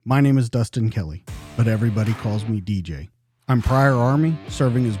My name is Dustin Kelly, but everybody calls me DJ. I'm prior Army,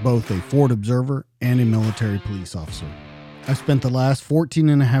 serving as both a Ford observer and a military police officer. I've spent the last 14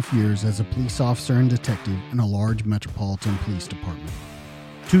 and a half years as a police officer and detective in a large metropolitan police department.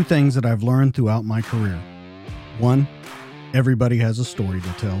 Two things that I've learned throughout my career. One, everybody has a story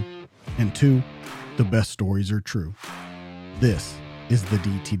to tell. And two, the best stories are true. This is the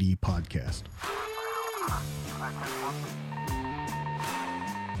DTD Podcast.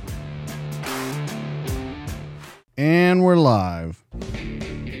 And we're live.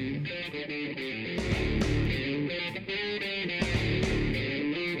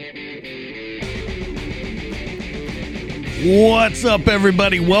 What's up,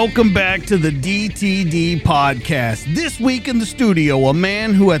 everybody? Welcome back to the DTD Podcast. This week in the studio, a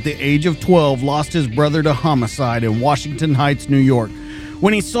man who at the age of 12 lost his brother to homicide in Washington Heights, New York.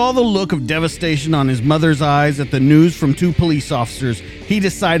 When he saw the look of devastation on his mother's eyes at the news from two police officers, he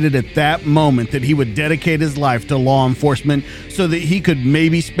decided at that moment that he would dedicate his life to law enforcement so that he could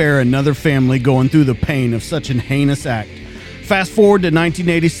maybe spare another family going through the pain of such an heinous act. Fast forward to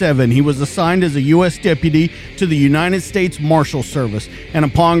 1987, he was assigned as a U.S. deputy to the United States Marshal Service, and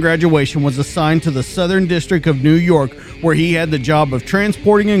upon graduation was assigned to the Southern District of New York, where he had the job of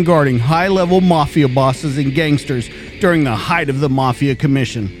transporting and guarding high-level mafia bosses and gangsters during the height of the Mafia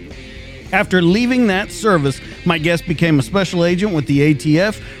Commission. After leaving that service, my guest became a special agent with the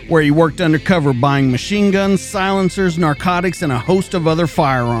ATF, where he worked undercover buying machine guns, silencers, narcotics, and a host of other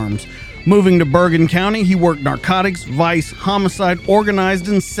firearms. Moving to Bergen County, he worked narcotics, vice, homicide, organized,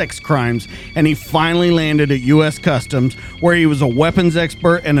 and sex crimes, and he finally landed at U.S. Customs, where he was a weapons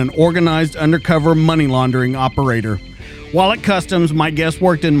expert and an organized undercover money laundering operator. While at Customs, my guest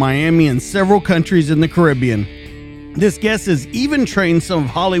worked in Miami and several countries in the Caribbean. This guest has even trained some of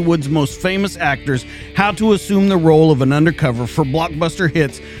Hollywood's most famous actors how to assume the role of an undercover for blockbuster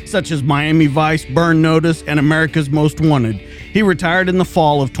hits such as Miami Vice, Burn Notice, and America's Most Wanted. He retired in the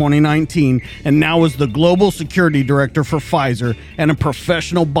fall of 2019 and now is the Global Security Director for Pfizer and a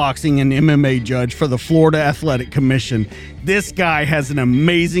professional boxing and MMA judge for the Florida Athletic Commission. This guy has an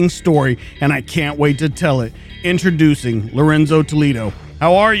amazing story and I can't wait to tell it. Introducing Lorenzo Toledo.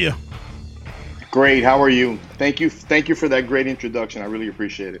 How are you? Great. How are you? Thank you for that great introduction. I really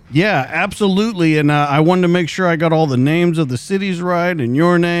appreciate it. Yeah, absolutely. And I wanted to make sure I got all the names of the cities right and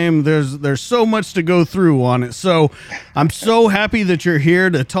your name. There's so much to go through on it. So I'm so happy that you're here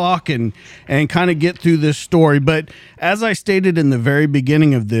to talk and kind of get through this story. But as I stated in the very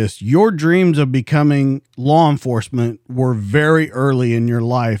beginning of this, your dreams of becoming law enforcement were very early in your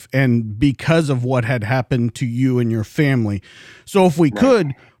life and because of what had happened to you and your family. So if we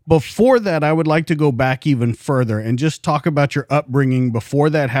could, before that, I would like to go back even further and just talk about your upbringing before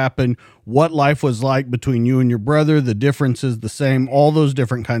that happened, what life was like between you and your brother, the differences, the same, all those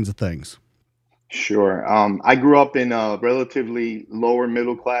different kinds of things. Sure. I grew up in a relatively lower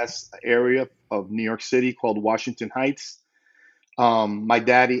middle class area of New York City called Washington Heights. My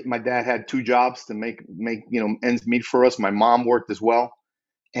dad had two jobs to make ends meet for us. My mom worked as well,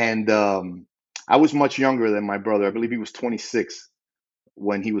 and I was much younger than my brother. I believe he was 26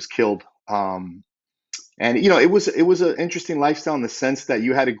 when he was killed. And it was an interesting lifestyle in the sense that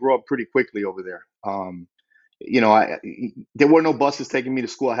you had to grow up pretty quickly over there. There were no buses taking me to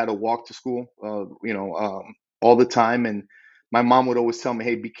school. I had to walk to school, all the time. And my mom would always tell me,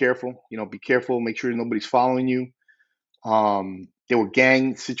 "Hey, be careful. Be careful. Make sure nobody's following you." There were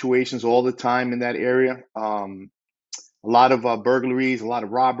gang situations all the time in that area. A lot of burglaries, a lot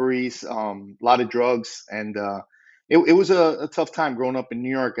of robberies, a lot of drugs, and it was a tough time growing up in New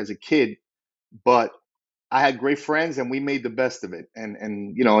York as a kid. But I had great friends, and we made the best of it. And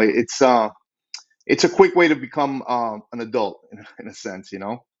it's a quick way to become an adult in a sense. You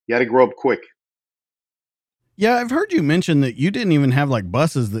had to grow up quick. Yeah, I've heard you mention that you didn't even have like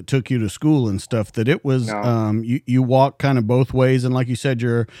buses that took you to school and stuff, that it was No. you walk kind of both ways. And like you said,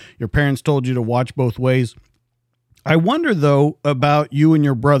 your parents told you to watch both ways. I wonder, though, about you and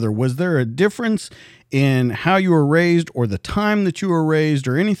your brother. Was there a difference in how you were raised or the time that you were raised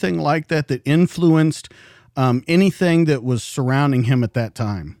or anything like that that influenced anything that was surrounding him at that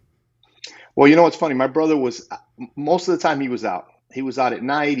time? Well, you know what's funny? My brother was most of the time he was out. He was out at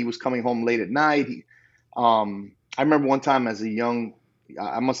night. He was coming home late at night. I remember one time as a young,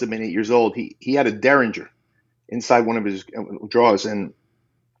 I must have been 8 years old. He had a Derringer inside one of his drawers, and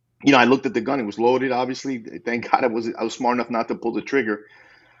I looked at the gun. It was loaded, obviously. Thank God I was smart enough not to pull the trigger.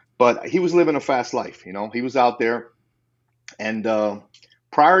 But he was living a fast life. He was out there, and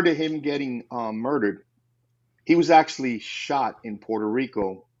prior to him getting murdered, he was actually shot in Puerto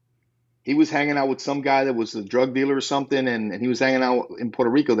Rico He was hanging out with some guy that was a drug dealer or something, and he was hanging out in Puerto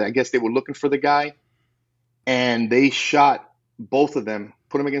Rico. I guess they were looking for the guy, and they shot both of them,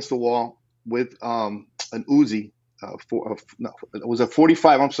 put them against the wall with an Uzi. No, it was a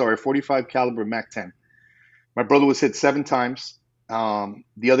 45. I'm sorry, a 45 caliber Mac 10. My brother was hit 7 times.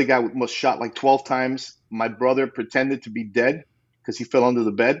 The other guy was shot like 12 times. My brother pretended to be dead because he fell under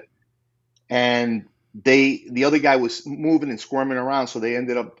the bed, and the other guy was moving and squirming around, so they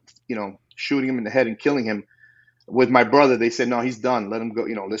ended up, shooting him in the head and killing him. With my brother, they said, no, he's done. Let him go.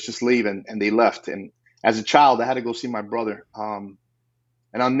 Let's just leave, and they left. And as a child, I had to go see my brother. And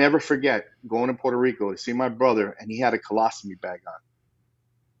I'll never forget going to Puerto Rico to see my brother, and he had a colostomy bag on.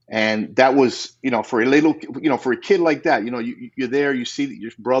 And that was, for a little, for a kid like that, you're there, you see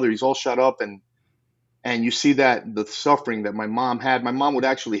your brother, he's all shut up, and you see that the suffering that my mom had. My mom would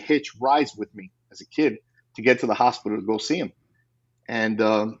actually hitch rides with me as a kid to get to the hospital to go see him. And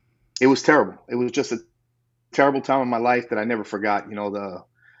it was terrible. It was just a terrible time in my life that I never forgot.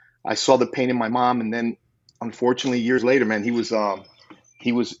 I saw the pain in my mom, and then unfortunately years later, man, he was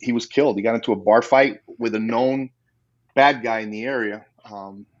killed. He got into a bar fight with a known bad guy in the area.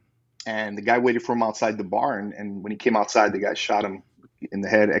 And the guy waited for him outside the bar, and when he came outside, the guy shot him in the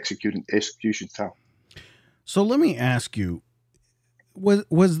head, execution style. So let me ask you,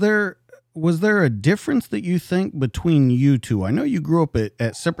 was there a difference that you think between you two? I know you grew up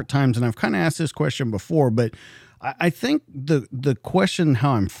at separate times, and I've kind of asked this question before, but I think the question,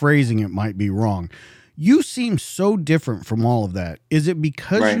 how I'm phrasing it, might be wrong. You seem so different from all of that. Is it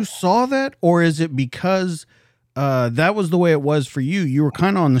because you saw that, or is it because that was the way it was for you? You were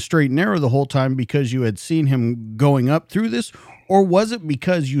kind of on the straight and narrow the whole time because you had seen him going up through this, or was it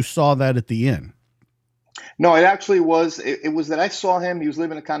because you saw that at the end? No, it actually was. It was that I saw him. He was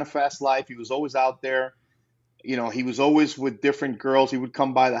living a kind of fast life. He was always out there. He was always with different girls. He would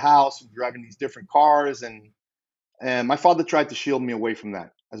come by the house driving these different cars, and my father tried to shield me away from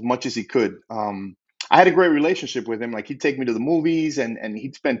that as much as he could. I had a great relationship with him. Like, he'd take me to the movies, and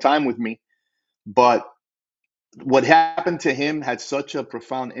he'd spend time with me. But what happened to him had such a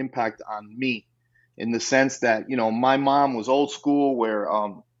profound impact on me, in the sense that, my mom was old school, where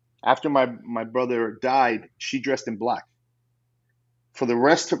after my brother died, she dressed in black. For the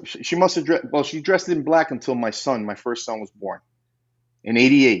rest of, she must have dressed, well, she dressed in black until my first son was born in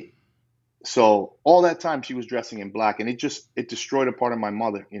 88. So all that time she was dressing in black, and it destroyed a part of my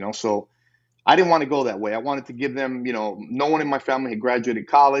mother, so I didn't want to go that way. I wanted to give them, no one in my family had graduated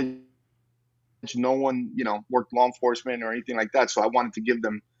college. No one, worked law enforcement or anything like that. So I wanted to give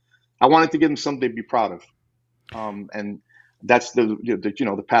them something to be proud of. And that's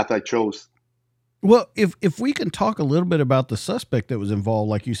the path I chose. Well, if we can talk a little bit about the suspect that was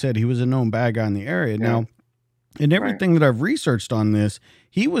involved, like you said, he was a known bad guy in the area. Yeah. Now, in everything that I've researched on this,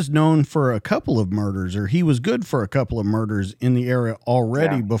 he was known for a couple of murders, or he was good for a couple of murders in the area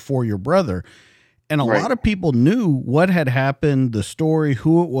already before your brother. And a lot of people knew what had happened, the story,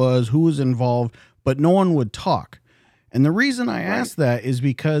 who it was, who was involved, but no one would talk. And the reason I ask that is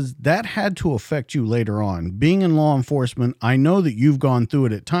because that had to affect you later on. Being in law enforcement, I know that you've gone through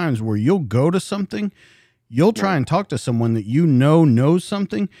it at times where you'll go to something, you'll try and talk to someone that knows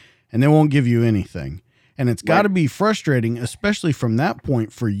something, and they won't give you anything. And it's got to be frustrating, especially from that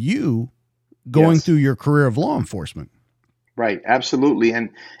point for you going through your career of law enforcement. Right, absolutely.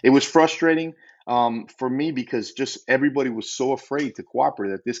 And it was frustrating for me because just everybody was so afraid to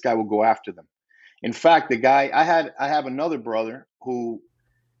cooperate that this guy would go after them. In fact, the guy I have another brother who,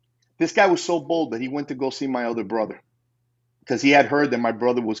 this guy was so bold that he went to go see my other brother because he had heard that my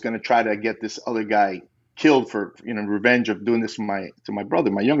brother was going to try to get this other guy killed for, revenge of doing this to my brother,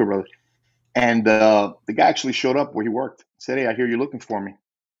 my younger brother. And the guy actually showed up where he worked. Said, "Hey, I hear you're looking for me."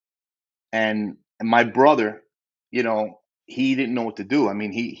 And my brother, he didn't know what to do. I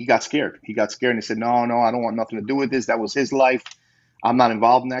mean, he got scared. He got scared, and he said, no, I don't want nothing to do with this. That was his life. I'm not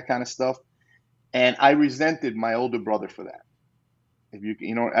involved in that kind of stuff. And I resented my older brother for that.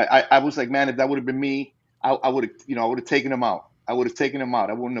 I was like, man, if that would have been me, I would have taken him out. I would have taken him out.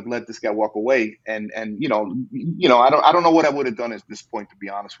 I wouldn't have let this guy walk away. And I don't know what I would have done at this point, to be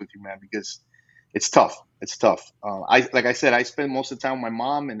honest with you, man, because it's tough. It's tough. Like I said, I spent most of the time with my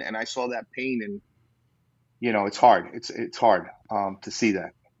mom, and I saw that pain, and it's hard. It's hard to see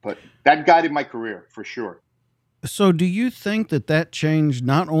that, but that guided my career for sure. So do you think that changed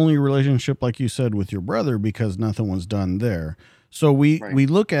not only your relationship, like you said, with your brother, because nothing was done there? So we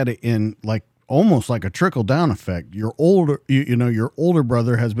look at it in like almost like a trickle down effect. Your older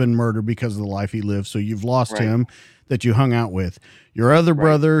brother has been murdered because of the life he lived. So you've lost him that you hung out with. Your other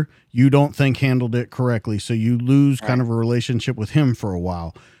brother, you don't think handled it correctly. So you lose kind of a relationship with him for a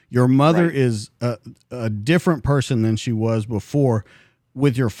while. Your mother Right. is a different person than she was before.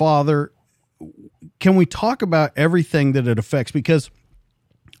 With your father, can we talk about everything that it affects? Because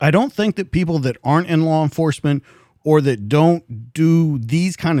I don't think that people that aren't in law enforcement or that don't do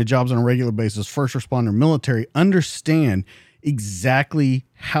these kind of jobs on a regular basis, first responder, military, understand exactly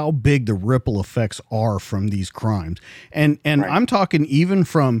how big the ripple effects are from these crimes. And Right. I'm talking even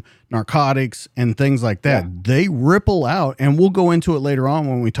from narcotics and things like Yeah. that. They ripple out, and we'll go into it later on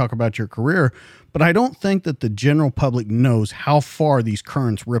when we talk about your career. But I don't think that the general public knows how far these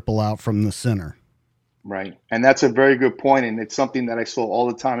currents ripple out from the center. Right. And that's a very good point, and it's something that I saw all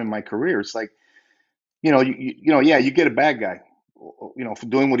the time in my career. It's like, yeah, you get a bad guy, for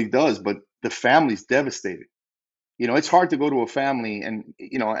doing what he does, but the family's devastated. It's hard to go to a family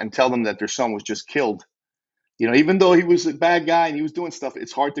and tell them that their son was just killed. Even though he was a bad guy and he was doing stuff,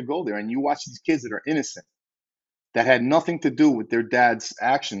 it's hard to go there. And you watch these kids that are innocent, that had nothing to do with their dad's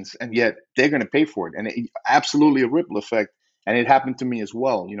actions, and yet they're going to pay for it. And absolutely a ripple effect. And it happened to me as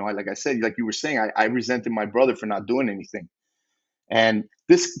well. Like I said, like you were saying, I resented my brother for not doing anything. And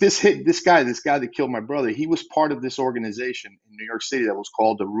this guy that killed my brother, he was part of this organization in New York City that was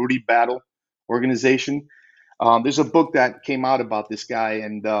called the Rudy Battle Organization. There's a book that came out about this guy,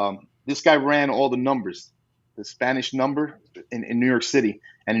 and this guy ran all the numbers, the Spanish number in New York City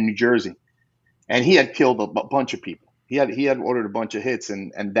and in New Jersey, and he had killed a bunch of people. He had ordered a bunch of hits,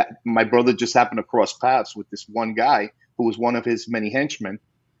 and that my brother just happened to cross paths with this one guy who was one of his many henchmen,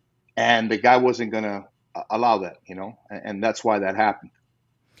 and the guy wasn't gonna allow that, and that's why that happened.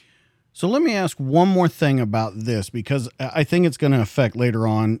 So let me ask one more thing about this because I think it's going to affect later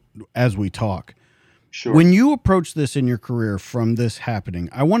on as we talk. Sure. When you approach this in your career from this happening,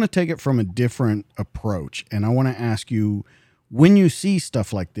 I want to take it from a different approach. And I want to ask you, when you see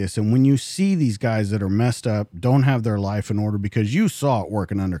stuff like this and when you see these guys that are messed up, don't have their life in order because you saw it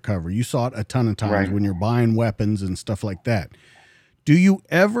working undercover, you saw it a ton of times Right. when you're buying weapons and stuff like that. Do you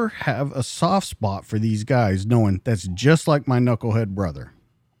ever have a soft spot for these guys knowing that's just like my knucklehead brother?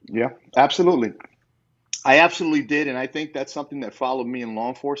 Yeah, absolutely. I absolutely did, and I think that's something that followed me in law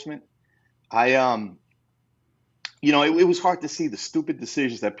enforcement. I it was hard to see the stupid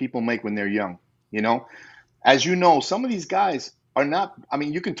decisions that people make when they're young. You know, as you know, some of these guys are not. I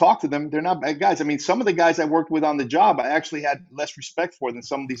mean, you can talk to them; they're not bad guys. I mean, some of the guys I worked with on the job, I actually had less respect for than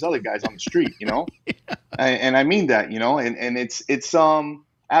some of these other guys on the street. And I mean that. And it's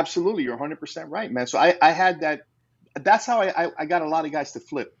absolutely, you're 100% right, man. So I had that. That's how I got a lot of guys to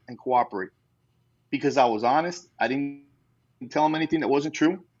flip and cooperate because I was honest. I didn't tell them anything that wasn't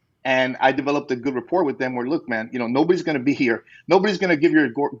true. And I developed a good rapport with them where, look, man, nobody's going to be here. Nobody's going to give your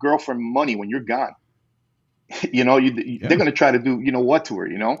girlfriend money when you're gone. They're Yeah. going to try to do, what to her.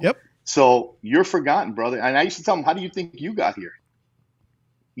 Yep. So you're forgotten, brother. And I used to tell them, how do you think you got here?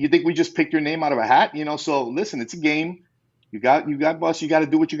 You think we just picked your name out of a hat? So listen, it's a game. You got boss. You got to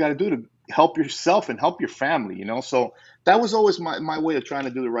do what you got to do to help yourself and help your family. So that was always my way of trying to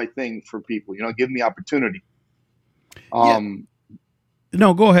do the right thing for people. Give me opportunity. Yeah. Um,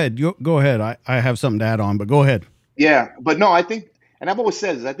 No, go ahead. Go ahead. I have something to add on, but go ahead. yeah, but no, I think, and I've always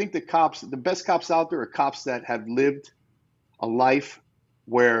said this, I think the best cops out there are cops that have lived a life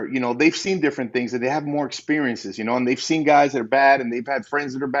where, they've seen different things and they have more experiences, and they've seen guys that are bad and they've had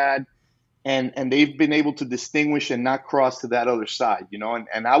friends that are bad, and they've been able to distinguish and not cross to that other side,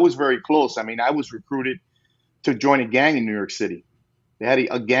 and I was very close. I mean, I was recruited to join a gang in New York City. They had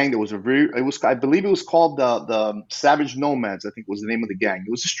a gang that was I believe it was called the Savage Nomads, I think was the name of the gang. It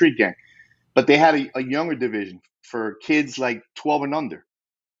was a street gang, but they had a younger division for kids like 12 and under.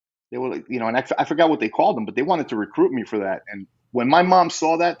 They were like, and I forgot what they called them, but they wanted to recruit me for that. And when my mom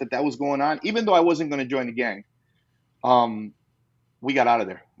saw that was going on, even though I wasn't going to join the gang, um, we got out of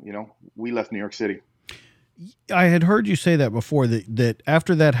there. We left New York City. I had heard you say that before that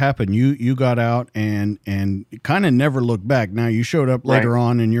after that happened, you got out and kind of never looked back. Now you showed up later Right.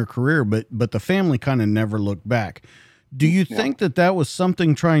 on in your career, but the family kind of never looked back. Do you Yeah. think that was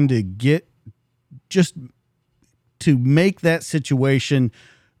something trying to get just to make that situation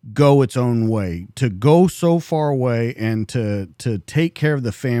go its own way, to go so far away and to take care of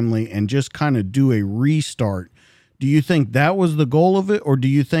the family and just kind of do a restart? Do you think that was the goal of it, or do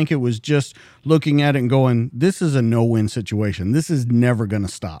you think it was just looking at it and going, this is a no-win situation, this is never going to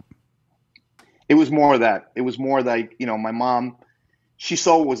stop? It was more of that. It was more like, my mom, she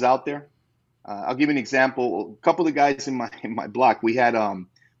saw what was out there. I'll give you an example. A couple of the guys in my block, we had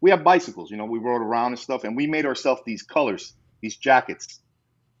bicycles. We rode around and stuff, and we made ourselves these colors, these jackets.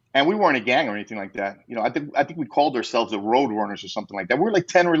 And we weren't a gang or anything like that. I think we called ourselves the Road Runners or something like that. We were like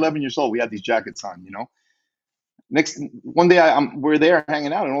 10 or 11 years old. We had these jackets on. Next one day, we're there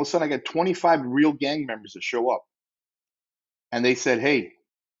hanging out, and all of a sudden, I got 25 real gang members that show up, and they said, "Hey,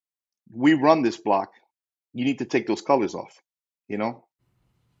 we run this block. You need to take those colors off." You know,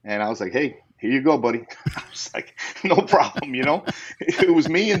 and I was like, "Hey, here you go, buddy." I was like, "No problem." It was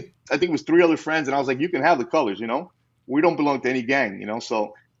me and I think it was three other friends, and I was like, "You can have the colors." We don't belong to any gang.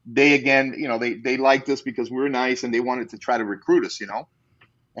 So they again, they liked us because we were nice, and they wanted to try to recruit us.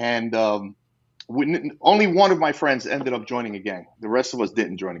 And only one of my friends ended up joining a gang. The rest of us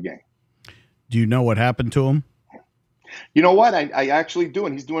didn't join a gang. Do you know what happened to him? You know what? I actually do,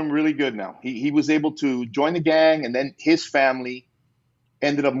 and he's doing really good now. He was able to join the gang, and then his family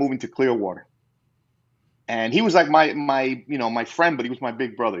ended up moving to Clearwater. And he was like my friend, but he was my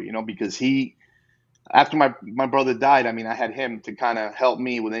big brother, because after my brother died, I mean, I had him to kind of help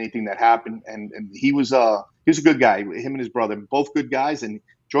me with anything that happened, and he was a good guy. Him and his brother, both good guys, and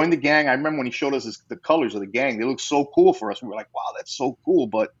joined the gang. I remember when he showed us the colors of the gang; they looked so cool for us. We were like, "Wow, that's so cool!"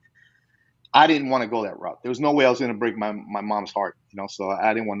 But I didn't want to go that route. There was no way I was going to break my mom's heart, so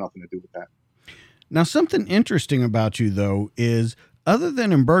I didn't want nothing to do with that. Now, something interesting about you, though, is other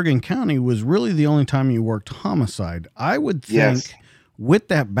than in Bergen County was really the only time you worked homicide. I would think Yes. with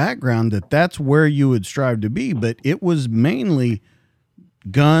that background that's where you would strive to be, but it was mainly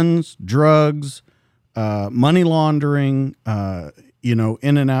guns, drugs, money laundering,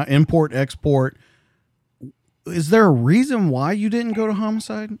 in and out, import, export. Is there a reason why you didn't go to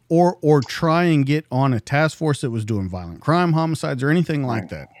homicide or try and get on a task force that was doing violent crime homicides or anything like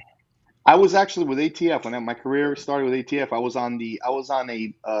Right. that? I was actually with ATF when my career started with ATF. I was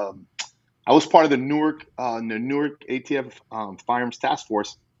part of the Newark ATF Firearms Task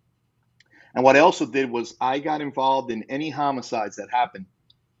Force. And what I also did was I got involved in any homicides that happened,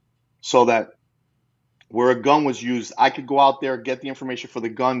 so that where a gun was used, I could go out there, get the information for the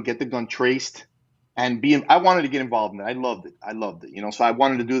gun, get the gun traced, and I wanted to get involved in it. I loved it. So I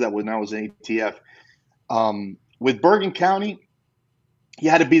wanted to do that when I was in ATF. With Bergen County, you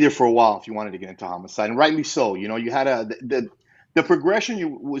had to be there for a while if you wanted to get into homicide, and rightly so. You had the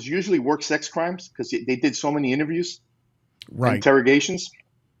progression was usually work sex crimes because they did so many interviews, Right. interrogations.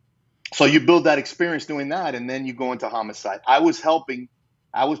 So you build that experience doing that, and then you go into homicide.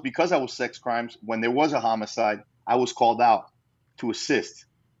 Because I was sex crimes. When there was a homicide, I was called out to assist.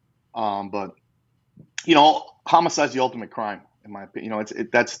 But homicide's the ultimate crime, in my opinion.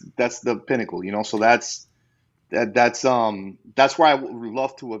 That's the pinnacle. So that's where I would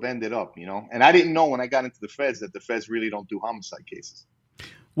love to have ended up. And I didn't know when I got into the feds that the feds really don't do homicide cases.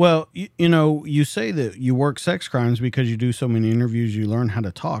 Well, you say that you work sex crimes because you do so many interviews, you learn how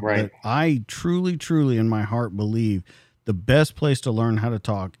to talk. Right. But I truly, truly in my heart believe the best place to learn how to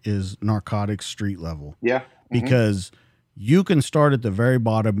talk is narcotics street level. Yeah. Mm-hmm. Because you can start at the very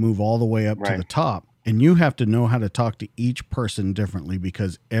bottom, move all the way up to Right. the top, and you have to know how to talk to each person differently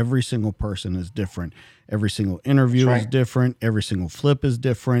because every single person is different. Every single interview That's is right. different. Every single flip is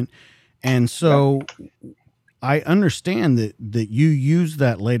different. And so I understand that you use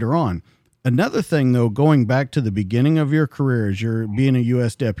that later on. Another thing, though, going back to the beginning of your career as you're being a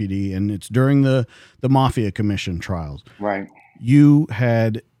U.S. deputy, and it's during the Mafia Commission trials. Right. You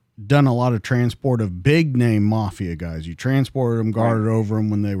had done a lot of transport of big name mafia guys. You transported them, guarded over them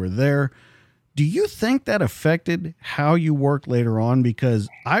when they were there. Do you think that affected how you work later on? Because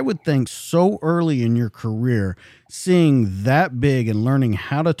I would think so early in your career, seeing that big and learning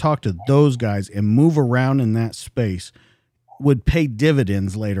how to talk to those guys and move around in that space would pay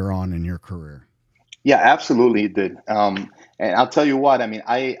dividends later on in your career. Yeah, absolutely it did. And I'll tell you what, I mean,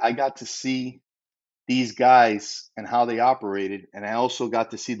 I got to see these guys and how they operated, and I also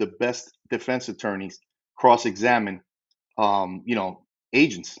got to see the best defense attorneys cross-examine,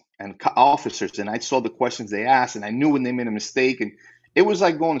 agents and officers, and I saw the questions they asked, and I knew when they made a mistake, and it was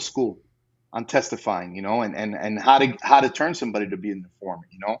like going to school on testifying, and how to turn somebody to be an informant.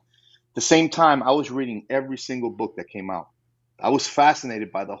 At the same time, I was reading every single book that came out. I was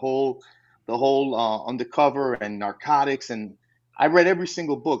fascinated by the whole undercover and narcotics, and I read every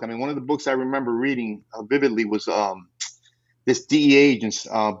single book. I mean, one of the books I remember reading vividly was this DEA agent's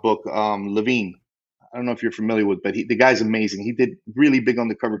book, Levine. I don't know if you're familiar with, but the guy's amazing. He did really big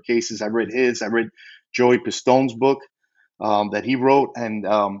undercover cases. I read his. I read Joey Pistone's book that he wrote, and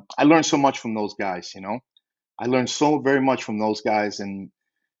I learned so much from those guys. I learned so very much from those guys, and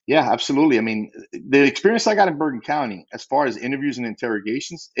yeah, absolutely. I mean, the experience I got in Bergen County, as far as interviews and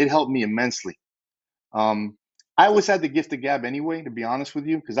interrogations, it helped me immensely. Um, I always had the gift of gab anyway, to be honest with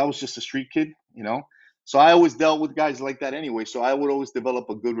you, because I was just a street kid. So I always dealt with guys like that anyway. So I would always develop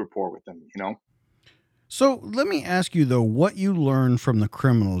a good rapport with them. So let me ask you though, what you learn from the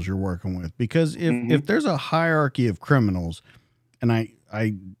criminals you're working with, because if Hmm. there's a hierarchy of criminals, and I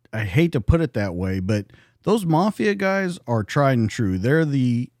hate to put it that way, but those mafia guys are tried and true.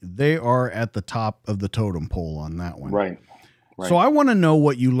 They are at the top of the totem pole on that one. Right, So right. I want to know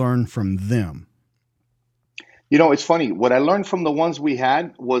what you learned from them. It's funny. What I learned from the ones we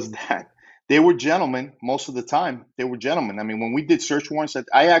had was that they were gentlemen most of the time. They were gentlemen. I mean, when we did search warrants,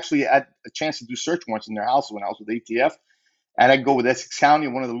 I actually had a chance to do search warrants in their house when I was with ATF, and I'd go with Essex County,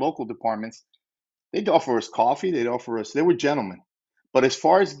 one of the local departments. They'd offer us coffee. They'd offer us. They were gentlemen. But as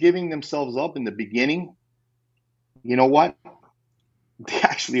far as giving themselves up in the beginning, you know what? They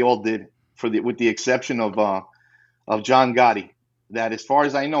actually all did, with the exception of John Gotti. That, as far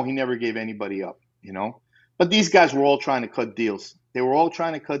as I know, he never gave anybody up. But these guys were all trying to cut deals. They were all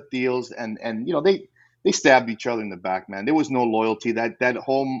trying to cut deals, and they stabbed each other in the back, man. There was no loyalty. That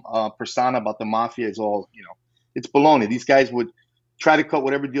whole persona about the mafia is all, it's baloney. These guys would try to cut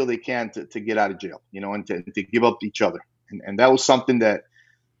whatever deal they can to get out of jail, and to give up each other. And that was something that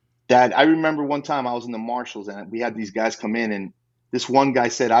I remember. One time I was in the marshals and we had these guys come in, and this one guy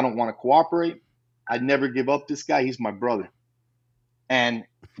said, "I don't want to cooperate. I'd never give up this guy. He's my brother." And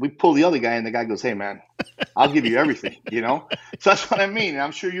we pull the other guy, and the guy goes, "Hey, man, I'll give you everything." So that's what I mean. And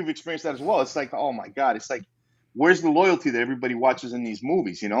I'm sure you've experienced that as well. It's like, oh my God, it's like, where's the loyalty that everybody watches in these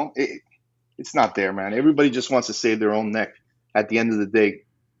movies? It's not there, man. Everybody just wants to save their own neck at the end of the day.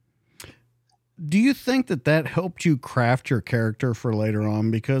 Do you think that helped you craft your character for later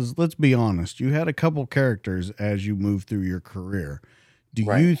on? Because let's be honest, you had a couple characters as you moved through your career. Do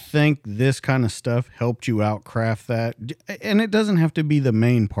Right, you think this kind of stuff helped you outcraft that? And it doesn't have to be the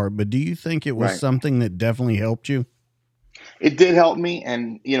main part, but do you think it was right. something that definitely helped you? It did help me.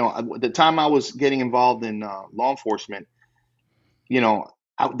 And, the time I was getting involved in law enforcement, you know,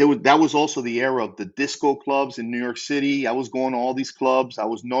 that was also the era of the disco clubs in New York City. I was going to all these clubs. I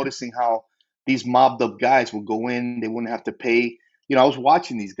was noticing how these mobbed up guys would go in. They wouldn't have to pay. I was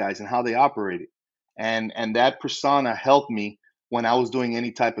watching these guys and how they operated, and that persona helped me when I was doing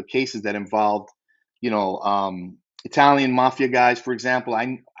any type of cases that involved, you know, Italian mafia guys, for example.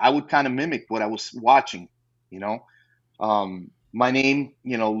 I would kind of mimic what I was watching. You know, my name,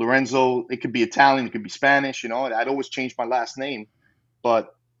 Lorenzo. It could be Italian. It could be Spanish. I'd always change my last name,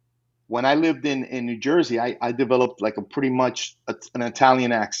 but when I lived in New Jersey, I developed like a pretty much an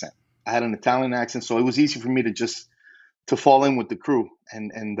Italian accent. I had an Italian accent, so it was easy for me to fall in with the crew.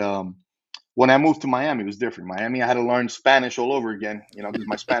 And when I moved to Miami, it was different. Miami, I had to learn Spanish all over again, because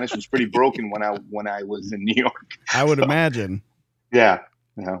my Spanish was pretty broken when I was in New York. I would So imagine. yeah,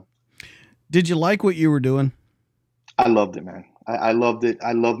 yeah, Did you like what you were doing? I loved it, man. I loved it.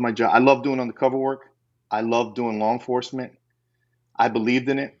 I loved my job. I loved doing undercover work. I loved doing law enforcement. I believed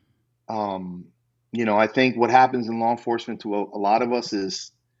in it. Um, I think what happens in law enforcement to a lot of us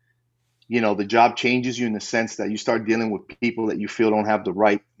is, the job changes you in the sense that you start dealing with people that you feel don't have the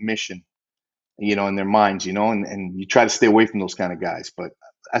right mission, in their minds, and you try to stay away from those kind of guys. But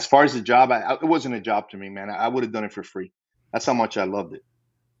as far as the job, it wasn't a job to me, man. I would have done it for free. That's how much I loved it.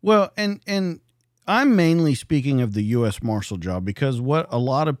 Well, and I'm mainly speaking of the U.S. Marshal job because what a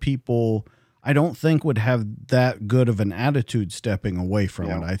lot of people I don't think would have that good of an attitude stepping away from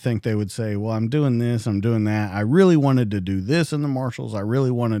it. Yeah. I think they would say, "Well, I'm doing this, I'm doing that. I really wanted to do this in the Marshals. I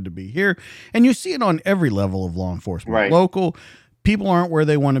really wanted to be here." And you see it on every level of law enforcement. Right. Local people aren't where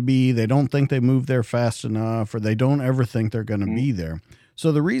they want to be. They don't think they move there fast enough, or they don't ever think they're going to Mhm. be there.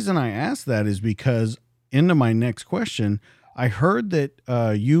 So the reason I ask that is because into my next question, I heard that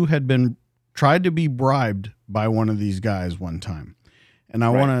you had been tried to be bribed by one of these guys one time. And I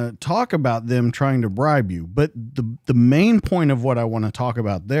Right. want to talk about them trying to bribe you. But the main point of what I want to talk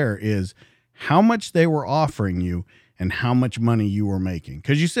about there is how much they were offering you and how much money you were making.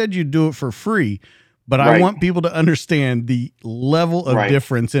 Because you said you'd do it for free, but I Right. want people to understand the level of Right.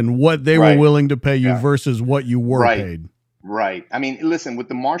 difference in what they Right. were willing to pay you Yeah. versus what you were Right. paid. Right. I mean, listen, with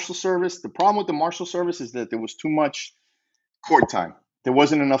the Marshal Service, the problem with the Marshal Service is that there was too much court time. There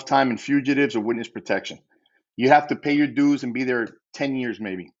wasn't enough time in fugitives or witness protection. You have to pay your dues and be there 10 years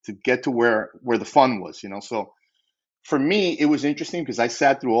maybe to get to where the fun was. So for me, it was interesting because I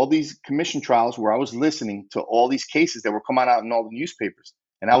sat through all these commission trials where I was listening to all these cases that were coming out in all the newspapers,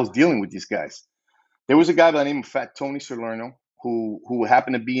 and I was dealing with these guys. There was a guy by the name of Fat Tony Salerno who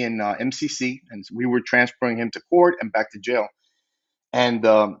happened to be in MCC, and we were transferring him to court and back to jail. And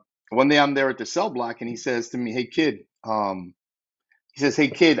one day I'm there at the cell block, and he says to me, "Hey kid," I'll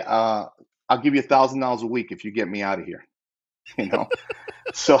give you $1,000 a week if you get me out of here. You know.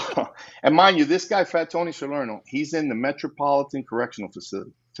 So, and mind you, this guy, Fat Tony Salerno, he's in the Metropolitan Correctional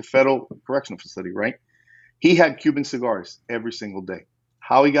Facility. It's a federal correctional facility, right? He had Cuban cigars every single day.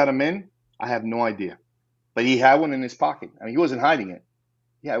 How he got them in, I have no idea. But he had one in his pocket. I mean, he wasn't hiding it.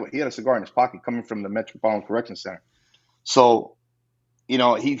 Yeah, he had a cigar in his pocket coming from the Metropolitan Correction Center. So,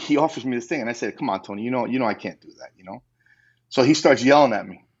 he offers me this thing, and I said, "Come on, Tony, I can't do that, So he starts yelling at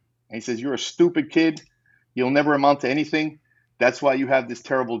me, and he says, "You're a stupid kid. You'll never amount to anything. That's why you have this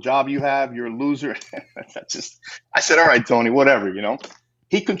terrible job you have. You're a loser." I said, "All right, Tony, whatever."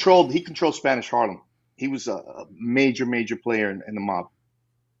 He controlled Spanish Harlem. He was a major, major player in the mob,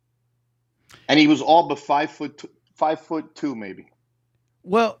 and he was all but 5'2", maybe.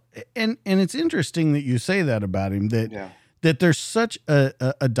 Well, and it's interesting that you say that about him, that Yeah, that there's such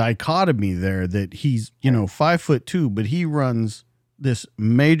a dichotomy there, that he's, 5'2", but he runs this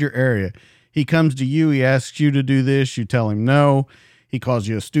major area. He comes to you, he asks you to do this, you tell him no, he calls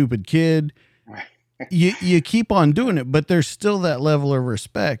you a stupid kid. right, You keep on doing it, but there's still that level of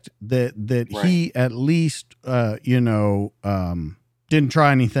respect that right. he at least didn't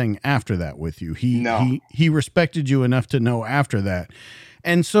try anything after that with you. He No, he respected you enough to know after that.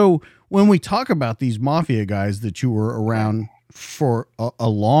 And so when we talk about these mafia guys that you were right, around for a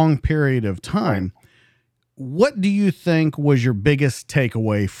long period of right. time, what do you think was your biggest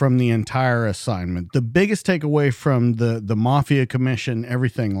takeaway from the entire assignment? The biggest takeaway from the mafia commission,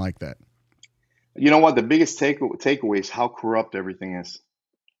 everything like that? You know what? The biggest takeaway is how corrupt everything is.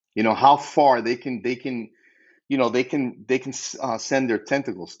 How far they can send their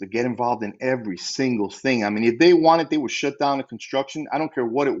tentacles to get involved in every single thing. I mean, if they wanted, they would shut down the construction. I don't care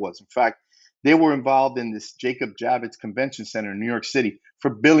what it was. In fact, they were involved in this Jacob Javits Convention Center in New York City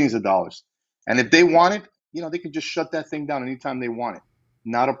for billions of dollars. And if they wanted, they could just shut that thing down anytime they wanted.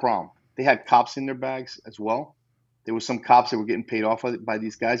 Not a problem. They had cops in their bags as well. There were some cops that were getting paid off by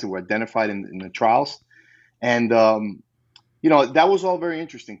these guys that were identified in the trials. And that was all very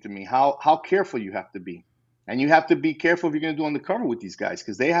interesting to me. How careful you have to be, and you have to be careful if you're going to do undercover with these guys,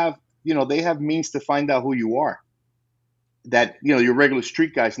 because they have means to find out who you are that your regular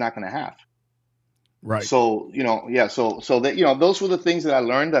street guy's not going to have. Right. So yeah. So that those were the things that I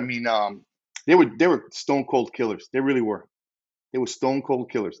learned. I mean, they were stone cold killers. They really were. They were stone cold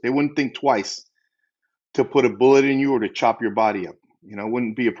killers. They wouldn't think twice to put a bullet in you or to chop your body up. It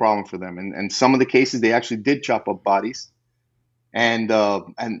wouldn't be a problem for them. And some of the cases they actually did chop up bodies. And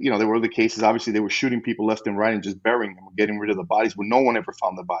there were other cases. Obviously, they were shooting people left and right and just burying them, getting rid of the bodies, but no one ever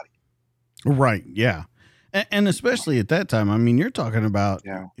found the body. Right. Yeah. And especially at that time, I mean, Yeah.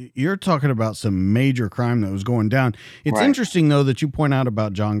 you're talking about some major crime that was going down. It's Right. interesting though that you point out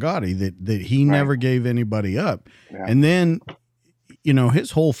about John Gotti, that he Right. never gave anybody up, Yeah. and then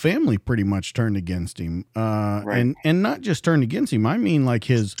his whole family pretty much turned against him, Right. and not just turned against him. I mean, like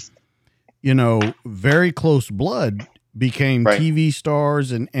his very close blood became Right. TV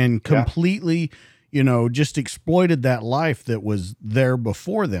stars and Yeah. completely just exploited that life that was there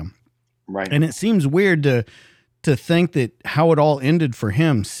before them. Right. And it seems weird to think that how it all ended for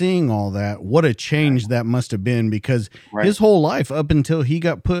him, seeing all that, what a change that must have been, because Right. his whole life up until he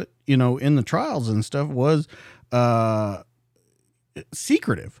got put, in the trials and stuff was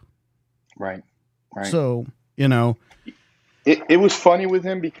secretive. Right. Right. So, It was funny with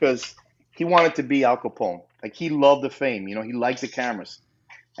him because he wanted to be Al Capone. Like, he loved the fame. He liked the cameras,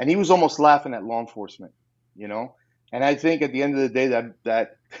 and he was almost laughing at law enforcement. You know, and I think at the end of the day that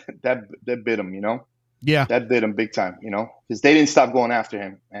bit him. yeah, That bit him big time. Because they didn't stop going after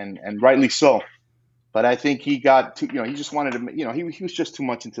him, and rightly so. But I think he got too. He just wanted to. He was just too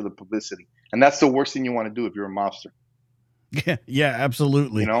much into the publicity, and that's the worst thing you want to do if you're a mobster. yeah,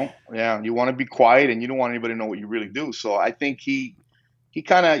 absolutely. Yeah, you want to be quiet, and you don't want anybody to know what you really do. So I think he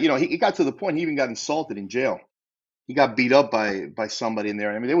kind of, he got to the point he even got insulted in jail. He got beat up by somebody in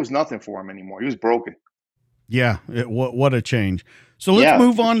there. I mean, there was nothing for him anymore. He was broken. Yeah, what a change. So let's Yeah.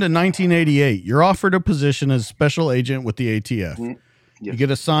 move on to 1988. You're offered a position as special agent with the ATF. Mhm. You Yes.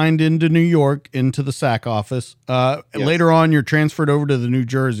 get assigned into New York, into the SAC office. Yes. Later on, you're transferred over to the New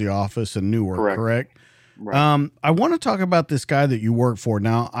Jersey office in Newark, correct? Right. I want to talk about this guy that you work for.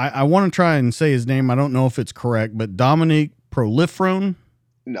 Now, I want to try and say his name. I don't know if it's correct, but Dominic Prolifrone?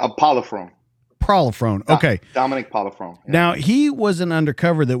 Polifrone. Prolifrone. Okay. Dominic Polifrone. Yeah. Now, he was an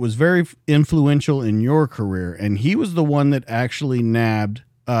undercover that was very influential in your career, and he was the one that actually nabbed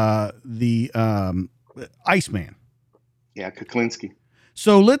the Iceman. Yeah, Kuklinski.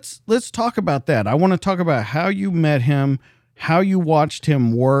 So let's talk about that. I want to talk about how you met him, how you watched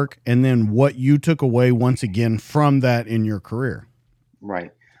him work, and then what you took away once again from that in your career.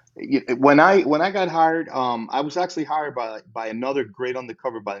 Right. When I got hired, I was actually hired by another great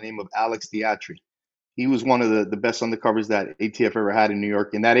undercover by the name of Alex Diatri. He was one of the best undercovers that ATF ever had in New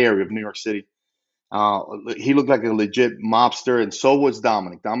York, in that area of New York City. He looked like a legit mobster, and so was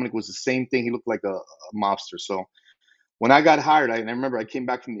Dominic. Dominic was the same thing. He looked like a mobster. So when I got hired, and I remember I came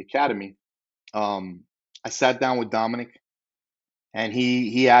back from the academy. I sat down with Dominic, and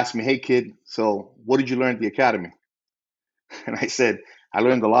he asked me, "Hey, kid, so what did you learn at the academy?" And I said, "I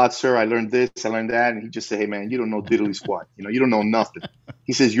learned a lot, sir. I learned this, I learned that." And he just said, "Hey, man, you don't know diddly squat. You don't know nothing."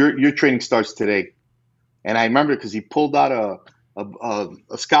 He says, "Your training starts today." And I remember because he pulled out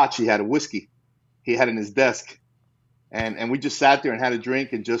a scotch he had, a whiskey he had in his desk. And we just sat there and had a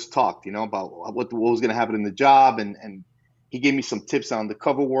drink and just talked, about what was going to happen in the job. And he gave me some tips on the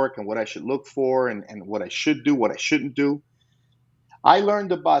cover work and what I should look for and what I should do, what I shouldn't do. I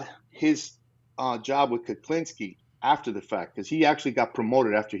learned about his job with Kuklinski after the fact because he actually got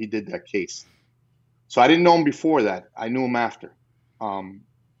promoted after he did that case. So I didn't know him before that. I knew him after.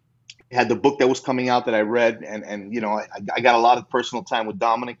 He had the book that was coming out that I read, and I got a lot of personal time with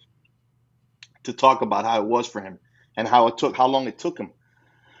Dominic to talk about how it was for him and how long it took him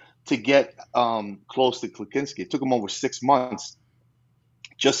to get close to Kuklinski. It took him over 6 months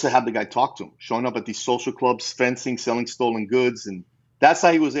just to have the guy talk to him, showing up at these social clubs, fencing, selling stolen goods, and that's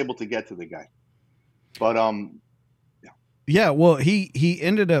how he was able to get to the guy. But yeah, well, he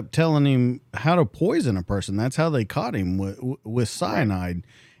ended up telling him how to poison a person. That's how they caught him with cyanide. Right.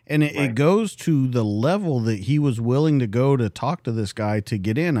 And it goes to the level that he was willing to go to talk to this guy to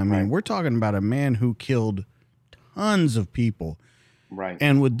get in. I mean, we're talking about a man who killed tons of people. Right.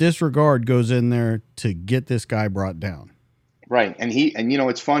 And with disregard goes in there to get this guy brought down. Right. And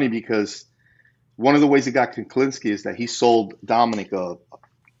it's funny because one of the ways he got Kuklinski is that he sold Dominic him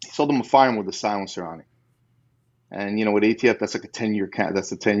a firearm with a silencer on it. And with ATF, that's like a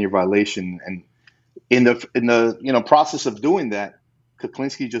 10-year violation. And in the process of doing that,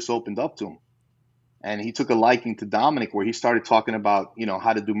 Kuklinski just opened up to him, and he took a liking to Dominic, where he started talking about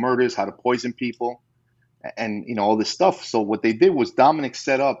how to do murders, how to poison people, and all this stuff. So what they did was Dominic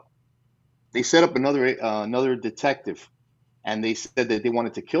set up another detective, and they said that they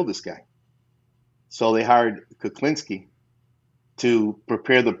wanted to kill this guy. So they hired Kuklinski to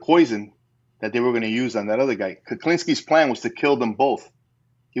prepare the poison that they were going to use on that other guy. Kuklinski's plan was to kill them both.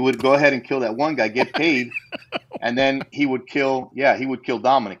 He would go ahead and kill that one guy, get paid, and then he would kill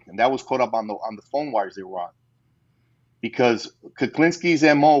Dominic, and that was caught up on the phone wires they were on. Because Kuklinski's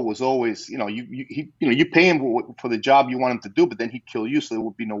MO was always, you pay him for the job you want him to do, but then he'd kill you, so there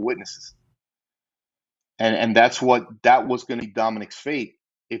would be no witnesses. And that was going to be Dominic's fate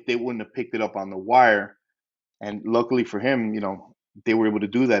if they wouldn't have picked it up on the wire. And luckily for him, they were able to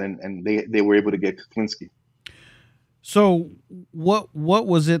do that, and they were able to get Kuklinski. So what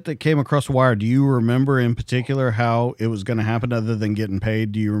was it that came across the wire? Do you remember in particular how it was going to happen other than getting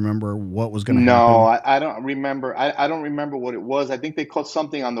paid? Do you remember what was going to happen? No, I don't remember. I don't remember what it was. I think they caught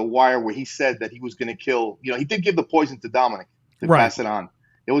something on the wire where he said that he was going to kill, he did give the poison to Dominic to pass it on.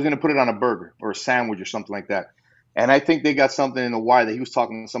 They was going to put it on a burger or a sandwich or something like that. And I think they got something in the wire that he was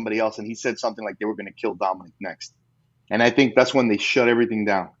talking to somebody else, and he said something like they were going to kill Dominic next. And I think that's when they shut everything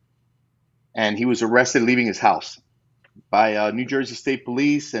down. And he was arrested leaving his house by New Jersey State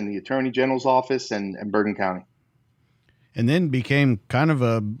Police and the Attorney General's office and Bergen County. And then became kind of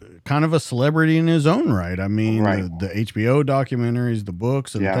a celebrity in his own right. I mean, the HBO documentaries, the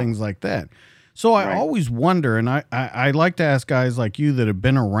books, and things like that. So I always wonder, and I like to ask guys like you that have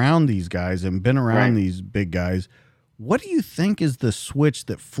been around these guys and been around these big guys, what do you think is the switch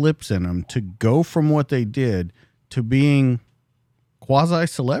that flips in them to go from what they did to being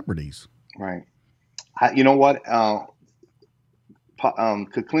quasi-celebrities? Right. You know what?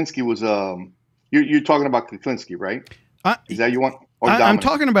 Kuklinski was you're talking about Kuklinski, right? Is that you want? I'm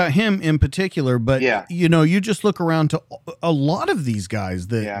talking about him in particular, but you just look around to a lot of these guys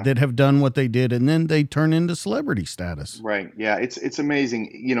that have done what they did, and then they turn into celebrity status. Right. Yeah. It's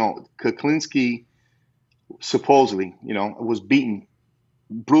amazing. Kuklinski supposedly, was beaten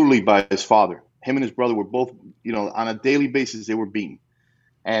brutally by his father. Him and his brother were both, on a daily basis, they were beaten.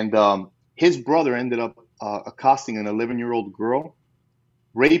 And his brother ended up accosting an 11-year-old girl,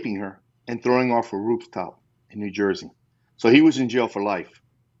 raping her, and throwing her off a rooftop in New Jersey. So he was in jail for life.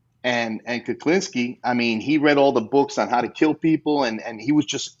 And Kuklinski, I mean, he read all the books on how to kill people, and he was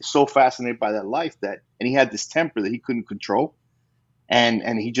just so fascinated by that life and he had this temper that he couldn't control.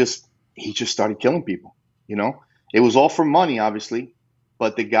 And he just started killing people, It was all for money, obviously,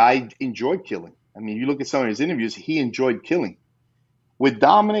 but the guy enjoyed killing. I mean, you look at some of his interviews, he enjoyed killing. With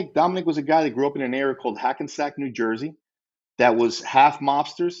Dominic was a guy that grew up in an area called Hackensack, New Jersey, that was half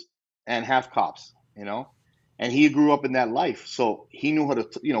mobsters and half cops, and he grew up in that life. So he knew how to,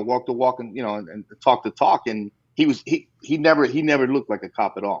 walk the walk and, and talk the talk. And he never looked like a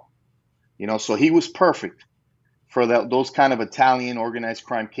cop at all. So he was perfect for those kind of Italian organized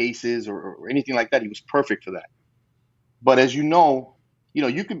crime cases or anything like that. He was perfect for that. But as you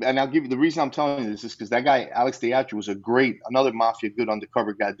could, and I'll give you the reason I'm telling you this is because that guy Alex Diatri was another mafia good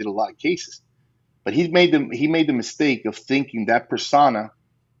undercover guy, did a lot of cases. But he made the mistake of thinking that persona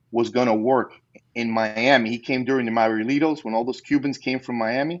was going to work in Miami. He came during the Marielitos when all those Cubans came from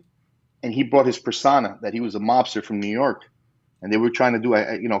Miami, and he brought his persona that he was a mobster from New York, and they were trying to do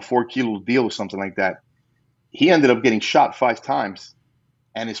a 4-kilo deal or something like that. He ended up getting shot 5 times,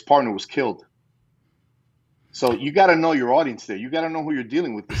 and his partner was killed. So you got to know your audience there. You got to know who you're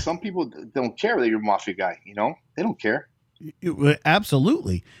dealing with. Because some people don't care that you're a mafia guy. They don't care.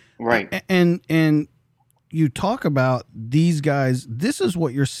 Absolutely. Right. And you talk about these guys. This is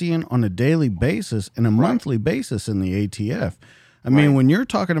what you're seeing on a daily basis and a monthly basis in the ATF. I mean, when you're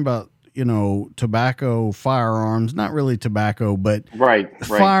talking about, tobacco, firearms, not really tobacco, but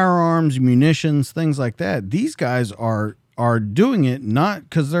firearms, munitions, things like that. These guys are doing it not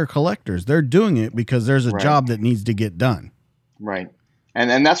because they're collectors. They're doing it because there's a job that needs to get done. Right.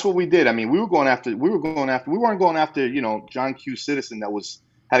 And that's what we did. I mean, we weren't going after, John Q. Citizen that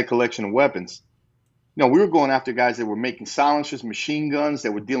had a collection of weapons. We were going after guys that were making silencers, machine guns,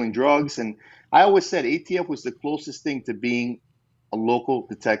 that were dealing drugs. And I always said ATF was the closest thing to being a local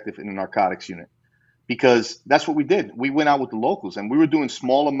detective in a narcotics unit, because that's what we did. We went out with the locals and we were doing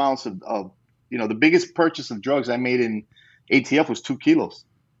small amounts of the biggest purchase of drugs I made in ATF was 2 kilos.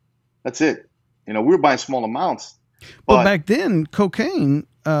 That's it. We were buying small amounts. But back then, cocaine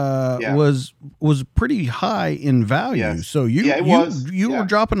was pretty high in value. Yes. So you were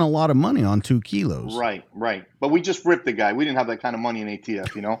dropping a lot of money on 2 kilos. Right. But we just ripped the guy. We didn't have that kind of money in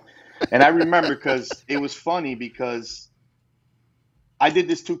ATF, And I remember because it was funny because I did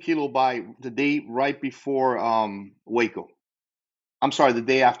this 2 kilo buy the day right before Waco. I'm sorry, the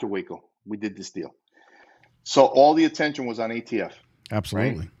day after Waco, we did this deal. So all the attention was on ATF.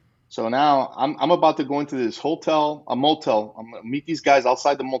 Absolutely. Right? So now I'm about to go into this a motel. I'm going to meet these guys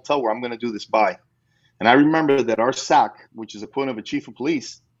outside the motel where I'm going to do this buy. And I remember that our SAC, which is equivalent of a chief of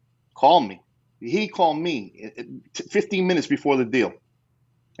police, called me. He called me 15 minutes before the deal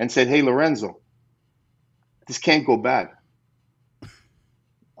and said, "Hey, Lorenzo, this can't go bad.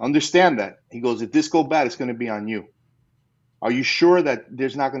 Understand that." He goes, "If this go bad, it's going to be on you. Are you sure that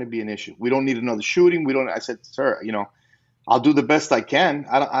there's not going to be an issue? We don't need another shooting. I said, "Sir, I'll do the best I can.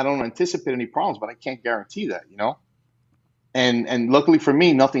 I don't anticipate any problems, but I can't guarantee that, And luckily for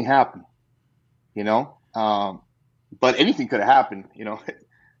me, nothing happened, But anything could have happened,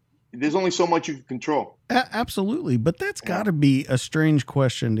 There's only so much you can control. Absolutely, but that's got to be a strange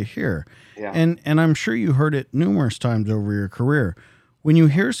question to hear. Yeah. And I'm sure you heard it numerous times over your career. When you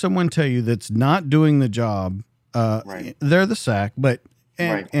hear someone tell you that's not doing the job, they're the SAC, but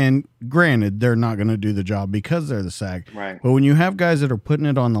and granted, they're not going to do the job because they're the SAC. Right. But when you have guys that are putting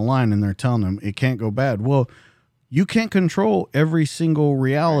it on the line and they're telling them it can't go bad, well, you can't control every single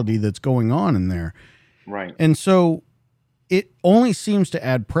reality that's going on in there. Right. And so it only seems to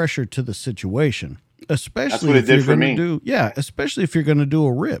add pressure to the situation, especially if you're going to do, especially if you're going to do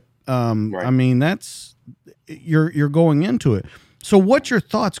a rip. I mean, that's you're going into it. So what's your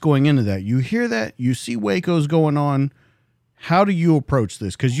thoughts going into that? You hear that, you see Waco's going on. How do you approach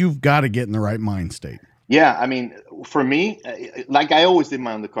this? Because you've got to get in the right mind state. Yeah, I mean, for me, like I always did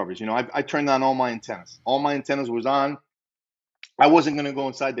my undercovers. I turned on all my antennas. All my antennas was on. I wasn't going to go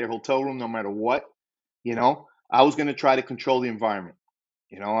inside their hotel room no matter what. I was going to try to control the environment.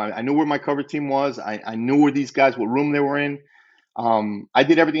 I knew where my cover team was. I knew where these guys, what room they were in. I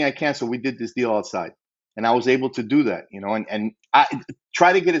did everything I can. So we did this deal outside. And I was able to do that, and I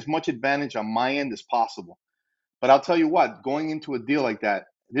try to get as much advantage on my end as possible. But I'll tell you what, going into a deal like that,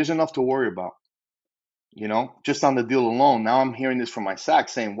 there's enough to worry about, just on the deal alone. Now I'm hearing this from my SAC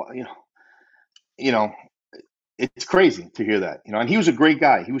saying, well, it's crazy to hear that, and he was a great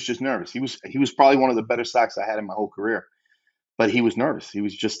guy. He was just nervous. He was probably one of the better SACs I had in my whole career, but he was nervous. He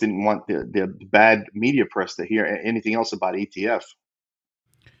just didn't want the bad media press to hear anything else about ATF.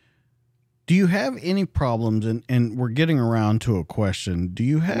 Do you have any problems, and we're getting around to a question, do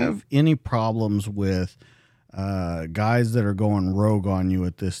you have any problems with guys that are going rogue on you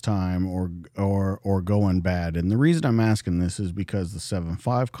at this time or going bad? And the reason I'm asking this is because the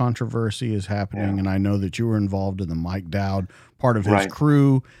 7.5 controversy is happening, and I know that you were involved in the Mike Dowd, part of his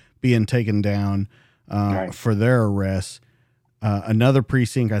crew being taken down for their arrests. Another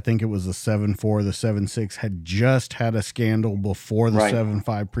precinct, I think it was the 7.4, the 7.6, had just had a scandal before the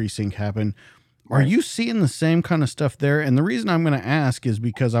 7.5 precinct happened. Are you seeing the same kind of stuff there? And the reason I'm going to ask is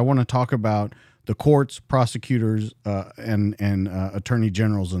because I want to talk about the courts, prosecutors, and attorney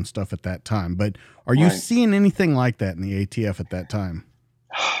generals and stuff at that time. But are you seeing anything like that in the ATF at that time?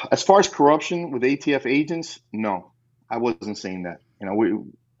 As far as corruption with ATF agents, no, I wasn't seeing that.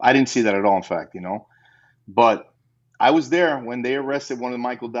 I didn't see that at all. In fact, but I was there when they arrested one of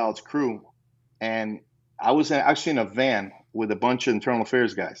Michael Dowd's crew, and I was actually in a van with a bunch of internal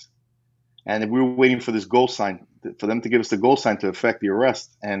affairs guys, and we were waiting for this goal sign for them to give us the goal sign to effect the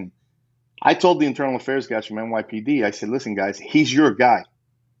arrest. And I told the internal affairs guys from NYPD, I said, "Listen, guys, he's your guy.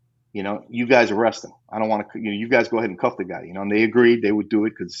 You guys arrest him. I don't want to. You guys go ahead and cuff the guy. And they agreed they would do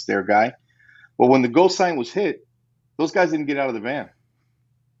it because it's their guy. But when the goal sign was hit, those guys didn't get out of the van.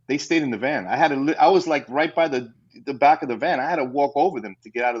 They stayed in the van. I was like right by the back of the van. I had to walk over them to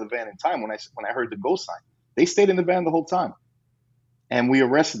get out of the van in time when I heard the goal sign. They stayed in the van the whole time, and we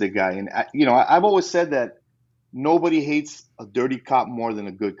arrested the guy. And I've always said that nobody hates a dirty cop more than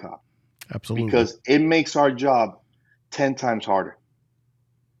a good cop. Absolutely, because it makes our job 10 times harder.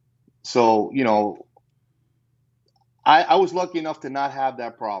 So, I was lucky enough to not have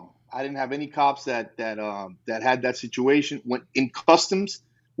that problem. I didn't have any cops that had that situation. When in customs,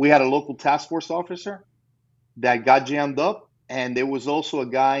 we had a local task force officer that got jammed up, and there was also a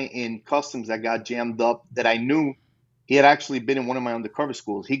guy in customs that got jammed up that I knew. He had actually been in one of my undercover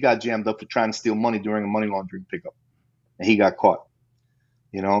schools. He got jammed up for trying to steal money during a money laundering pickup, and he got caught.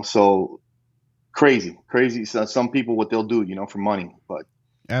 So crazy. So some people, what they'll do, for money, but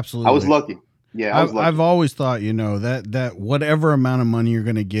absolutely, I was lucky. Yeah, I was lucky. I've always thought, that whatever amount of money you're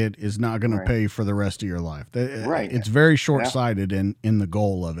going to get is not going to pay for the rest of your life. It's very short-sighted in the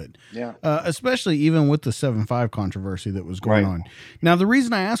goal of it. Yeah. Especially even with the 7-5 controversy that was going on. Now, the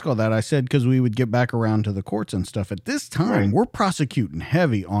reason I ask all that, I said because we would get back around to the courts and stuff. At this time, we're prosecuting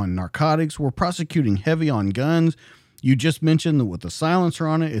heavy on narcotics. We're prosecuting heavy on guns. You just mentioned that with the silencer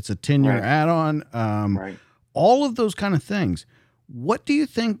on it, it's a 10-year add-on. All of those kind of things. What do you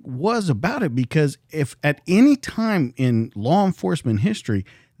think was about it? Because if at any time in law enforcement history,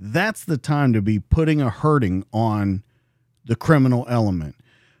 that's the time to be putting a hurting on the criminal element.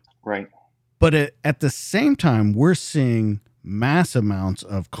 Right. But at the same time, we're seeing mass amounts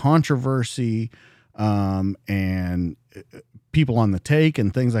of controversy and people on the take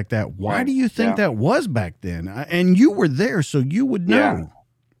and things like that. Why do you think that was back then? And you were there, so you would know.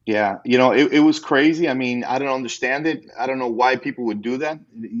 Yeah. It was crazy. I mean, I don't understand it. I don't know why people would do that.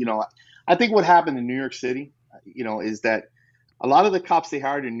 I think what happened in New York City, is that a lot of the cops they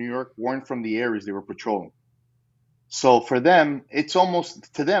hired in New York weren't from the areas they were patrolling. So for them, it's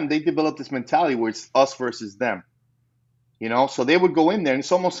almost, to them, they developed this mentality where it's us versus them. So they would go in there, and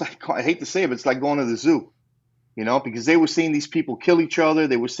it's almost like, I hate to say it, but it's like going to the zoo, because they were seeing these people kill each other.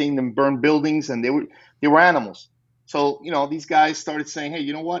 They were seeing them burn buildings, and they were animals. So, these guys started saying, hey,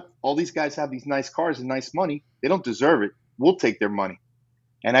 you know what? All these guys have these nice cars and nice money. They don't deserve it. We'll take their money.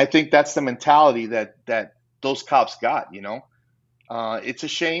 And I think that's the mentality that those cops got, It's a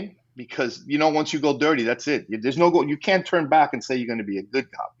shame because, once you go dirty, that's it. There's you can't turn back and say you're going to be a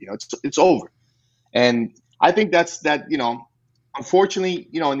good cop. It's over. And I think that's unfortunately,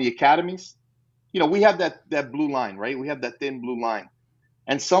 in the academies, we have that blue line, right? We have that thin blue line.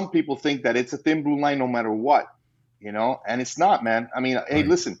 And some people think that it's a thin blue line no matter what. And it's not, man. I mean, hey,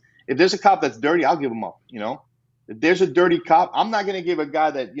 listen, if there's a cop that's dirty, I'll give him up. If there's a dirty cop, I'm not going to give a guy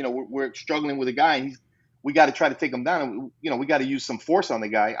that, we're struggling with a guy and we got to try to take him down. And, we got to use some force on the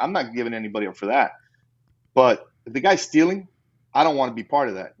guy. I'm not giving anybody up for that. But if the guy's stealing, I don't want to be part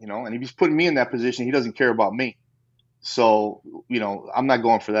of that, and if he's putting me in that position, he doesn't care about me. So, I'm not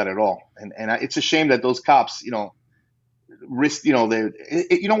going for that at all. And it's a shame that those cops, risk, you know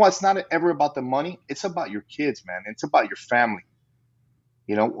what, it's not ever about the money. It's about your kids, man. It's about your family.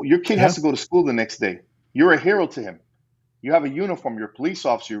 Your kid has to go to school the next day. You're a hero to him. You have a uniform, you're a police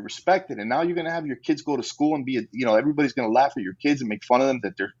officer, you're respected, and now you're going to have your kids go to school and be everybody's going to laugh at your kids and make fun of them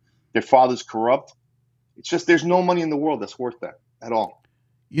that their father's corrupt. It's just, there's no money in the world that's worth that at all.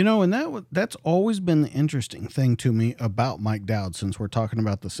 And that's always been the interesting thing to me about Mike Dowd, since we're talking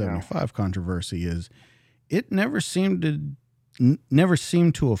about the 75 controversy, is it never seemed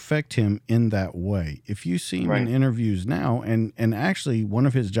to affect him in that way. If you see him in interviews now, and actually one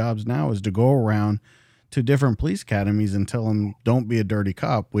of his jobs now is to go around to different police academies and tell them, don't be a dirty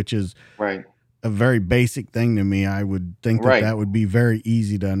cop, which is a very basic thing to me. I would think that would be very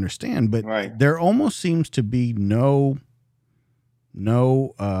easy to understand, but there almost seems to be no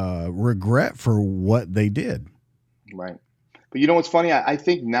regret for what they did. Right. But what's funny? I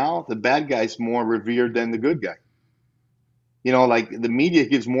think now the bad guy's more revered than the good guy. You know, like the media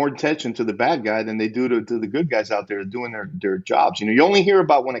gives more attention to the bad guy than they do to the good guys out there doing their jobs. You know, you only hear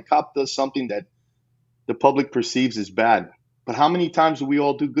about when a cop does something that the public perceives as bad. But how many times do we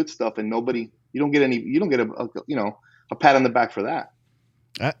all do good stuff and nobody, you don't get a pat on the back for that,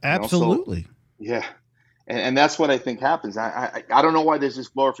 you know? So Absolutely. yeah. And that's what I think happens. I don't know why there's this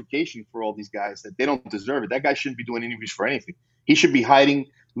glorification for all these guys that they don't deserve it. That guy shouldn't be doing interviews for anything. He should be hiding,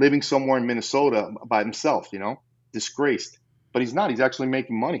 living somewhere in Minnesota by himself, you know, disgraced. But he's not. He's actually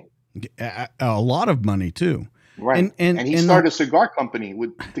making money. A lot of money too. Right. And and And he and started a cigar company he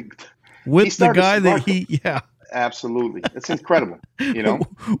with the started a guy cigar that yeah, absolutely. It's incredible, you know?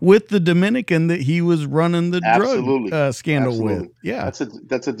 with the Dominican that he was running the drug Absolutely. scandal with. Absolutely. Yeah.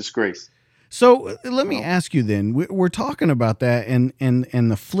 That's a disgrace, So let you me know? ask you then. We're talking about that, and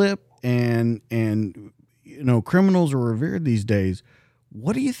the flip, and criminals are revered these days.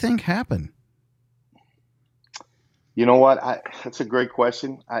 What do you think happened? You know what? That's a great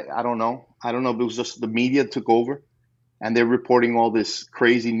question. I don't know. I don't know if it was just the media took over and they're reporting all this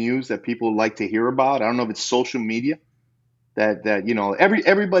crazy news that people like to hear about. I don't know if it's social media that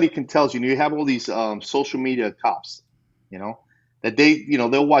everybody can tell you. You have all these social media cops, you know, that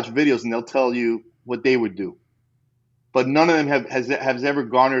they'll watch videos and they'll tell you what they would do, but none of them has ever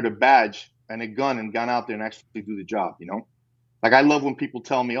garnered a badge and a gun and gone out there and actually do the job. You know, like I love when people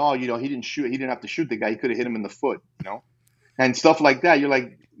tell me, oh, he didn't shoot, he didn't have to shoot the guy, he could have hit him in the foot, you know, and stuff like that. You're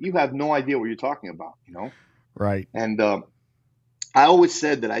like, you have no idea what you're talking about, you know, Right. and I always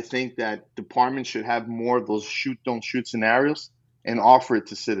said that I think that departments should have more of those shoot don't shoot scenarios and offer it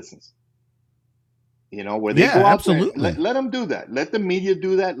to citizens. You know, where they Yeah, go out there and let, absolutely. let them do that. Let the media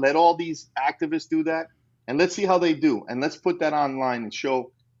do that. Let all these activists do that, and let's see how they do. And let's put that online and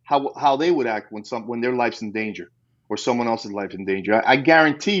show how they would act when their life's in danger or someone else's life in danger. I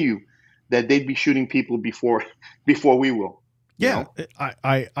guarantee you that they'd be shooting people before before we will. You Yeah, know.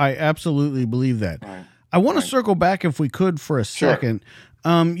 I absolutely believe that. Right. I want to Right. circle back if we could for a Sure. second.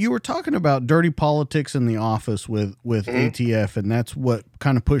 You were talking about dirty politics in the office with Hmm. ATF, and that's what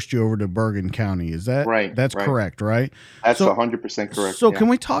kind of pushed you over to Bergen County. Is Right. that's Right. correct, right? That's So 100% correct. so Yeah. can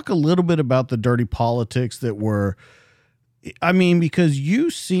we talk a little bit about the dirty politics that were I mean, because you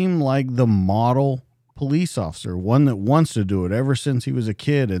seem like the model police officer, one that wants to do it ever since he was a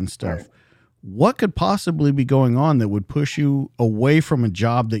kid and Right. stuff. What could possibly be going on that would push you away from a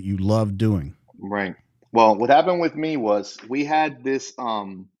job that you love doing? Right. Well, what happened with me was we had this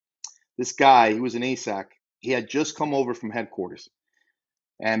guy, he was an ASAC. He had just come over from headquarters.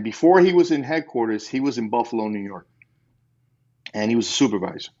 And before he was in headquarters, he was in Buffalo, New York, and he was a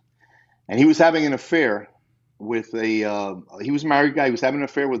supervisor. And he was having an affair with he was a married guy. He was having an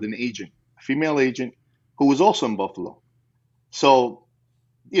affair with an agent, a female agent, who was also in Buffalo. So,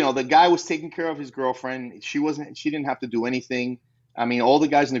 the guy was taking care of his girlfriend. She didn't have to do anything. I mean, all the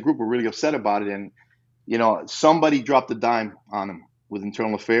guys in the group were really upset about it. And, somebody dropped a dime on him with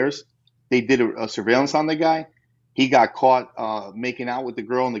internal affairs. They did a surveillance on the guy. He got caught making out with the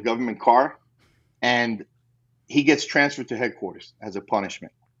girl in the government car, and he gets transferred to headquarters as a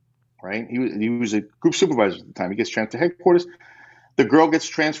punishment. Right? He was a group supervisor at the time. He gets transferred to headquarters. The girl gets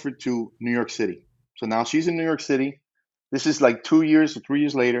transferred to New York City. So now she's in New York City. This is like 2 years or 3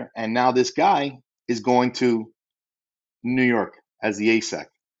 years later, and now this guy is going to New York as the ASAC.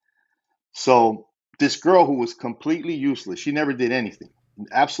 So this girl who was completely useless, she never did anything,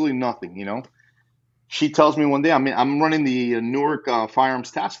 absolutely nothing. She tells me one day, I'm running the Newark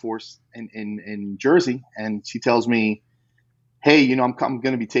Firearms Task Force in Jersey, and she tells me, "Hey, I'm going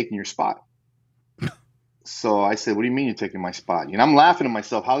to be taking your spot." So I said, "What do you mean you're taking my spot?" I'm laughing at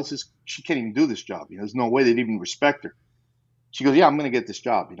myself. How is this? She can't even do this job. There's no way they'd even respect her. She goes, "Yeah, I'm going to get this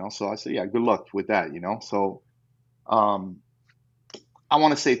job." So I said, "Yeah, good luck with that." So um, I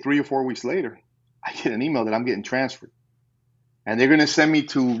want to say 3 or 4 weeks later, I get an email that I'm getting transferred, and they're going to send me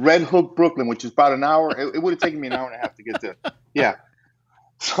to Red Hook, Brooklyn, which is about an hour. It would have taken me an hour and a half to get there. Yeah.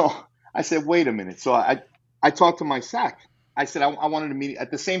 So I said, "Wait a minute." So I talked to my SAC. I said I wanted to meet.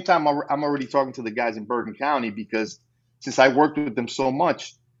 At the same time, I'm already talking to the guys in Bergen County because since I worked with them so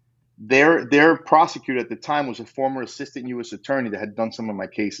much, their prosecutor at the time was a former assistant U.S. attorney that had done some of my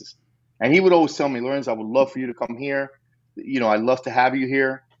cases, and he would always tell me, "Lorenz, I would love for you to come here. I'd love to have you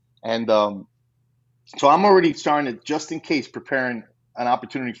here." And so I'm already starting to, just in case, preparing an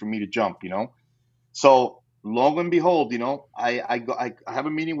opportunity for me to jump. So long and behold, I have a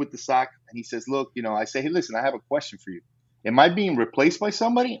meeting with the SAC, and he says, "Look, I say, hey, listen, I have a question for you. Am I being replaced by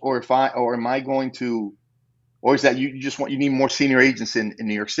somebody, or am I going to, or is that you need more senior agents in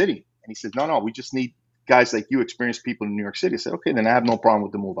New York City?" And he says, "No, we just need guys like you, experienced people in New York City." I said, "Okay, then I have no problem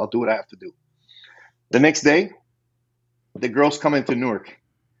with the move. I'll do what I have to do." The next day, the girl's coming to Newark,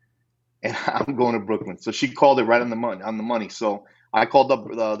 and I'm going to Brooklyn. So she called it right on the money. So I called up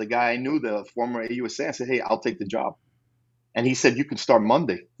the guy I knew, the former AUSA. I said, hey, I'll take the job. And he said, you can start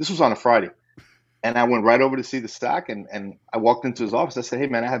Monday. This was on a Friday. And I went right over to see the stack, and I walked into his office. I said, hey,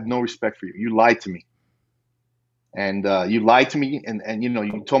 man, I have no respect for you. You lied to me. And you lied to me, and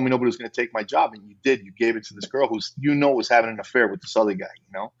you told me nobody was going to take my job, and you did. You gave it to this girl who's was having an affair with this other guy,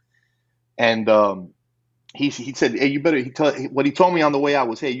 And he said, hey, you better. What he told me on the way out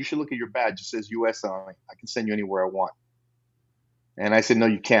was, hey, you should look at your badge. It says U.S. on it. I can send you anywhere I want. And I said, no,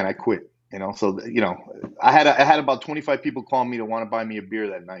 you can't. I quit. So I had about 25 people call me to want to buy me a beer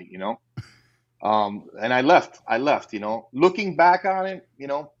that night. And I left. Looking back on it,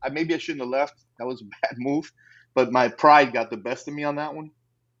 maybe I shouldn't have left. That was a bad move. But my pride got the best of me on that one,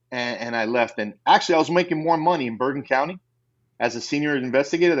 and I left. And actually, I was making more money in Bergen County as a senior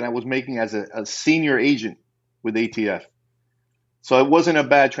investigator than I was making as a senior agent with ATF. So it wasn't a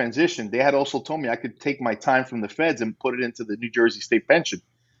bad transition. They had also told me I could take my time from the feds and put it into the New Jersey State Pension,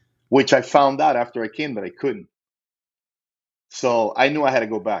 which I found out after I came that I couldn't. So I knew I had to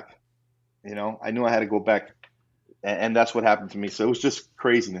go back. I knew I had to go back, and that's what happened to me. So it was just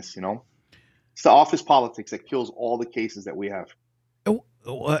craziness. It's the office politics that kills all the cases that we have.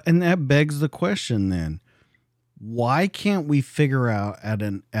 And that begs the question then, why can't we figure out at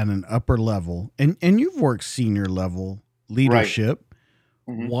an upper level, and you've worked senior level leadership,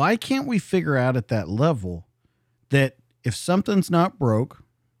 right. Mm-hmm. Why can't we figure out at that level that if something's not broke,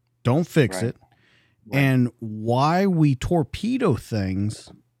 don't fix right. it, right. And why we torpedo things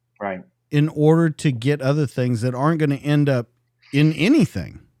right. in order to get other things that aren't going to end up in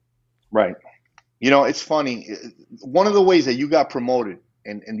anything. Right. It's funny. One of the ways that you got promoted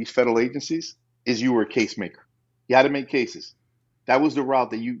in these federal agencies is you were a case maker. You had to make cases. That was the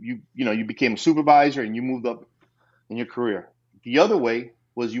route that you became a supervisor and you moved up in your career. The other way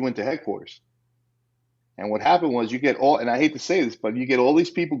was you went to headquarters. And what happened was you get and I hate to say this, but you get all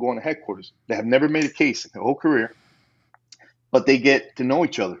these people going to headquarters that have never made a case in their whole career, but they get to know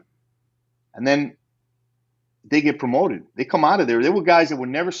each other. And then they get promoted. They come out of there. There were guys that were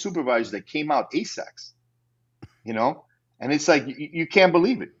never supervisors that came out ASACs, and it's like, you can't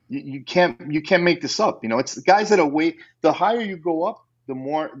believe it. You can't make this up. It's the guys that are the higher you go up,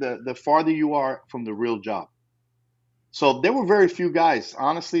 the farther you are from the real job. So there were very few guys,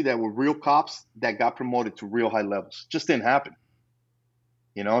 honestly, that were real cops that got promoted to real high levels. Just didn't happen.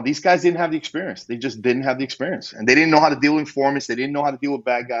 These guys didn't have the experience. They just didn't have the experience, and they didn't know how to deal with informants. They didn't know how to deal with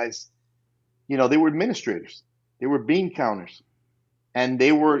bad guys. They were administrators. They were bean counters, and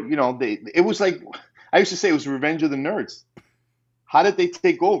they were, it was like, I used to say it was Revenge of the Nerds. How did they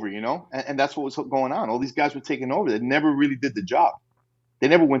take over, And that's what was going on. All these guys were taking over. They never really did the job. They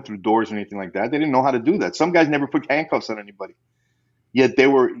never went through doors or anything like that. They didn't know how to do that. Some guys never put handcuffs on anybody. Yet they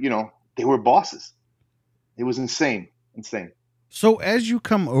were, they were bosses. It was insane. So as you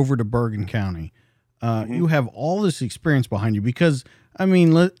come over to Bergen County, mm-hmm. you have all this experience behind you because,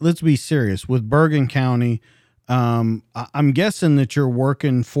 let's be serious. With Bergen County, I'm guessing that you're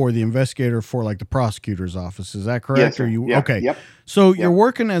working for the investigator for like the prosecutor's office. Is that correct? Yes, sir. Yeah. Okay. Yep. So you're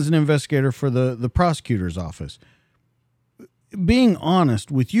working as an investigator for the prosecutor's office. Being honest,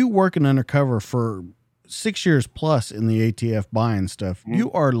 with you working undercover for 6 years plus in the ATF buying stuff, mm-hmm.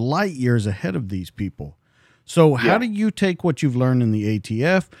 you are light years ahead of these people. So how do you take what you've learned in the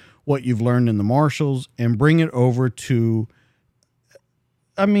ATF, what you've learned in the Marshals, and bring it over to,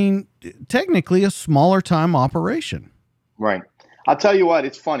 technically a smaller time operation? Right. I'll tell you what,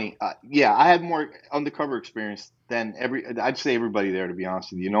 it's funny. I had more undercover experience than I'd say everybody there, to be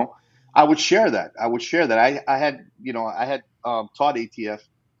honest with you. I would share that. I had taught ATF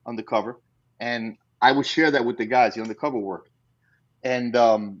undercover, and I would share that with the guys, the undercover work. And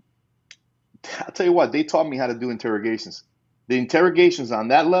I'll tell you what, they taught me how to do interrogations. The interrogations on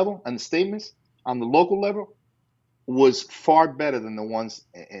that level and the statements on the local level was far better than the ones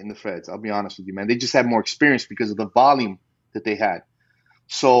in the feds. I'll be honest with you, man. They just had more experience because of the volume that they had.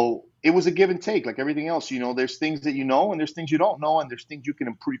 So it was a give and take, like everything else. There's things that and there's things you don't know, and there's things you can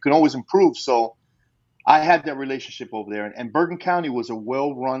improve. You can always improve. So I had that relationship over there, and Bergen County was a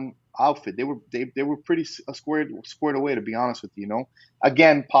well-run outfit. They were pretty squared away, to be honest with you.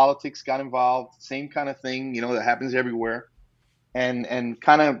 Again, politics got involved, same kind of thing, that happens everywhere, and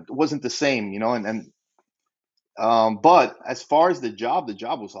kind of wasn't the same, but as far as the job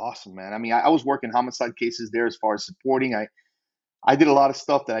was awesome, man. I was working homicide cases there as far as supporting. I did a lot of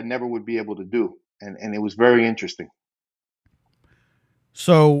stuff that I never would be able to do, and it was very interesting.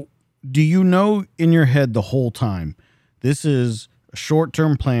 So, do you know in your head the whole time, this is a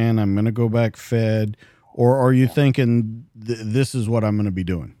short-term plan, I'm going to go back fed, or are you thinking this is what I'm going to be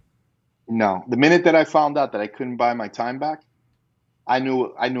doing? No, the minute that I found out that I couldn't buy my time back, I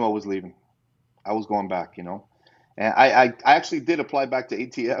knew I was leaving. I was going back, And I actually did apply back to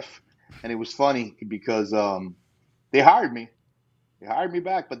ATF, and it was funny because they hired me. They hired me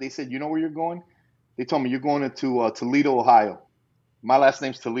back, but they said, you know where you're going? They told me you're going to Toledo, Ohio. My last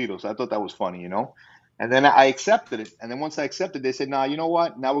name's Toledo, so I thought that was funny. And then I accepted it. And then once I accepted, they said, nah, you know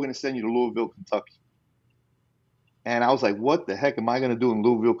what? Now we're going to send you to Louisville, Kentucky. And I was like, what the heck am I going to do in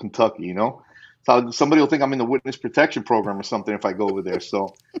Louisville, Kentucky? So somebody will think I'm in the witness protection program or something if I go over there.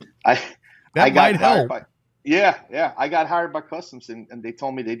 So I I That got might hired help. by yeah, I got hired by Customs, and they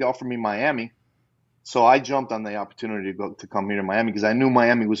told me they'd offer me Miami. So I jumped on the opportunity to come here to Miami because I knew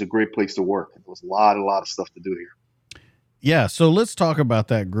Miami was a great place to work. There was a lot of stuff to do here. Yeah, so let's talk about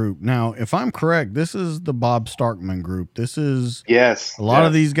that group. Now, if I'm correct, this is the Bob Starkman group. This is Yes, a lot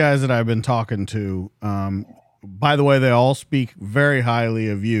of yes. these guys that I've been talking to. By the way, they all speak very highly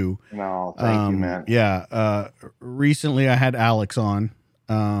of you. No, thank you, man. Yeah. Recently, I had Alex on.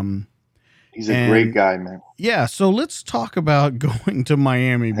 He's a great And guy, man. yeah, so let's talk about going to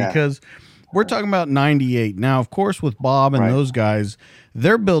Miami Yeah, because we're talking about 98. Now, of course, with Bob and right, those guys,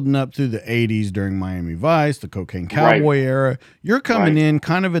 they're building up through the 80s during Miami Vice, the Cocaine right, Cowboy era. You're coming right. in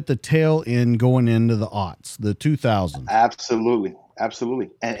kind of at the tail end going into the aughts, the 2000s. Absolutely, absolutely.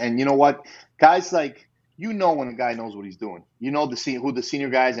 And you know what, guys, like when a guy knows what he's doing. Who the senior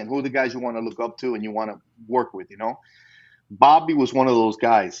guys and who the guys you want to look up to and you want to work with. Bobby was one of those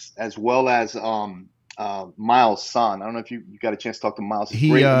guys, as well as Miles Son. I don't know if you got a chance to talk to Miles. He's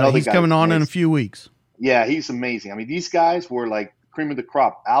great. Another He's guy coming who's on in a amazing. few weeks. Yeah, he's amazing. I mean, these guys were like cream of the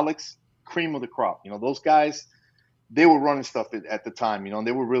crop. Alex, cream of the crop. Those guys, they were running stuff at the time. And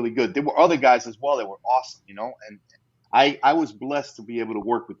they were really good. There were other guys as well that were awesome. And I was blessed to be able to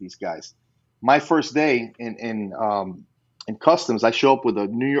work with these guys. My first day in customs, I show up with a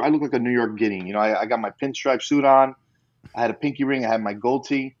New York. I look like a New York Gideon. I got my pinstripe suit on. I had a pinky ring. I had my gold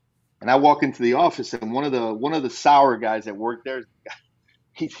tee, and I walk into the office, and one of the sour guys that worked there,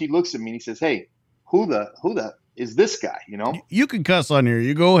 he looks at me and he says, "Hey, who the is this guy?" You can cuss on here.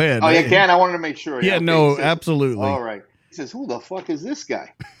 You go ahead. Oh, yeah, can I wanted to make sure. Yeah, Yeah, okay. He no, says, absolutely. "All right." He says, "Who the fuck is this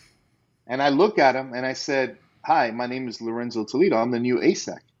guy?" And I look at him and I said, "Hi, my name is Lorenzo Toledo. I'm the new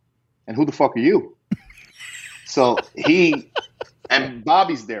ASAC. And who the fuck are you?" So and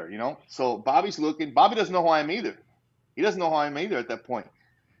Bobby's there. So Bobby's looking. Bobby doesn't know who I am either. He doesn't know who I am either at that point.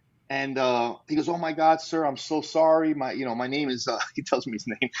 And he goes, "Oh my God, sir, I'm so sorry. My name is." He tells me his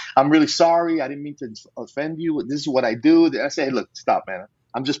name. "I'm really sorry. I didn't mean to offend you. This is what I do." I say, "Hey, look, stop, man.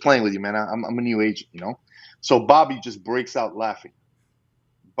 I'm just playing with you, man. I'm a new agent. So Bobby just breaks out laughing.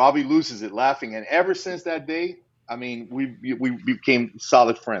 Bobby loses it laughing, and ever since that day, I mean, we became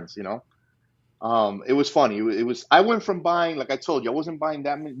solid friends. It was funny. It was. I went from buying, like I told you, I wasn't buying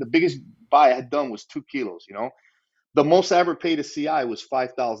that many. The biggest buy I had done was 2 kilos. The most I ever paid a CI was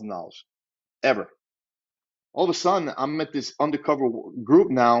 $5,000 ever. All of a sudden, I'm at this undercover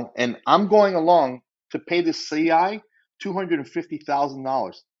group now, and I'm going along to pay this CI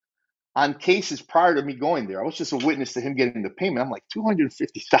 $250,000 on cases prior to me going there. I was just a witness to him getting the payment. I'm like,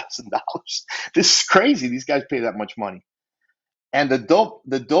 $250,000. This is crazy. These guys pay that much money. And the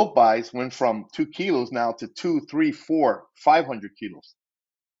dope buys went from 2 kilos now to 2, 3, 4, 500 kilos.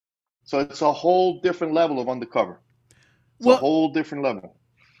 So it's a whole different level of undercover. It's a Well, whole different level.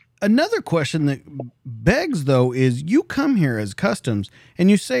 another question that begs, though, is you come here as customs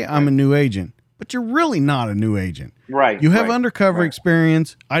and you say, I'm Right. a new agent, but you're really not a new agent. Right. You have Right. undercover Right.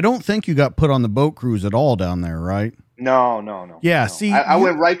 experience. I don't think you got put on the boat cruise at all down there, right? No, no, no, Yeah, no. see, I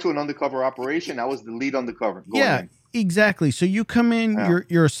went right to an undercover operation. I was the lead undercover going yeah, in. exactly. So you come in, Yeah.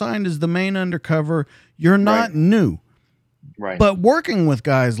 you're assigned as the main undercover. You're not Right. new. Right. But working with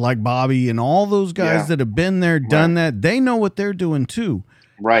guys like Bobby and all those guys Yeah. that have been there, done Right. that, they know what they're doing too.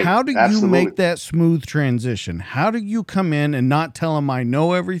 Right. How do you Absolutely. make that smooth transition? How do you come in and not tell them I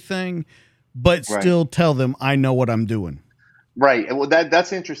know everything, but Right. still tell them I know what I'm doing? Right. Well,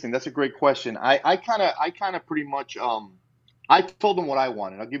 that's interesting. That's a great question. I kind of pretty much I told them what I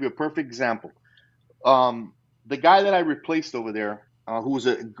wanted. I'll give you a perfect example. The guy that I replaced over there, who was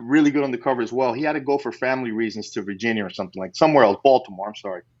a really good undercover as well, he had to go for family reasons to Virginia or something, like somewhere else, Baltimore. I'm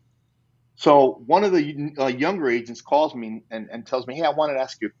sorry. So one of the younger agents calls me and tells me, "Hey, I wanted to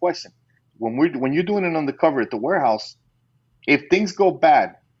ask you a question. When you're doing an undercover at the warehouse, if things go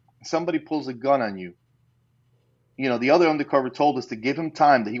bad, somebody pulls a gun on you. The other undercover told us to give him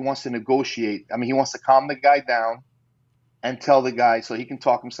time, that he wants to negotiate. I mean, he wants to calm the guy down and tell the guy so he can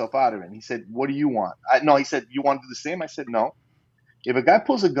talk himself out of it." And he said, "What do you want?" No, he said, "You want to do the same?" I said, "No. If a guy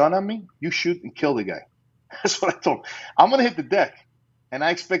pulls a gun on me, you shoot and kill the guy. That's what I told him. I'm gonna hit the deck, and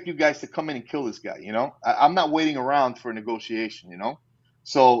I expect you guys to come in and kill this guy. I'm not waiting around for a negotiation.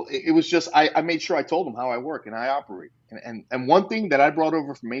 So it was just I made sure I told him how I work and I operate. And one thing that I brought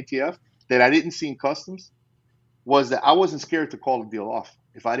over from ATF that I didn't see in customs was that I wasn't scared to call the deal off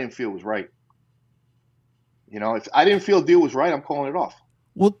if I didn't feel it was right. If I didn't feel the deal was right, I'm calling it off.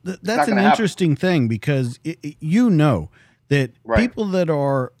 Well, It's that's not an gonna happen. interesting thing because that Right. people that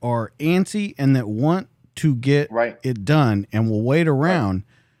are antsy and that want to get Right. it done and will wait Right. around,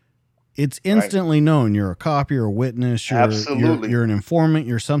 it's Right. instantly known you're a cop, you're a witness, Absolutely. you're an informant,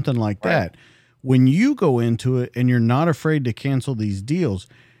 you're something like Right. that. When you go into it and you're not afraid to cancel these deals,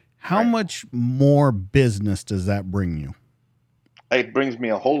 how Right. much more business does that bring you? It brings me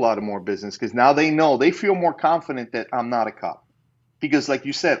a whole lot of more business because now they feel more confident that I'm not a cop. Because, like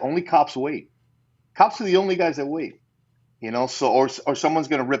you said, only cops wait. Cops are the only guys that wait. So or someone's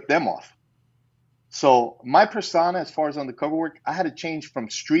gonna rip them off. So my persona, as far as undercover work, I had to change from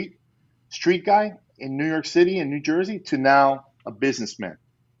street guy in New York City and New Jersey to now a businessman.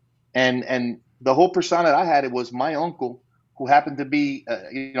 And the whole persona that I had, it was my uncle who happened to be,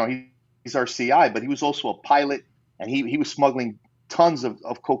 he's our CI, but he was also a pilot, and he was smuggling tons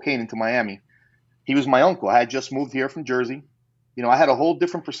of cocaine into Miami. He was my uncle. I had just moved here from Jersey. I had a whole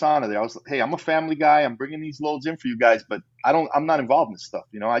different persona there. I was, hey, I'm a family guy. I'm bringing these loads in for you guys, but I'm not involved in this stuff.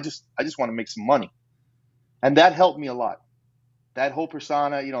 I just want to make some money, and that helped me a lot. That whole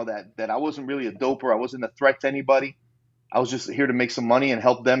persona, that I wasn't really a doper. I wasn't a threat to anybody. I was just here to make some money and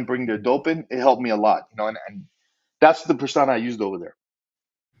help them bring their dope in. It helped me a lot, and that's the persona I used over there.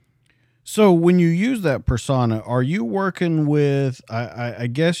 So when you use that persona, are you working with? I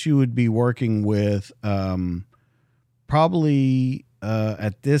guess you would be working with probably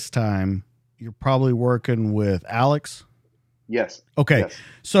at this time. You're probably working with Alex. Yes. Okay, Yes.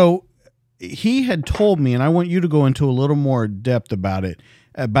 so he had told me, and I want you to go into a little more depth about it,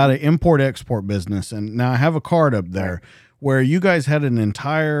 about an import export business. And now I have a card up Right. there where you guys had an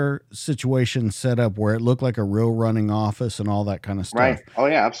entire situation set up where it looked like a real running office and all that kind of stuff. Right. Oh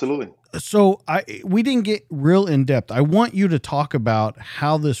yeah, absolutely. So we didn't get real in depth. I want you to talk about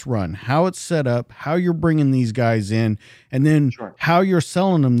how this run, how it's set up, how you're bringing these guys in, and then Sure. how you're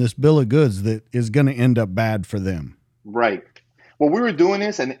selling them this bill of goods that is going to end up bad for them. Right. Well, we were doing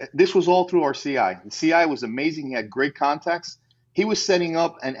this, and this was all through our CI. The CI was amazing. He had great contacts. He was setting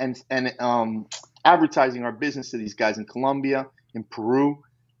up and advertising our business to these guys in Colombia, in Peru,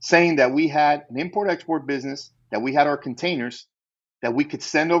 saying that we had an import export business, that we had our containers that we could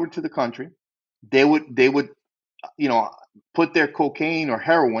send over to the country. They would you know put their cocaine or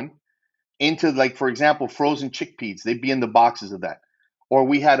heroin into, like, for example, frozen chickpeas. They'd be in the boxes of that. Or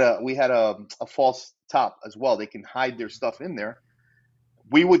we had a false top as well. They can hide their stuff in there.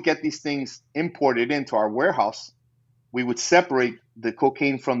 We would get these things imported into our warehouse. We would separate the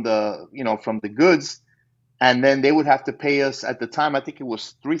cocaine from the goods, and then they would have to pay us. At the time, I think it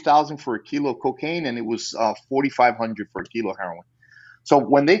was 3,000 for a kilo of cocaine, and it was 4,500 for a kilo of heroin. So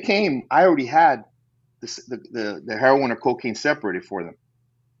when they came, I already had the heroin or cocaine separated for them.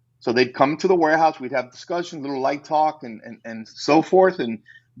 So they'd come to the warehouse, we'd have discussions, little light talk, and so forth. And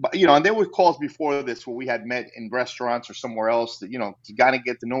there were calls before this where we had met in restaurants or somewhere else to kind of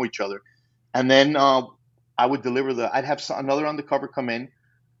get to know each other. And then I'd have another undercover come in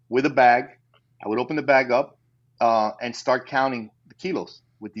with a bag. I would open the bag up and start counting the kilos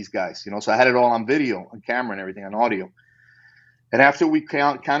with these guys. So I had it all on video, on camera, and everything, on audio. And after we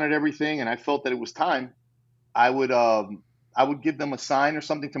counted everything, and I felt that it was time, I would give them a sign or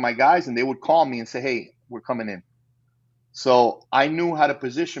something to my guys, and they would call me and say, "Hey, we're coming in." So I knew where to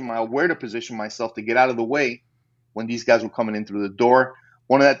position myself to get out of the way when these guys were coming in through the door.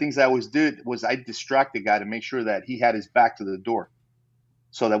 One of the things I always did was I distract the guy to make sure that he had his back to the door,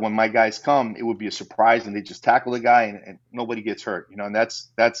 so that when my guys come, it would be a surprise, and they just tackle the guy, and nobody gets hurt. And that's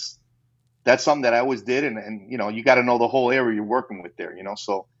something that I always did, and you got to know the whole area you're working with there.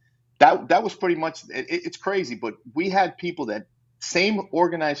 So that was pretty much it's crazy, but we had people that same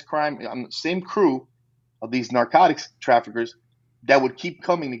organized crime, same crew of these narcotics traffickers that would keep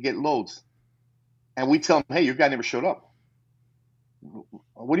coming to get loads, and we tell them, "Hey, your guy never showed up."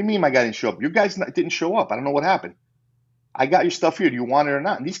 What do you mean my guy didn't show up? Your guys didn't show up. I don't know what happened. I got your stuff here. Do you want it or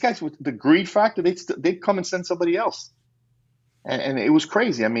not? And these guys, with the greed factor, they'd come and send somebody else, and it was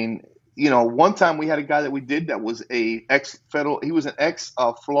crazy. I mean, one time we had a guy that we did that was a ex-federal. He was an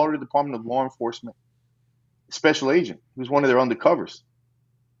ex-Florida Department of Law Enforcement special agent. He was one of their undercovers,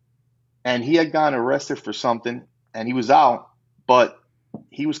 and he had gotten arrested for something, and he was out, but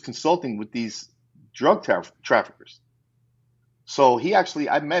he was consulting with these drug traffickers. So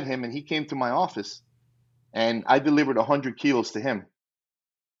I met him, and he came to my office, and I delivered 100 kilos to him.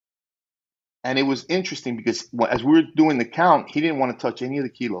 And it was interesting because as we were doing the count, he didn't want to touch any of the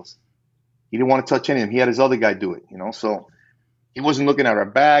kilos. He didn't want to touch any of them. He had his other guy do it, So he wasn't looking at our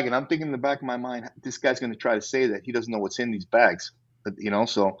bag. And I'm thinking in the back of my mind, this guy's going to try to say that he doesn't know what's in these bags,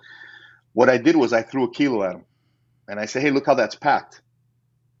 So what I did was I threw a kilo at him, and I said, "Hey, look how that's packed."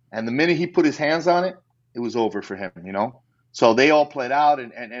 And the minute he put his hands on it, it was over for him. So they all played out,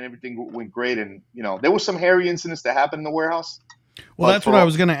 and everything went great. And there were some hairy incidents that happened in the warehouse. Well, that's what I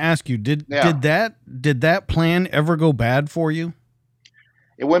was going to ask you. Did that plan ever go bad for you?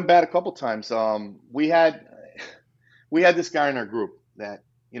 It went bad a couple times. We had this guy in our group that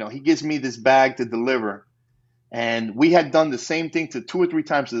he gives me this bag to deliver, and we had done the same thing to 2 or 3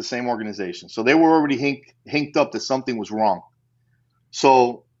 times to the same organization. So they were already hinked up that something was wrong.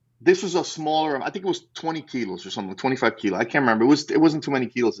 So this was a smaller, I think it was 20 kilos or something, 25 kilo. I can't remember. It wasn't too many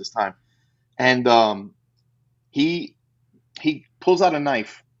kilos this time. And he pulls out a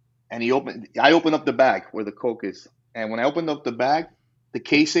knife, and I opened up the bag where the Coke is. And when I opened up the bag, the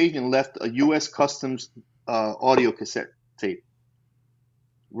case agent left a U.S. Customs audio cassette tape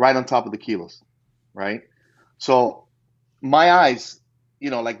right on top of the kilos, right? So my eyes,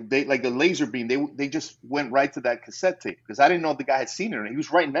 like a laser beam, they just went right to that cassette tape because I didn't know if the guy had seen it or not. He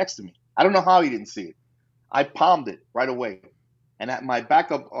was right next to me. I don't know how he didn't see it. I palmed it right away. And my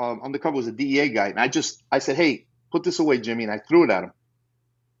backup undercover was a DEA guy. And I said, "Hey, put this away, Jimmy." And I threw it at him.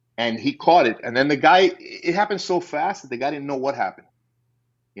 And he caught it. And then the guy, it happened so fast that the guy didn't know what happened.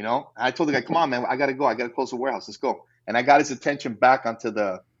 I told the guy, "Come on, man, I got to go. I got to close the warehouse. Let's go." And I got his attention back onto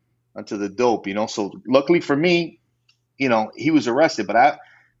the dope, So luckily for me, he was arrested. But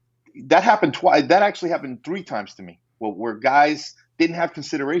that happened twice. That actually happened 3 times to me where guys didn't have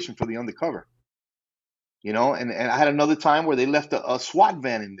consideration for the undercover. And I had another time where they left a SWAT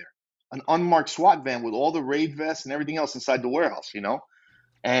van in there, an unmarked SWAT van with all the raid vests and everything else inside the warehouse,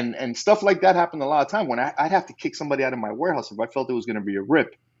 and stuff like that happened a lot of time when I'd have to kick somebody out of my warehouse if I felt it was going to be a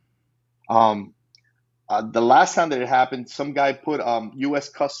rip. The last time that it happened, some guy put U.S.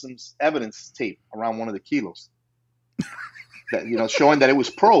 Customs evidence tape around one of the kilos, that showing that it was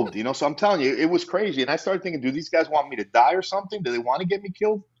probed. So I'm telling you, it was crazy. And I started thinking, do these guys want me to die or something? Do they want to get me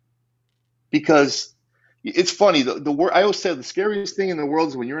killed? Because it's funny. I always say the scariest thing in the world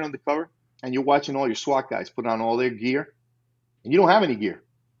is when you're undercover and you're watching all your SWAT guys put on all their gear, and you don't have any gear.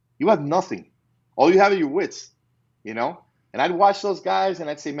 You have nothing. All you have are your wits. And I'd watch those guys, and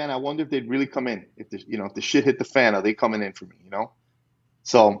I'd say, "Man, I wonder if they'd really come in. If the shit hit the fan, are they coming in for me?"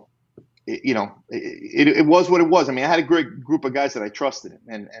 So, it was what it was. I mean, I had a great group of guys that I trusted,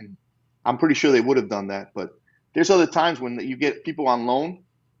 and I'm pretty sure they would have done that. But there's other times when you get people on loan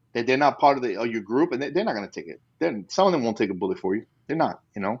that they're not part of your group, and they're not going to take it. Some of them won't take a bullet for you. They're not.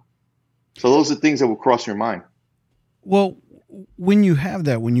 So those are things that will cross your mind. Well, when you have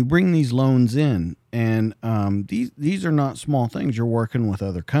that, when you bring these loans in, and these are not small things. You're working with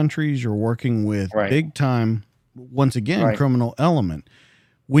other countries. You're working with big time, once again, criminal element.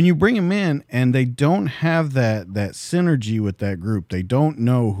 When you bring them in and they don't have that synergy with that group, they don't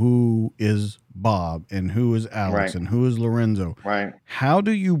know who is Bob and who is Alex and who is Lorenzo. Right. How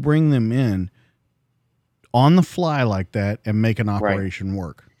do you bring them in on the fly like that and make an operation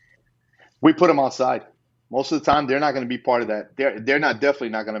work? We put them outside. Most of the time, they're not going to be part of that. They're definitely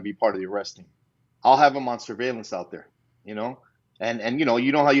not going to be part of the arrest team. I'll have them on surveillance out there, and you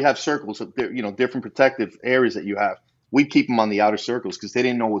know how you have circles of different protective areas that you have. We keep them on the outer circles because they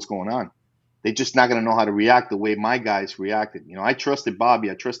didn't know what's going on. They're just not going to know how to react the way my guys reacted. I trusted Bobby,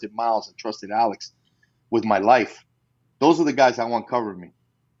 I trusted Miles, I trusted Alex with my life. Those are the guys I want covering me.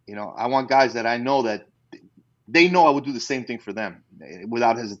 I want guys that I know that they know I would do the same thing for them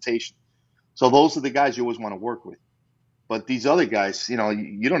without hesitation. So those are the guys you always want to work with. But these other guys, you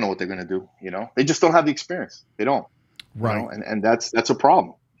don't know what they're going to do. They just don't have the experience. They don't. Right. And that's a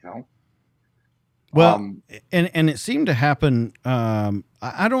problem. Well, and it seemed to happen.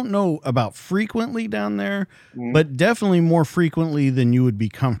 I don't know about frequently down there, but definitely more frequently than you would be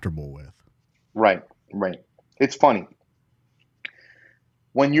comfortable with. Right. It's funny.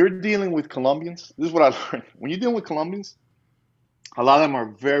 When you're dealing with Colombians, this is what I learned. When you're dealing with Colombians, a lot of them are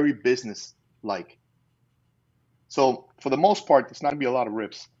very business-like. So for the most part, it's not going to be a lot of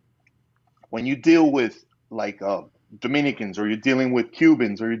rips. When you deal with Dominicans, or you're dealing with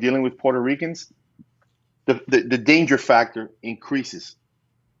Cubans, or you're dealing with Puerto Ricans, the danger factor increases.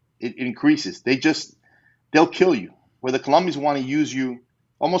 It increases. They'll kill you. Where the Colombians want to use you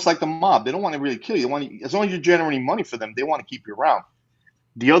almost like the mob. They don't want to really kill you. As long as you're generating money for them, they want to keep you around.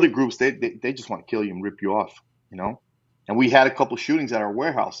 The other groups, they just want to kill you and rip you off, And And we had a couple shootings at our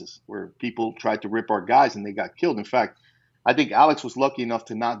warehouses where people tried to rip our guys and they got killed. In fact, I think Alex was lucky enough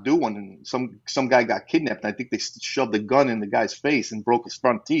to not do one, and some guy got kidnapped. And I think they shoved a gun in the guy's face and broke his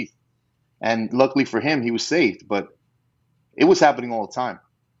front teeth. And luckily for him, he was saved. But it was happening all the time,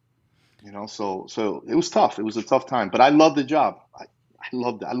 So it was tough. It was a tough time. But I loved the job. I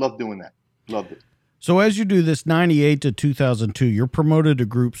loved it. I loved doing that. Loved it. So as you do this 98 to 2002, you're promoted to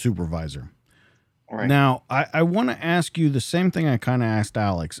group supervisor. Right. Now, I want to ask you the same thing I kind of asked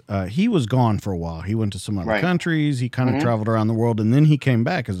Alex. He was gone for a while. He went to some other countries. He kind of traveled around the world, and then he came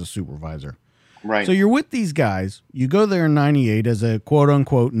back as a supervisor. Right. So you're with these guys. You go there in 98 as a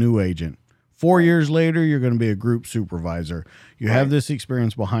quote-unquote new agent. 4 years later, you're going to be a group supervisor. You have this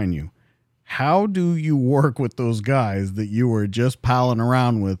experience behind you. How do you work with those guys that you were just palling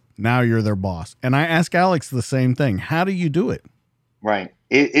around with? Now you're their boss. And I ask Alex the same thing. How do you do it? Right.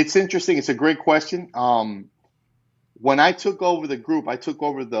 It's interesting. It's a great question. When I took over the group, I took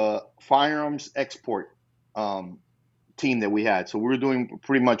over the firearms export team that we had. So we were doing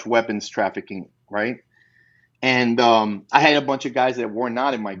pretty much weapons trafficking, right? And I had a bunch of guys that were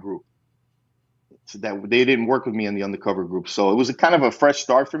not in my group. So that they didn't work with me in the undercover group. So it was a kind of a fresh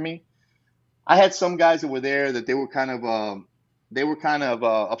start for me. I had some guys that were there that they were kind of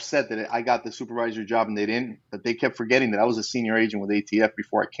upset that I got the supervisor job and they didn't, but they kept forgetting that I was a senior agent with ATF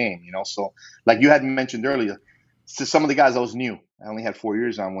before I came, So like you had mentioned earlier, to some of the guys I was new. I only had 4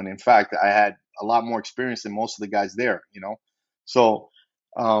 years on when in fact I had a lot more experience than most of the guys there, So,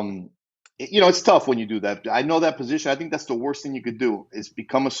 it's tough when you do that. I know that position. I think that's the worst thing you could do is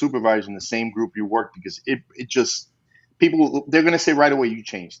become a supervisor in the same group you work, because it just, people, they're going to say right away, you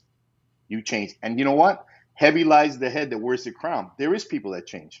changed. And you know what? Heavy lies the head that wears the crown. There is people that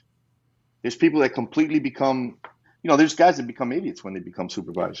change. There's people that completely become, there's guys that become idiots when they become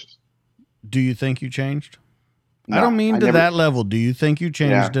supervisors. Do you think you changed? No, I don't mean that level. Do you think you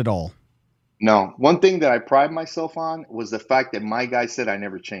changed at all? No. One thing that I pride myself on was the fact that my guy said I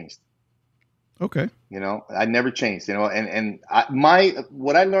never changed. Okay. I never changed, and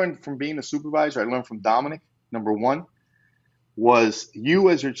what I learned from being a supervisor, I learned from Dominic, number one, was you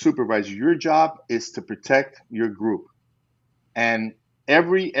as your supervisor, your job is to protect your group. And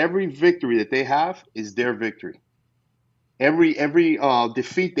every victory that they have is their victory. Every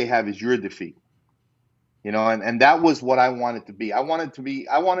defeat they have is your defeat. And that was what I wanted to be. I wanted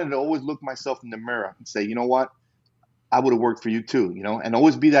to always look myself in the mirror and say, you know what? I would have worked for you too, and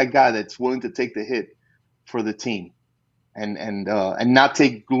always be that guy that's willing to take the hit for the team and not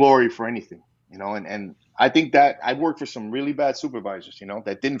take glory for anything, and I think that I worked for some really bad supervisors,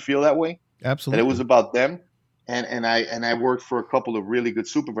 that didn't feel that way. Absolutely. That it was about them. And I worked for a couple of really good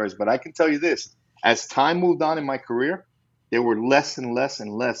supervisors. But I can tell you this, as time moved on in my career, there were less and less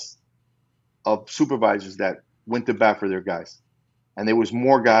and less of supervisors that went to bat for their guys. And there was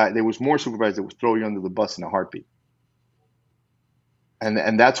more supervisors that would throw you under the bus in a heartbeat.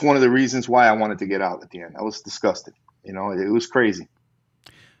 And that's one of the reasons why I wanted to get out at the end. I was disgusted. It was crazy.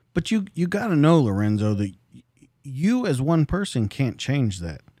 But you got to know, Lorenzo, that you as one person can't change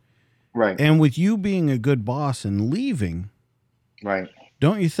that. Right. And with you being a good boss and leaving, right?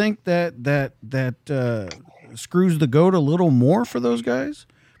 Don't you think that screws the goat a little more for those guys?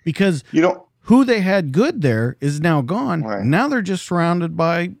 Because who they had good there is now gone. Right. Now they're just surrounded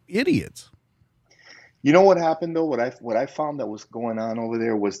by idiots. You know what happened though? What I found that was going on over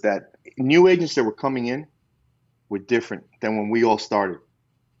there was that new agents that were coming in were different than when we all started.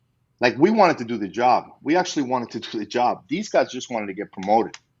 Like, we wanted to do the job. We actually wanted to do the job. These guys just wanted to get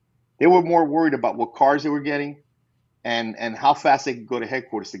promoted. They were more worried about what cars they were getting and how fast they could go to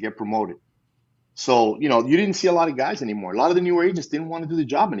headquarters to get promoted. So, you didn't see a lot of guys anymore. A lot of the newer agents didn't want to do the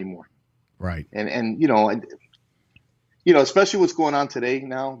job anymore. Right. And especially what's going on today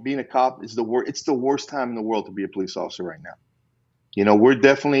now, being a cop is it's the worst time in the world to be a police officer right now. We're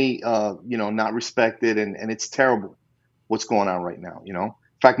definitely, not respected, and it's terrible what's going on right now, In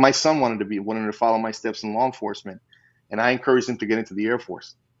fact, my son wanted to follow my steps in law enforcement, and I encouraged him to get into the Air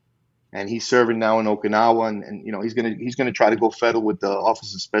Force. And he's serving now in Okinawa, and he's gonna try to go federal with the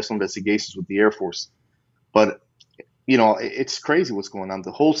Office of Special Investigations with the Air Force. But it's crazy what's going on.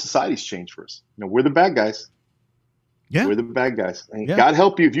 The whole society's changed for us. We're the bad guys. Yeah, we're the bad guys. And God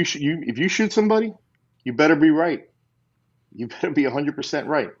help you if you shoot somebody, you better be right. You better be 100%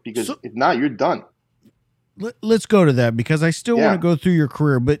 right, because if not, you're done. Let's go to that, because I still want to go through your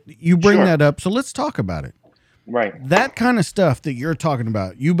career, but you bring that up, so let's talk about it. Right. That kind of stuff that you're talking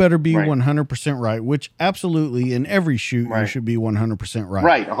about, you better be 100% right, which absolutely in every shoot you should be 100% right.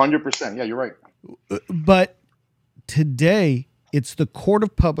 Right, 100%. Yeah, you're right. But today, it's the court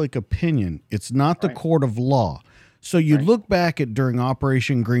of public opinion. It's not the court of law. So you Right. look back at during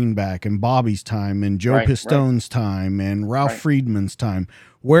Operation Greenback and Bobby's time and Joe Right, right, Pistone's time and Ralph right, Friedman's time,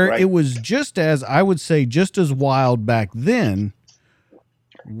 where right. it was just as, I would say, just as wild back then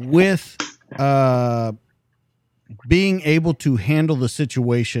with being able to handle the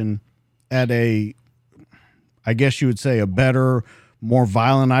situation at a, I guess you would say, a better, more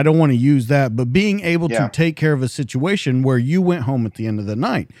violent, I don't want to use that, but being able to Yeah. take care of a situation where you went home at the end of the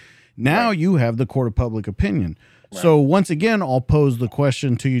night. Now Right. you have the court of public opinion. Right. So once again, I'll pose the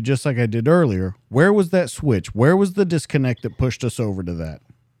question to you just like I did earlier. Where was that switch? Where was the disconnect that pushed us over to that?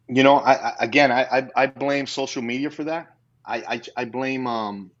 You know, I blame social media for that. I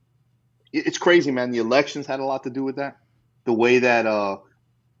blame it's crazy, man. The elections had a lot to do with that. The way that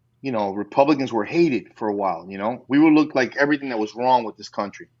you know, Republicans were hated for a while. You know, we would look like everything that was wrong with this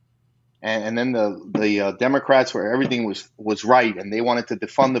country, and then the Democrats where everything was right, and they wanted to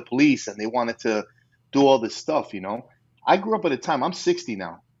defund the police, and they wanted to do all this stuff. You know, I grew up at a time. I'm 60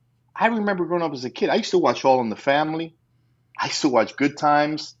 now. I remember growing up as a kid. I used to watch All in the Family. I used to watch Good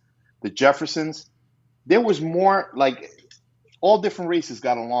Times, The Jeffersons. There was more like all different races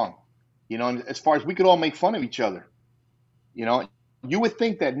got along. You know, and as far as we could all make fun of each other. You know, you would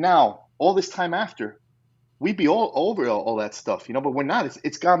think that now, all this time after, we'd be all over all that stuff, you know, but we're not.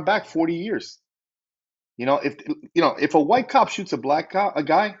 It's gone back 40 years. If a white cop shoots a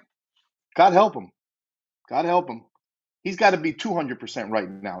guy, God help him. God help him. He's got to be 200% right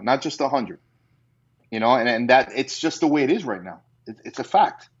now, not just 100. You know, and that it's just the way it is right now. It's a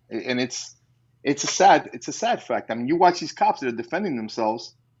fact, and it's a sad fact. I mean, you watch these cops that are defending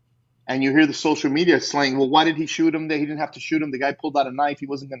themselves, and you hear the social media slaying, well, why did he shoot him? He didn't have to shoot him. The guy pulled out a knife. He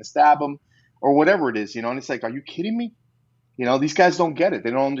wasn't going to stab him, or whatever it is. You know, and it's like, are you kidding me? You know, these guys don't get it. They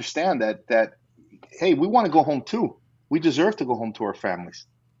don't understand that hey, we want to go home too. We deserve to go home to our families,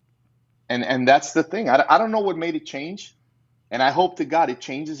 and that's the thing. I don't know what made it change, and I hope to God it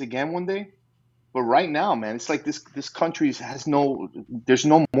changes again one day. But right now, man, it's like this country there's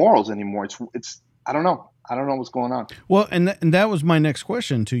no morals anymore. It's I don't know. I don't know what's going on. Well, and that was my next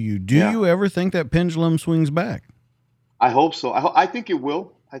question to you. Do Yeah. you ever think that pendulum swings back? I hope so. I think it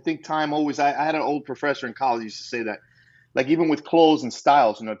will. I think time always. I had an old professor in college who used to say that, like even with clothes and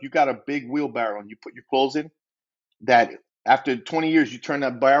styles, you know, if you got a big wheelbarrow and you put your clothes in, that after 20 years you turn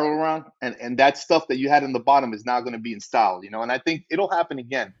that barrel around, and that stuff that you had in the bottom is now going to be in style, you know. And I think it'll happen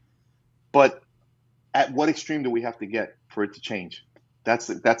again, but at what extreme do we have to get for it to change? That's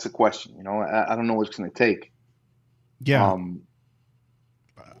the question. You know, I don't know what it's going to take. Yeah.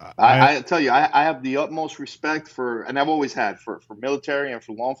 I tell you, I have the utmost respect for, and I've always had for military and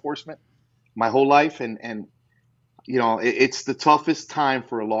for law enforcement my whole life. And you know, it's the toughest time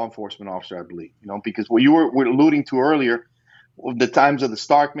for a law enforcement officer, I believe, you know, because what you were alluding to earlier, the times of the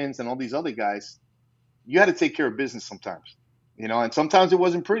Starkmans and all these other guys, you had to take care of business sometimes, you know, and sometimes it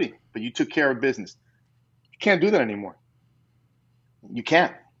wasn't pretty, but you took care of business. You can't do that anymore. You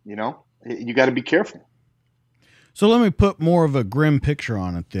can't, you know, you got to be careful. So let me put more of a grim picture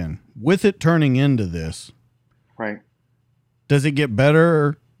on it then. With it turning into this, Right. does it get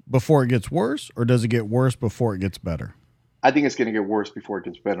better before it gets worse, or does it get worse before it gets better? I think it's going to get worse before it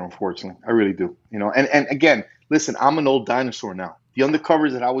gets better, unfortunately. I really do. You know, and again, listen, I'm an old dinosaur now. The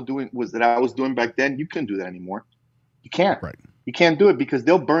undercovers that I was doing back then, you couldn't do that anymore. You can't. Right. You can't do it because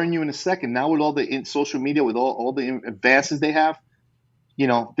they'll burn you in a second. Now with all the social media, with all the advances they have, you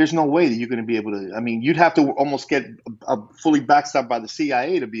know, there's no way that you're going to be able to. I mean, you'd have to almost get fully backstopped by the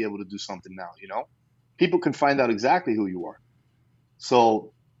CIA to be able to do something now. You know, people can find out exactly who you are.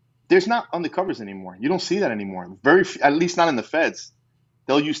 So there's not undercovers anymore. You don't see that anymore. At least not in the feds.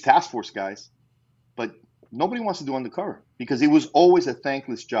 They'll use task force guys, but nobody wants to do undercover because it was always a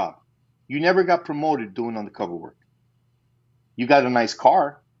thankless job. You never got promoted doing undercover work. You got a nice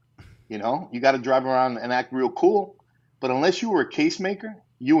car, you know, you got to drive around and act real cool. But unless you were a case maker,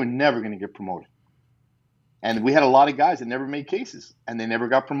 you were never going to get promoted. And we had a lot of guys that never made cases and they never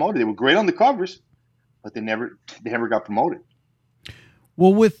got promoted. They were great undercovers, but they never got promoted.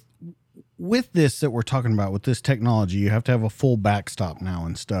 Well, with this that we're talking about, with this technology, you have to have a full backstop now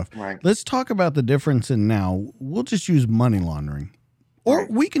and stuff. Right. Let's talk about the difference in now. We'll just use money laundering, or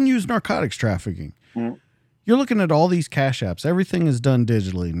we can use narcotics trafficking. Mm-hmm. You're looking at all these cash apps. Everything is done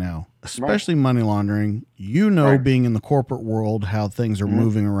digitally now, especially money laundering. You know, being in the corporate world, how things are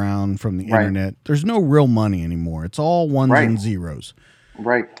moving around from the internet. There's no real money anymore. It's all ones and zeros.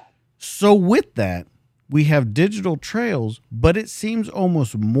 Right. So with that, we have digital trails, but it seems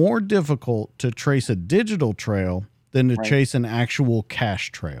almost more difficult to trace a digital trail than to chase an actual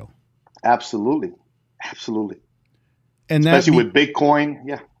cash trail. Absolutely. Absolutely. And especially with Bitcoin.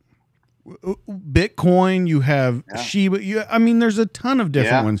 Yeah. Bitcoin, you have Yeah. Shiba. I mean, there's a ton of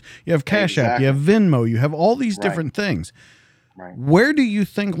different Yeah. ones. You have Cash App, Exactly. you have Venmo, you have all these Right. different things. Right. Where do you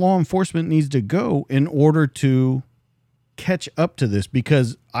think law enforcement needs to go in order to catch up to this?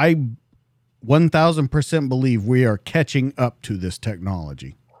 Because I 1000% believe we are catching up to this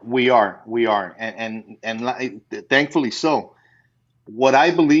technology. We are, thankfully so. What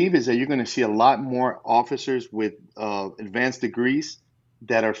I believe is that you're going to see a lot more officers with advanced degrees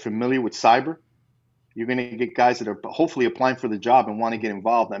that are familiar with cyber. You're going to get guys that are hopefully applying for the job and want to get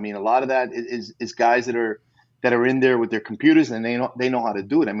involved. I mean, a lot of that is guys that are in there with their computers and they know how to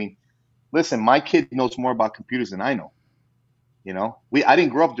do it. I mean, listen, my kid knows more about computers than I know. I didn't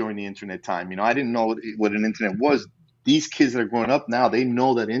grow up during the internet time. I didn't know what an internet was. These kids that are growing up now, they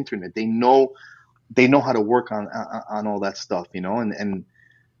know that internet. They know how to work on all that stuff. And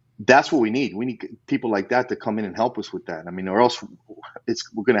that's what we need. We need people like that to come in and help us with that. I mean, or else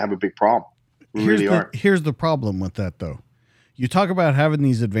we're going to have a big problem. We really are. Here's the problem with that, though. You talk about having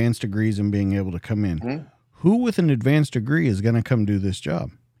these advanced degrees and being able to come in. Mm-hmm. Who with an advanced degree is going to come do this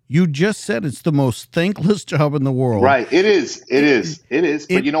job? You just said it's the most thankless job in the world. Right. It is.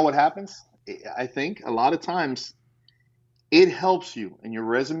 But you know what happens? I think a lot of times it helps you in your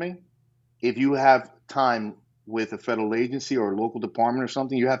resume if you have time with a federal agency or a local department or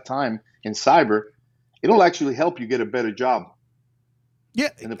something. You have time in cyber. It'll actually help you get a better job. Yeah,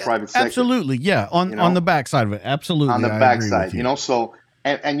 in the private sector. Absolutely. Yeah, on the backside of it, absolutely. On the backside, So,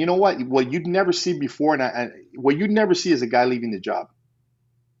 and you know what you'd never see before, and what you'd never see is a guy leaving the job.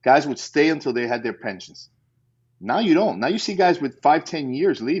 Guys would stay until they had their pensions. Now you don't. Now you see guys with 5-10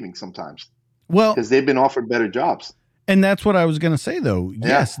 years leaving sometimes. Well, because they've been offered better jobs. And that's what I was going to say, though.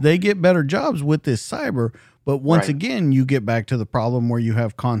 Yes, they get better jobs with this cyber, but once again, you get back to the problem where you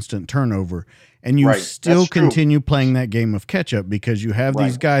have constant turnover, and you still continue playing that game of catch up because you have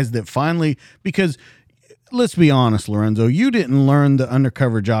these guys that finally, because let's be honest, Lorenzo, you didn't learn the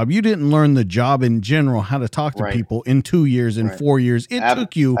undercover job. You didn't learn the job in general, how to talk to people in 2 years, in 4 years. It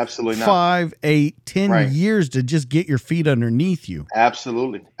took you 5, 8, 10 years to just get your feet underneath you.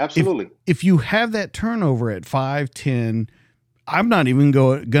 Absolutely. If you have that turnover at 5, 10, I'm not even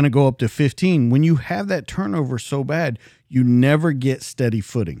going to go up to 15. When you have that turnover so bad, you never get steady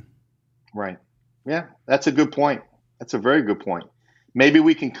footing. Right. Yeah, that's a good point. That's a very good point. Maybe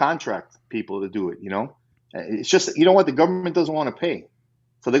we can contract people to do it, It's just, you know what? The government doesn't want to pay.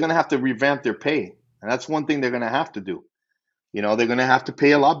 So they're going to have to revamp their pay. And that's one thing they're going to have to do. They're going to have to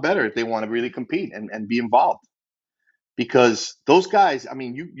pay a lot better if they want to really compete and be involved. Because those guys, I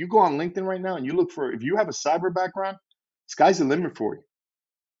mean, you go on LinkedIn right now and you look for, if you have a cyber background, sky's the limit for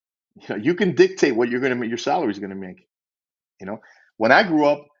you. You can dictate what your salary is going to make. When I grew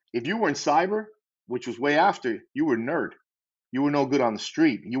up, if you were in cyber, which was way after, you were a nerd. You were no good on the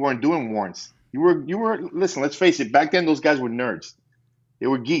street. You weren't doing warrants. You were. Listen, let's face it. Back then, those guys were nerds. They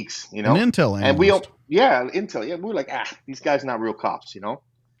were geeks, An intel analyst. And intel. Yeah, we were like, these guys not real cops,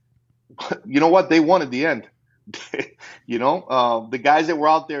 But you know what? They won at the end. The guys that were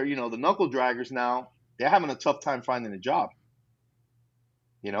out there, the knuckle draggers now, they're having a tough time finding a job.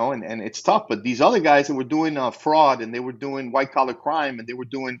 And it's tough. But these other guys that were doing fraud and they were doing white collar crime and they were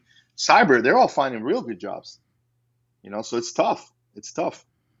doing cyber, they're all finding real good jobs. So it's tough. It's tough.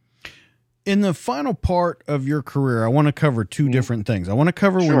 In the final part of your career, I want to cover two different things. I want to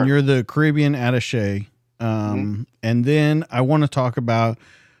cover when you're the Caribbean attaché, and then I want to talk about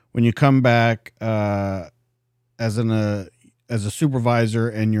when you come back as a supervisor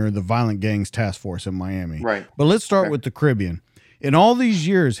and you're the Violent Gangs Task Force in Miami. Right. But let's start with the Caribbean. In all these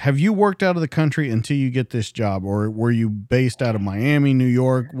years, have you worked out of the country until you get this job, or were you based out of Miami, New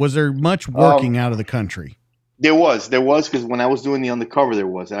York? Was there much working out of the country? There was, because when I was doing the undercover, there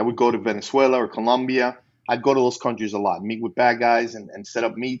was. I would go to Venezuela or Colombia. I'd go to those countries a lot, meet with bad guys and set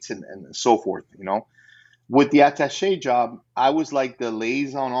up meets and so forth, With the attaché job, I was like the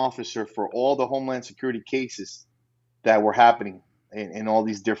liaison officer for all the Homeland Security cases that were happening in all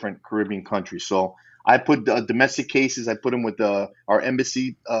these different Caribbean countries. So I put domestic cases, I put them with our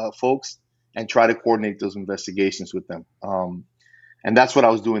embassy folks and try to coordinate those investigations with them. And that's what I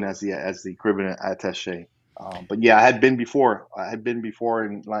was doing as the Caribbean attaché. But yeah, I had been before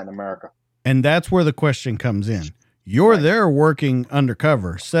in Latin America. And that's where the question comes in. You're there working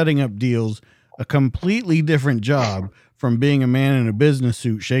undercover, setting up deals, a completely different job from being a man in a business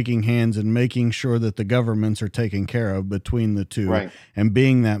suit, shaking hands and making sure that the governments are taken care of between the two and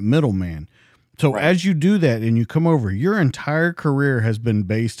being that middleman. So as you do that and you come over, your entire career has been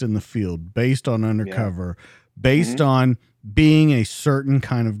based in the field, based on undercover, based on being a certain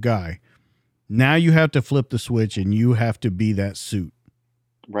kind of guy. Now you have to flip the switch and you have to be that suit.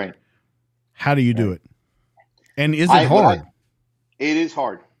 Right. How do you do Right. it? And is it I what I hard? It is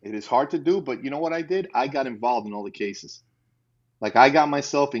hard. It is hard to do, but you know what I did? I got involved in all the cases. Like I got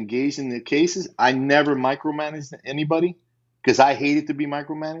myself engaged in the cases. I never micromanaged anybody because I hated to be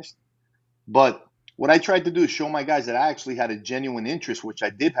micromanaged. But what I tried to do is show my guys that I actually had a genuine interest, which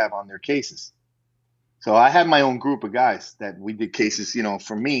I did have on their cases. So I had my own group of guys that we did cases,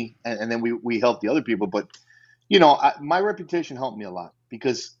 for me, and then we helped the other people. But my reputation helped me a lot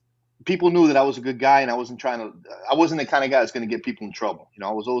because people knew that I was a good guy, and I wasn't the kind of guy that's going to get people in trouble.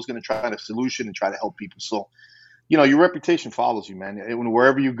 I was always going to try to solution and try to help people. So your reputation follows you, man,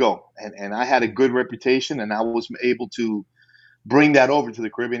 wherever you go. And I had a good reputation, and I was able to bring that over to the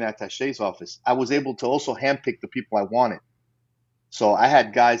Caribbean Attache's office. I was able to also handpick the people I wanted. So I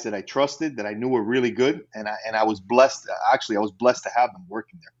had guys that I trusted, that I knew were really good, and I was blessed. Actually, I was blessed to have them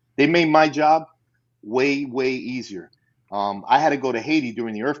working there. They made my job way, way easier. I had to go to Haiti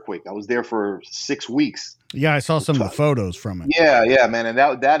during the earthquake. I was there for 6 weeks. Yeah, I saw some of the photos from it. Yeah, man, and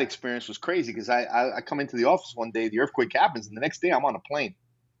that experience was crazy because I come into the office one day, the earthquake happens, and the next day I'm on a plane,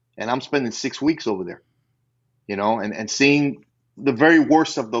 and I'm spending 6 weeks over there, and seeing the very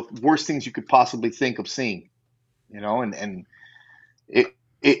worst of the worst things you could possibly think of seeing, and it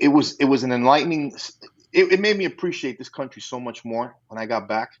it was an enlightening. It made me appreciate this country so much more when I got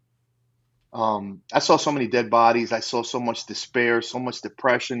back. I saw so many dead bodies. I saw so much despair, so much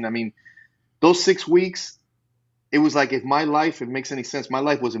depression. I mean, those 6 weeks, it was like if my life, if it makes any sense, my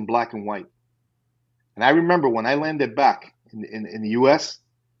life was in black and white. And I remember when I landed back in the US,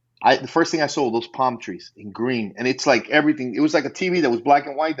 the first thing I saw were those palm trees in green. And it's like everything, it was like a TV that was black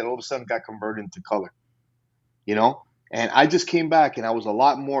and white that all of a sudden got converted into color, you know? And I just came back and I was a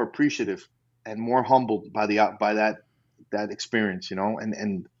lot more appreciative and more humbled by that experience,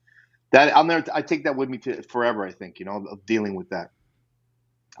 and that I take that with me to forever, I think, of dealing with that.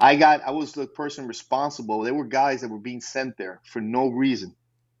 I was the person responsible. There were guys that were being sent there for no reason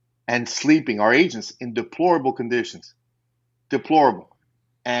and sleeping, our agents, in deplorable conditions, deplorable.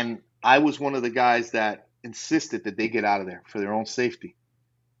 And I was one of the guys that insisted that they get out of there for their own safety.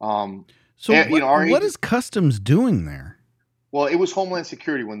 So our what agent, is Customs doing there? well, it was Homeland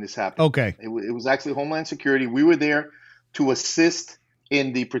Security when this happened. Okay. It was actually Homeland Security. We were there to assist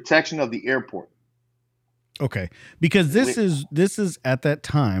in the protection of the airport. Okay. Because this is at that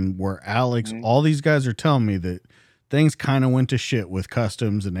time where Alex, all these guys are telling me that things kind of went to shit with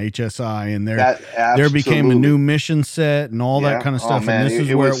Customs and HSI, and there became a new mission set and all that kind of stuff. Man, and this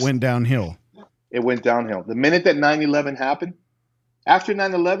is where it went downhill. It went downhill. The minute that 9/11 happened, after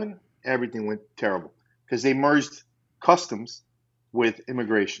 9/11, everything went terrible because they merged Customs with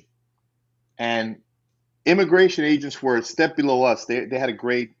immigration. And immigration agents were a step below us. They had a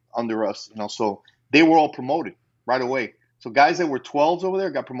grade under us, so they were all promoted right away. So guys that were 12s over there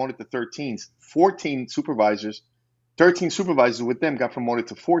got promoted to 13s. 13 supervisors with them got promoted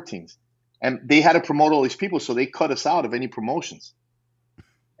to 14s. And they had to promote all these people, so they cut us out of any promotions.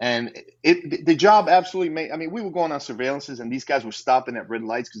 And the job absolutely made. I mean, we were going on surveillances, and these guys were stopping at red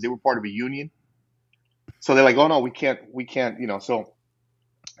lights because they were part of a union. So they're like, "Oh no, we can't." So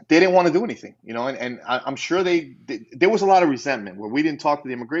they didn't want to do anything, And I'm sure there was a lot of resentment where we didn't talk to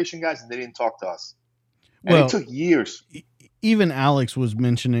the immigration guys and they didn't talk to us. And it took years. Even Alex was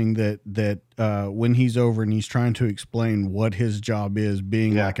mentioning that when he's over and he's trying to explain what his job is,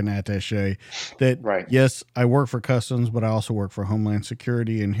 being like an attaché, that yes, I work for Customs, but I also work for Homeland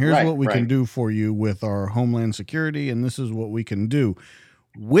Security, and here's what we can do for you with our Homeland Security, and this is what we can do.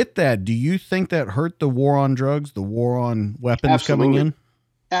 With that, do you think that hurt the war on drugs, the war on weapons coming in?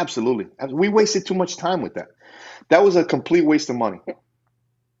 Absolutely. We wasted too much time with that. That was a complete waste of money.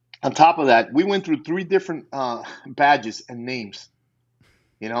 On top of that, we went through 3 different badges and names.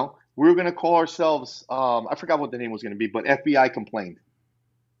 We were going to call ourselves, I forgot what the name was going to be, but FBI complained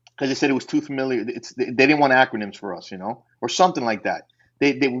because they said it was too familiar. They didn't want acronyms for us, or something like that.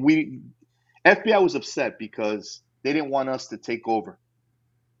 FBI was upset because they didn't want us to take over,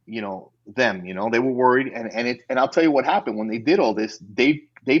 them. They were worried, and I'll tell you what happened when they did all this.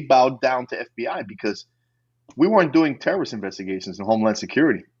 They bowed down to FBI because we weren't doing terrorist investigations in Homeland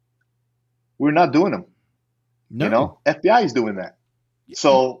Security. We're not doing them. No. FBI is doing that.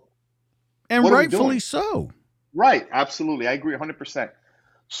 So, and rightfully so. Right. Absolutely. I agree 100%.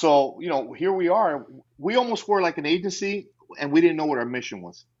 So, here we are. We almost were like an agency and we didn't know what our mission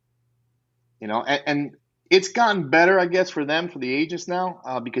was, and it's gotten better, I guess, for them, for the agents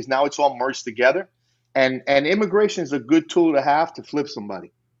now, because now it's all merged together. And immigration is a good tool to have to flip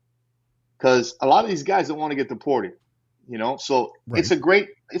somebody because a lot of these guys don't want to get deported. So it's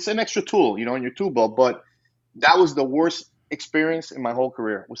an extra tool, in your tool belt. But that was the worst experience in my whole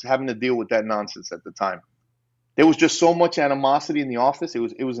career was having to deal with that nonsense at the time. There was just so much animosity in the office. It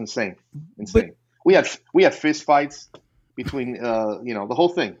was insane, But insane. We had fist fights between the whole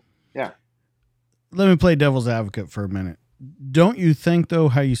thing. Yeah, let me play devil's advocate for a minute. Don't you think, though,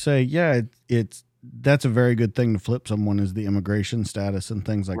 how you say, yeah, it's that's a very good thing to flip someone is the immigration status and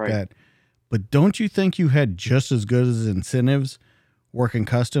things like right. that. But don't you think you had just as good as incentives working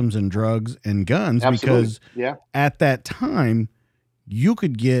customs and drugs and guns? Absolutely. Because Yeah, at that time, you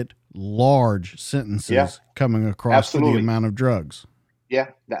could get large yeah, sentences coming across for the absolutely. amount of drugs. Yeah,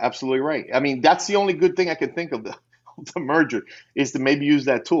 absolutely right. I mean, that's the only good thing I can think of the merger is to maybe use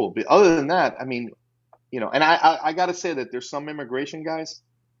that tool. But other than that, I mean, and I got to say that there's some immigration guys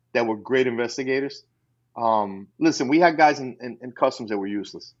that were great investigators. Listen, we had guys in customs that were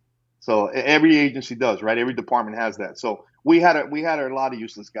useless. So every agency does, right? Every department has that. So we had a lot of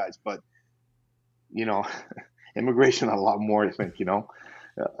useless guys, but you know, immigration a lot more, I think,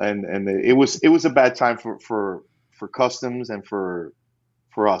 and it was a bad time for customs and for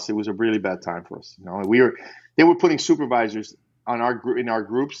us. It was a really bad time for us. They were putting supervisors on in our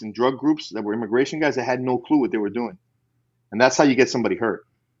groups and drug groups that were immigration guys that had no clue what they were doing, and that's how you get somebody hurt.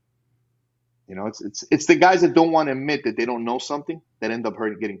 It's the guys that don't want to admit that they don't know something that end up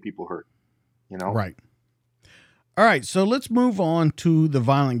getting people hurt. You know. Right. All right, so let's move on to the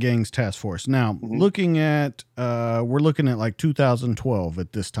Violent Gangs Task Force. Now, Hmm. we're looking at like 2012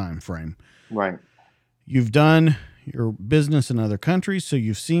 at this time frame. Right. You've done your business in other countries, so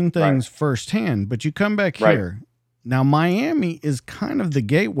you've seen Right. things firsthand, but you come back Right. here. Now, Miami is kind of the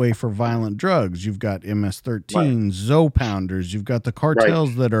gateway for violent drugs. You've got Right. MS-13, Pounders. You've got the Right.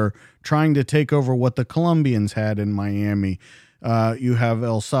 cartels that are trying to take over what the Colombians had in Miami. You have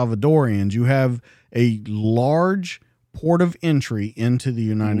El Salvadorians. You have a large port of entry into the Hmm.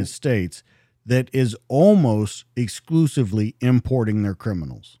 United States that is almost exclusively importing their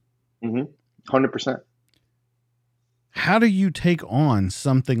criminals. Hmm. 100%. How do you take on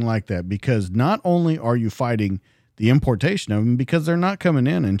something like that? Because not only are you fighting the importation of them, because they're not coming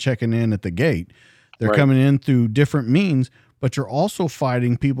in and checking in at the gate, they're Right. coming in through different means, but you're also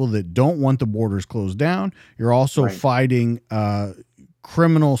fighting people that don't want the borders closed down. You're also Right. fighting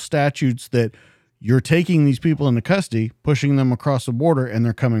criminal statutes that you're taking these people into custody, pushing them across the border, and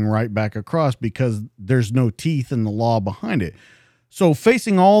they're coming right back across because there's no teeth in the law behind it. So,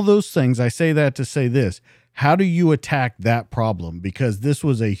 facing all those things, I say that to say this: how do you attack that problem? Because this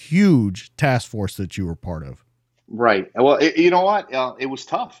was a huge task force that you were part of. Right. Well, you know what? It was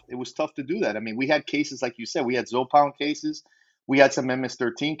tough. It was tough to do that. I mean, we had cases, like you said, we had Zopound cases, we had some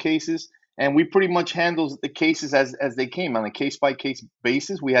MS-13 cases, and we pretty much handled the cases as they came on a case by case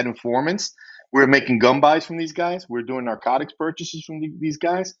basis. We had informants. We were making gun buys from these guys. We were doing narcotics purchases from these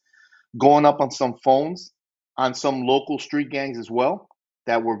guys, going up on some phones, on some local street gangs as well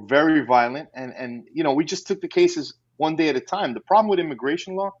that were very violent. And we just took the cases one day at a time. The problem with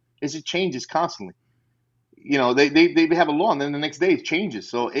immigration law is it changes constantly. They have a law and then the next day it changes,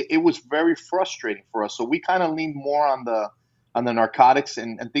 so it was very frustrating for us. So we kind of leaned more on the narcotics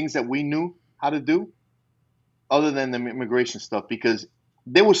and things that we knew how to do other than the immigration stuff, because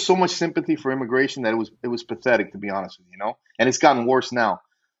there was so much sympathy for immigration that it was pathetic, to be honest with you. And it's gotten worse now.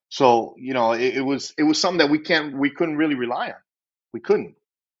 So it was something that we couldn't really rely on. We couldn't.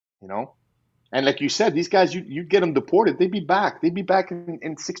 you know and like you said, these guys, you get them deported, they'd be back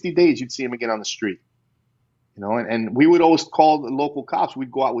in 60 days. You'd see them again on the street. And we would always call the local cops.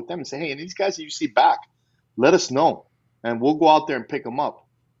 We'd go out with them and say, hey, and these guys that you see back, let us know, and we'll go out there and pick them up.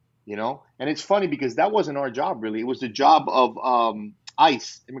 And it's funny because that wasn't our job, really. It was the job of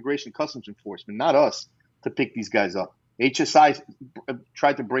ICE, Immigration Customs Enforcement, not us, to pick these guys up. HSI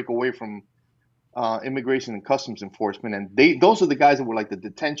tried to break away from Immigration and Customs Enforcement, and those are the guys that were like the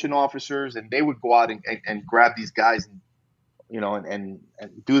detention officers, and they would go out and grab these guys, and and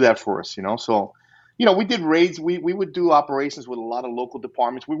do that for us. So we did raids. We would do operations with a lot of local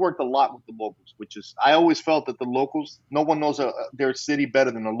departments. We worked a lot with the locals, which is, I always felt that the locals, no one knows their city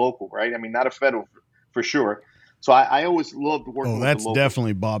better than a local, right? I mean, not a federal for sure. So I always loved working Oh, with the that's locals.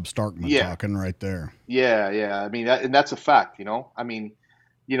 definitely Bob Starkman Yeah, talking right there. yeah. I mean, and that's a fact. I mean,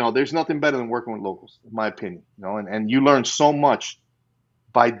 there's nothing better than working with locals, in my opinion. And you learn so much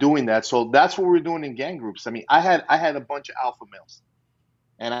by doing that. So that's what we're doing in gang groups. I mean, I had a bunch of alpha males,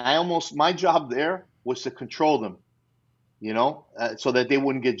 and my job there was to control them, so that they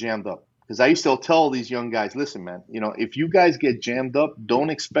wouldn't get jammed up. Because I used to tell these young guys, listen, man, if you guys get jammed up,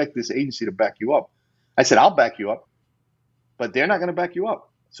 don't expect this agency to back you up. I said, I'll back you up, but they're not going to back you up.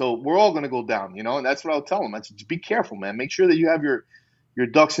 So we're all going to go down, and that's what I'll tell them. I said, just be careful, man. Make sure that you have your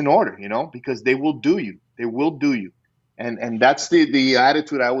ducks in order, because they will do you. They will do you. And that's the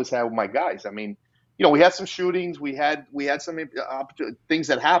attitude I always have with my guys. I mean, we had some shootings, we had some things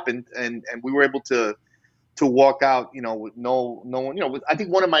that happened, and we were able to walk out, with no one. I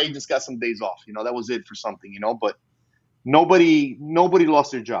think one of my agents got some days off. That was it for something. But nobody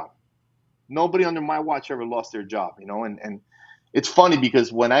lost their job. Nobody under my watch ever lost their job. And it's funny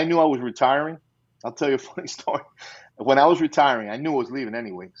because when I knew I was retiring, I'll tell you a funny story. When I was retiring, I knew I was leaving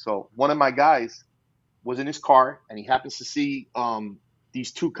anyway. So one of my guys was in his car, and he happens to see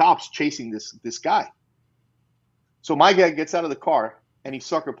these two cops chasing this guy. So my guy gets out of the car and he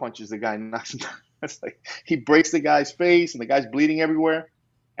sucker punches the guy and knocks him down. It's like he breaks the guy's face and the guy's bleeding everywhere.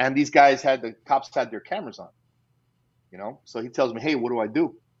 And these cops had their cameras on. So he tells me, "Hey, what do I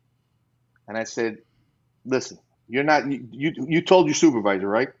do?" And I said, "Listen, you told your supervisor,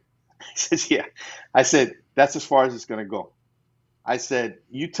 right?" He says, "Yeah." I said, "That's as far as it's going to go." I said,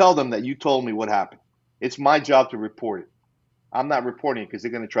 "You tell them that you told me what happened. It's my job to report it. I'm not reporting it because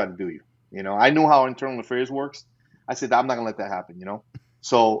they're going to try to do you. I knew how internal affairs works. I said, I'm not going to let that happen,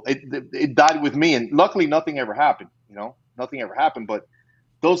 So it died with me. And luckily, nothing ever happened, Nothing ever happened. But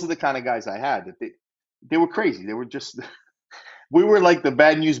those are the kind of guys I had. That they were crazy. They were just – we were like the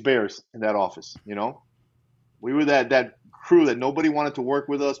bad news bears in that office, We were that crew that nobody wanted to work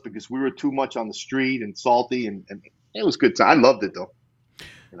with us because we were too much on the street and salty. And it was good time. I loved it, though,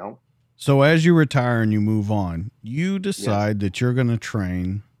 So as you retire and you move on, you decide that you're going to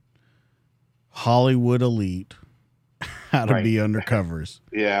train Hollywood elite how to be undercovers.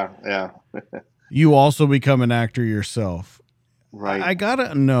 Yeah. You also become an actor yourself. Right. I got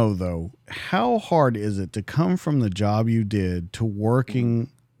to know, though, how hard is it to come from the job you did to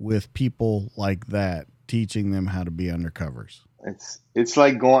working with people like that, teaching them how to be undercovers? It's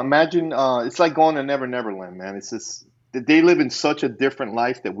like going, imagine, it's like going to Never Never Land, man. It's just, they live in such a different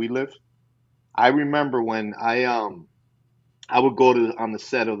life that we live. I remember when I would go on the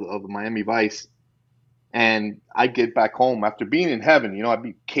set of Miami Vice, and I'd get back home after being in heaven. I'd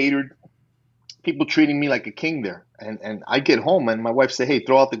be catered, people treating me like a king there, and I'd get home and my wife say, "Hey,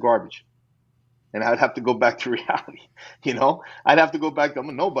 throw out the garbage," and I'd have to go back to reality. I'd have to go back. I'm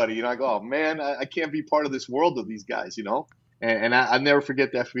a nobody. I go, "Oh man, I can't be part of this world of these guys," and I never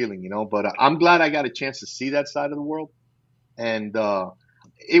forget that feeling. But I'm glad I got a chance to see that side of the world, and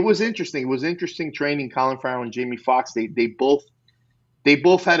it was interesting. It was interesting training Colin Farrell and Jamie Foxx. They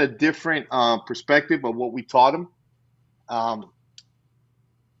both had a different perspective of what we taught them.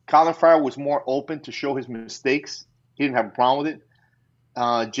 Colin Farrell was more open to show his mistakes. He didn't have a problem with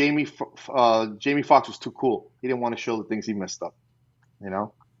it. Jamie Foxx was too cool. He didn't want to show the things he messed up. He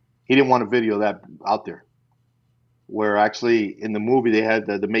didn't want a video that out there. Where actually in the movie they had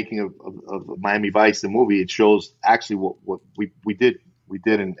the making of Miami Vice, the movie. It shows actually what we did. We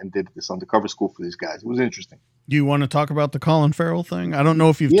did and did this undercover school for these guys. It was interesting. Do you want to talk about the Colin Farrell thing? I don't know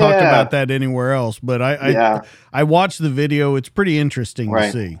if you've talked about that anywhere else, but I watched the video. It's pretty interesting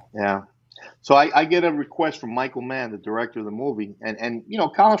to see. Yeah. So I get a request from Michael Mann, the director of the movie, and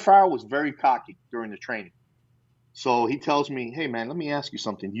Colin Farrell was very cocky during the training. So he tells me, "Hey man, let me ask you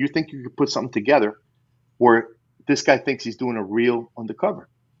something. Do you think you could put something together where this guy thinks he's doing a real undercover?"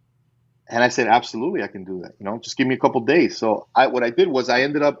 And I said, "Absolutely, I can do that. Just give me a couple days." So what I did was I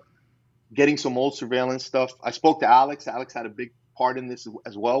ended up getting some old surveillance stuff. I spoke to Alex. Alex had a big part in this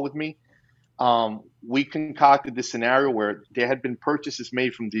as well with me. We concocted this scenario where there had been purchases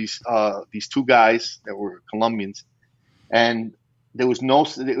made from these two guys that were Colombians, and there was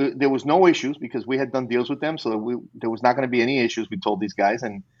no issues because we had done deals with them, so there was not going to be any issues. We told these guys,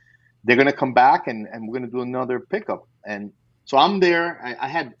 and they're going to come back, and we're going to do another pickup. And so I'm there. I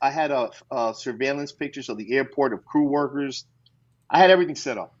had a surveillance pictures of the airport of crew workers. I had everything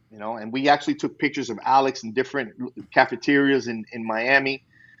set up, and we actually took pictures of Alex in different cafeterias in Miami,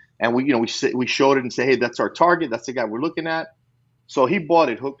 and we showed it and said, "Hey, that's our target. That's the guy we're looking at." So he bought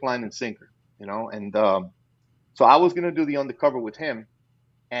it hook, line, and sinker, and so I was going to do the undercover with him,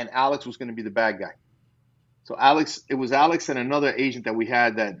 and Alex was going to be the bad guy. So it was Alex and another agent that we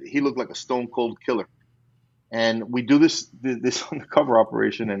had that he looked like a stone cold killer. And we do this undercover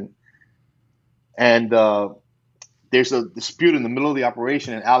operation, and there's a dispute in the middle of the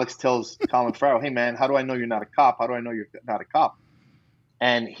operation, and Alex tells Colin Farrell, "Hey man, how do I know you're not a cop? How do I know you're not a cop?"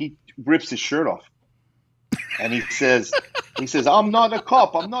 And he rips his shirt off, and he says, "I'm not a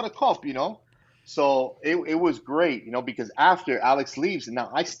cop. I'm not a cop." So it was great, because after Alex leaves, and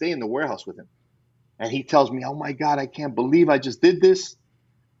now I stay in the warehouse with him, and he tells me, "Oh my God, I can't believe I just did this.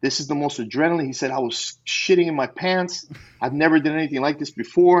 This is the most adrenaline." He said, "I was shitting in my pants. I've never done anything like this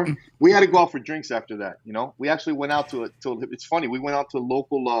before." We had to go out for drinks after that. We actually went out to it's funny. We went out to a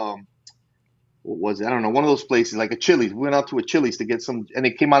local what was it? I don't know, one of those places like a Chili's. We went out to a Chili's to get some, and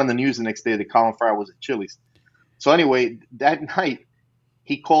it came out in the news the next day that Colin Farrell was at Chili's. So anyway, that night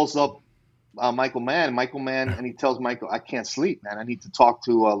he calls up Michael Mann, and he tells Michael, I can't sleep, man. I need to talk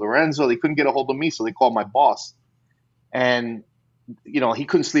to Lorenzo. They couldn't get a hold of me, so they called my boss. And, he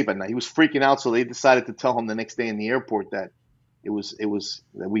couldn't sleep at night. He was freaking out, so they decided to tell him the next day in the airport that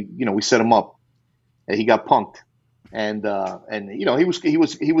that we set him up, and he got punked. And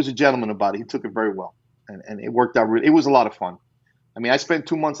he was a gentleman about it. He took it very well, and it worked out. It was a lot of fun. I mean, I spent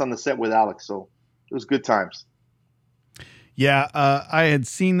 2 months on the set with Alex, so it was good times. Yeah, I had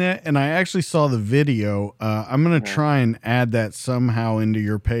seen that, and I actually saw the video. I'm gonna try and add that somehow into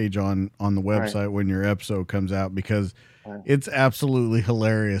your page on the website when your episode comes out, because it's absolutely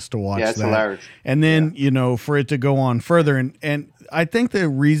hilarious to watch. Yeah, it's that. hilarious. And then for it to go on further, and I think the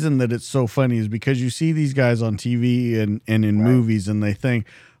reason that it's so funny is because you see these guys on TV and in movies, and they think,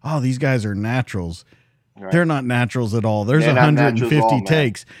 oh, these guys are naturals. Right. They're not naturals at all. There's 150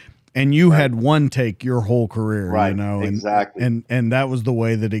 takes. And you had one take your whole career, and, exactly. And that was the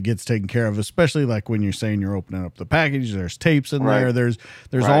way that it gets taken care of, especially like when you're saying you're opening up the package, there's tapes in there, there's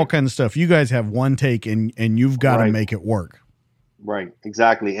all kinds of stuff. You guys have one take and you've got to make it work. Right,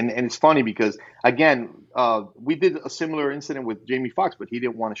 exactly. And it's funny because, again, we did a similar incident with Jamie Foxx, but he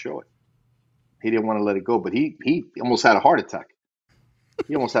didn't want to show it. He didn't want to let it go, but he almost had a heart attack.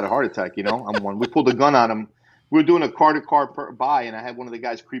 We pulled a gun on him. We were doing a car-to-car buy, and I had one of the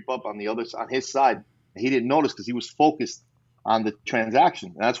guys creep up on his side. And he didn't notice because he was focused on the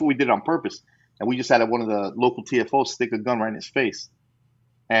transaction. And that's what we did on purpose. And we just had one of the local TFOs stick a gun right in his face.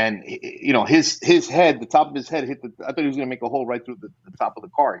 And, his head, the top of his head hit I thought he was going to make a hole right through the top of the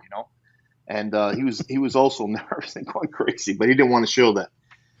car, And he was also nervous and going crazy, but he didn't want to show that.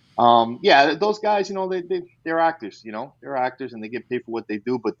 Those guys, they're actors, they're actors and they get paid for what they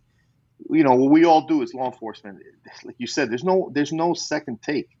do. But what we all do as law enforcement, like you said, there's no second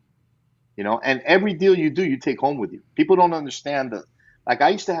take, and every deal you do, you take home with you. People don't understand that. Like, I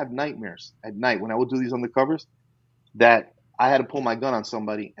used to have nightmares at night when I would do these undercovers that I had to pull my gun on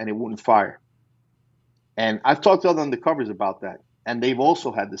somebody and it wouldn't fire. And I've talked to other undercovers about that, and they've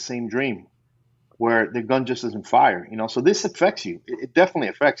also had the same dream where their gun just doesn't fire, so this affects you. It definitely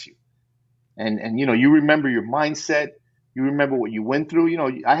affects you. And you remember your mindset. You remember what you went through.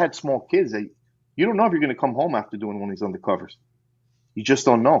 I had small kids. You don't know if you're going to come home after doing one of these undercovers. You just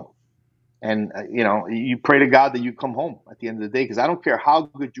don't know. And, you pray to God that you come home at the end of the day, because I don't care how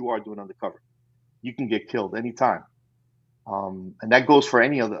good you are doing undercover. You can get killed anytime. And that goes for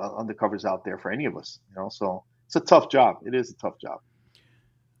any other undercovers out there, for any of us. So it's a tough job. It is a tough job.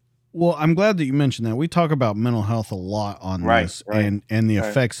 Well, I'm glad that you mentioned that. We talk about mental health a lot on this, and the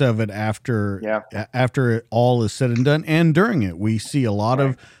effects of it after it all is said and done, and during it. We see a lot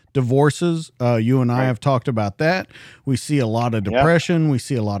of divorces. You and I have talked about that. We see a lot of depression. We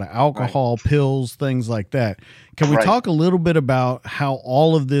see a lot of alcohol, pills, things like that. Can we talk a little bit about how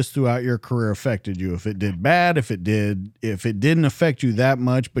all of this throughout your career affected you? If it did bad, if it didn't affect you that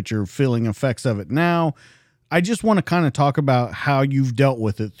much, but you're feeling effects of it now. I just want to kind of talk about how you've dealt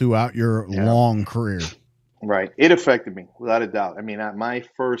with it throughout your long career. Right. It affected me without a doubt. I mean, my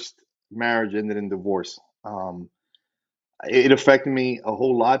first marriage ended in divorce. It affected me a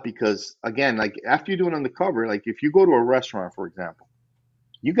whole lot because, again, like after you do an undercover, like if you go to a restaurant, for example,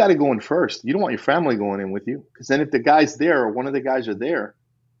 you got to go in first. You don't want your family going in with you, because then if the guy's there or one of the guys are there,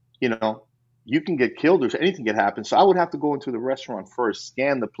 you can get killed or anything can happen. So I would have to go into the restaurant first,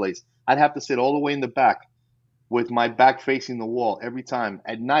 scan the place. I'd have to sit all the way in the back with my back facing the wall every time.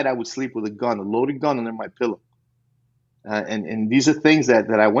 At night, I would sleep with a loaded gun under my pillow. And these are things that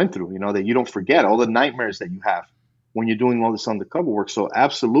I went through, that you don't forget, all the nightmares that you have when you're doing all this undercover work. So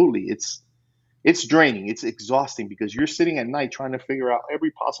absolutely, it's draining. It's exhausting because you're sitting at night trying to figure out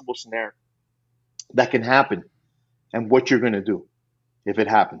every possible scenario that can happen and what you're going to do if it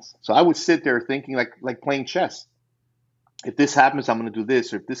happens. So I would sit there thinking like playing chess. If this happens, I'm going to do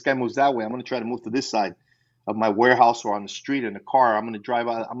this. Or if this guy moves that way, I'm going to try to move to this side of my warehouse or on the street in a car. I'm going to drive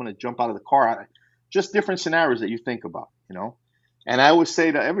out. I'm going to jump out of the car. Just different scenarios that you think about, And I always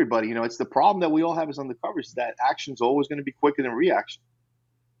say to everybody, it's the problem that we all have as undercovers, is that action's always going to be quicker than reaction.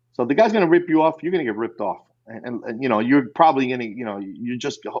 So if the guy's going to rip you off, you're going to get ripped off. And you're probably going to,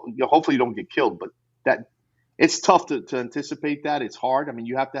 you hopefully you don't get killed. But that it's tough to anticipate that. It's hard. I mean,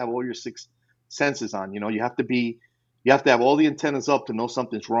 you have to have all your six senses on. You have to have all the antennas up to know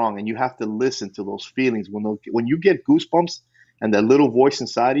something's wrong, and you have to listen to those feelings when you get goosebumps and that little voice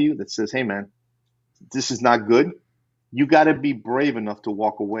inside of you that says, "Hey, man, this is not good." You got to be brave enough to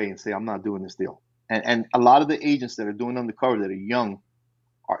walk away and say, "I'm not doing this deal." And a lot of the agents that are doing undercover that are young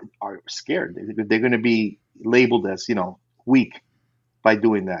are scared. They're going to be labeled as, weak by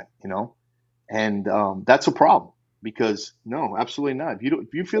doing that, and that's a problem because no, absolutely not.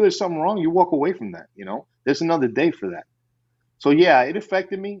 If you feel there's something wrong, you walk away from that. There's another day for that. So yeah, it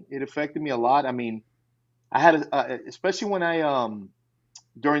affected me. It affected me a lot. I mean, I had, especially when I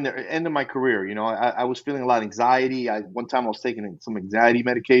during the end of my career, I was feeling a lot of anxiety. One time I was taking some anxiety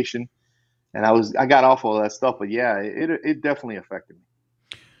medication, and I got off all that stuff. But yeah, it definitely affected me.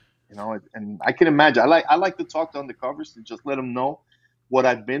 And I can imagine. I like to talk to undercovers to just let them know what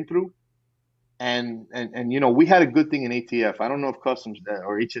I've been through. And we had a good thing in ATF. I don't know if Customs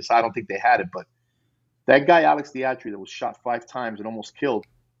or HSI, I don't think they had it, but that guy Alex Diatri that was shot 5 times and almost killed,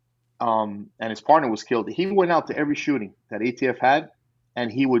 and his partner was killed. He went out to every shooting that ATF had,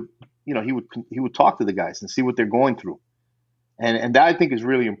 and he would talk to the guys and see what they're going through, and that I think is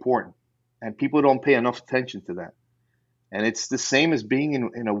really important, and people don't pay enough attention to that. And it's the same as being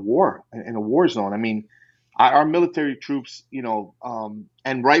in a war zone. I mean, our military troops,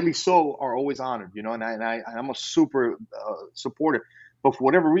 and rightly so, are always honored, I'm a super supporter, but for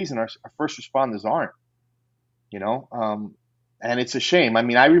whatever reason, our first responders aren't, you know. And it's a shame. I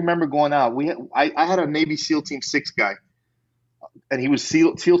mean, I remember going out. I had a Navy SEAL Team 6 guy, and he was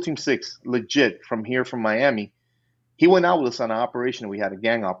SEAL Team 6, legit, from Miami. He went out with us on an operation. We had a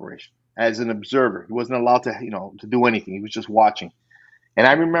gang operation as an observer. He wasn't allowed to do anything. He was just watching. And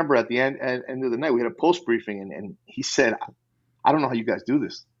I remember at the end of the night, we had a post briefing, and he said, "I don't know how you guys do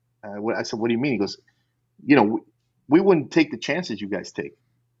this." I said, "What do you mean?" He goes, "We wouldn't take the chances you guys take.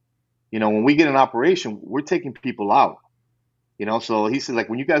 When we get an operation, we're taking people out. So he said, like,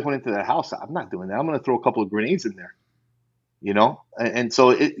 when you guys went into that house, I'm not doing that. I'm going to throw a couple of grenades in there, and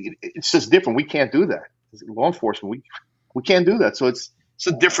so it's just different. We can't do that. As law enforcement, we can't do that. So it's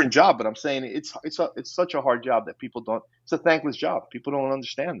a different job. But I'm saying it's such a hard job that people don't. It's a thankless job. People don't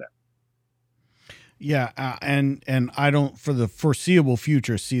understand that. Yeah, and I don't, for the foreseeable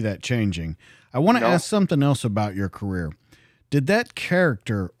future, see that changing. I want to No. ask something else about your career. Did that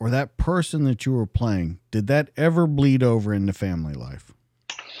character or that person that you were playing, did that ever bleed over into family life?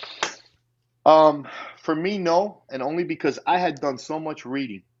 For me, no, and only because I had done so much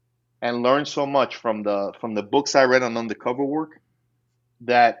reading and learned so much from the books I read on undercover work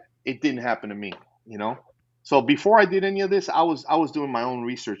that it didn't happen to me. So before I did any of this, I was doing my own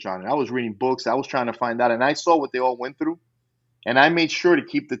research on it. I was reading books. I was trying to find out, and I saw what they all went through, and I made sure to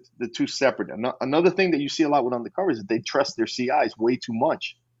keep the two separate. Another thing that you see a lot with undercovers is they trust their CIs way too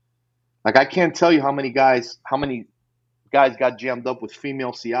much. Like, I can't tell you how many guys got jammed up with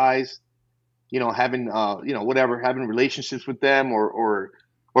female CIs, having whatever, having relationships with them, or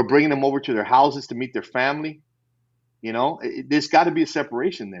bringing them over to their houses to meet their family. There's got to be a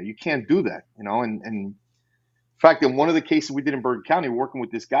separation there. You can't do that. And in fact, in one of the cases we did in Bergen County, working with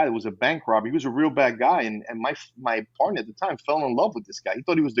this guy that was a bank robber, he was a real bad guy, and my partner at the time fell in love with this guy. He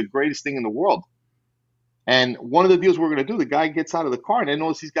thought he was the greatest thing in the world. And one of the deals we're going to do, the guy gets out of the car and I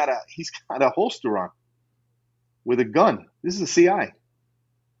notice he's got a holster on with a gun. This is a CI.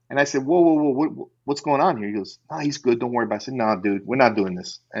 And I said, whoa, what's going on here? He goes, "Nah, he's good. Don't worry about it." I said, "No, dude, we're not doing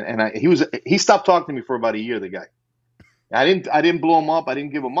this." And he stopped talking to me for about a year, the guy. I didn't blow him up. I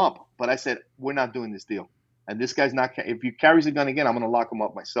didn't give him up. But I said, "We're not doing this deal. And this guy's not, if he carries a gun again, I'm going to lock him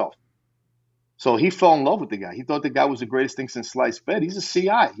up myself." So he fell in love with the guy. He thought the guy was the greatest thing since sliced bread. He's a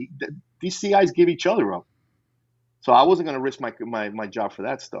CI. These CIs give each other up. So I wasn't going to risk my job for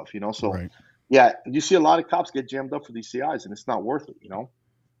that stuff, So Right. yeah, you see a lot of cops get jammed up for these CIs, and it's not worth it,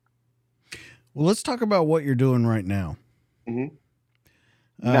 Well, let's talk about what you're doing right now. hmm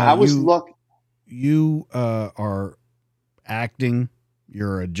Now, I was lucky. You are acting.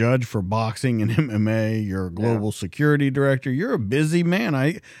 You're a judge for boxing and MMA. You're a global security director. You're a busy man.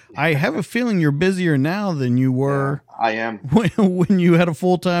 I have a feeling you're busier now than you were I am. when you had a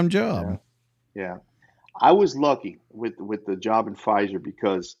full-time job. Yeah. I was lucky with the job in Pfizer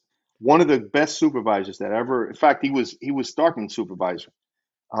because one of the best supervisors that ever, in fact, he was Starkman supervisor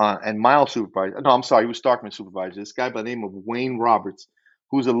and Miles supervisor. No, I'm sorry, he was Starkman supervisor. This guy by the name of Wayne Roberts,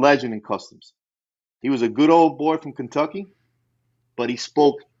 who's a legend in customs. He was a good old boy from Kentucky, but he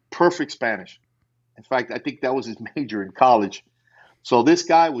spoke perfect Spanish. In fact, I think that was his major in college. So this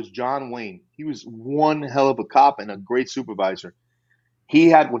guy was John Wayne. He was one hell of a cop and a great supervisor.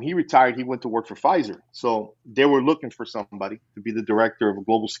 When he retired, he went to work for Pfizer. So they were looking for somebody to be the director of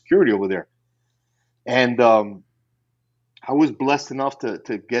global security over there. And I was blessed enough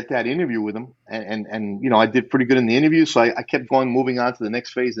to get that interview with him. And I did pretty good in the interview. So I kept moving on to the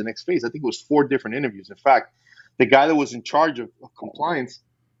next phase. I think it was 4 different interviews. In fact, the guy that was in charge of compliance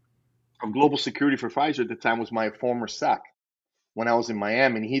of global security for Pfizer at the time was my former SAC. when I was in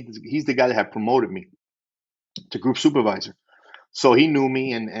Miami, and he's the guy that had promoted me to group supervisor. So he knew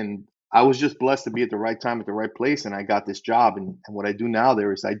me, and I was just blessed to be at the right time at the right place, and I got this job. And what I do now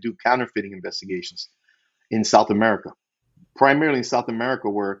there is I do counterfeiting investigations in South America, primarily in South America,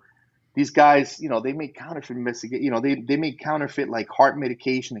 where these guys, they make counterfeit investigate, they make counterfeit like heart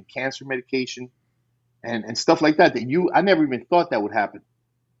medication and cancer medication and stuff like that I never even thought that would happen.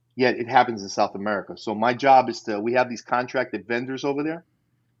 Yet it happens in South America. So my job is we have these contracted vendors over there.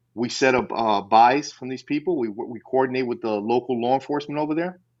 We set up buys from these people. We coordinate with the local law enforcement over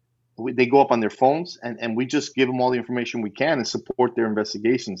there. They go up on their phones, and we just give them all the information we can and support their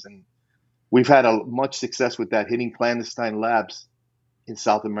investigations. And we've had much success with that, hitting clandestine labs in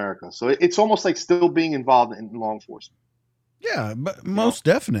South America. So it's almost like still being involved in law enforcement. Yeah, but most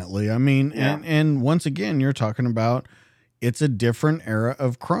definitely. I mean, Yeah. and once again, you're talking about it's a different era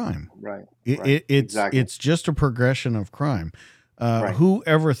of crime. Right. It's Exactly. it's just a progression of crime. Right. Who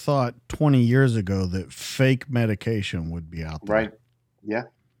ever thought 20 years ago that fake medication would be out there? Right. Yeah.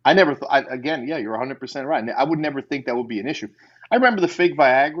 I never thought, again, yeah, you're 100% right. I would never think that would be an issue. I remember the fake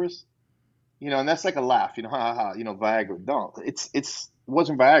Viagras, and that's like a laugh, ha ha ha, Viagra. No, it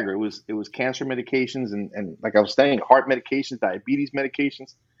wasn't Viagra. It was cancer medications and like I was saying, heart medications, diabetes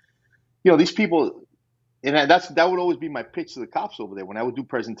medications. These people, and that would always be my pitch to the cops over there when I would do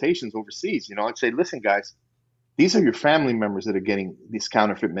presentations overseas. I'd say, listen, guys, these are your family members that are getting this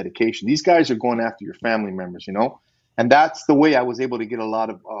counterfeit medication. These guys are going after your family members, and that's the way I was able to get a lot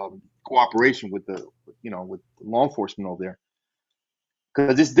of cooperation with with law enforcement over there.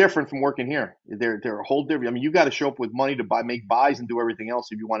 Because it's different from working here. They're a whole different. I mean, you got to show up with money to make buys and do everything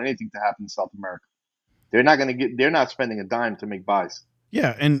else if you want anything to happen in South America. They're not going to get. They're not spending a dime to make buys.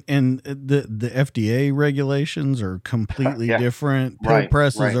 Yeah, and the FDA regulations are completely different. Pill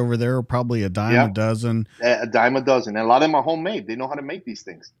presses over there are probably a dime a dozen. A dime a dozen, and a lot of them are homemade. They know how to make these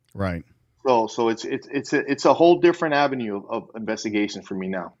things. Right. So it's a whole different avenue of investigation for me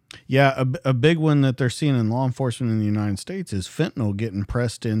now. Yeah, a big one that they're seeing in law enforcement in the United States is fentanyl getting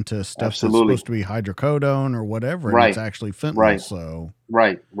pressed into stuff that's supposed to be hydrocodone or whatever, and it's actually fentanyl. Right. So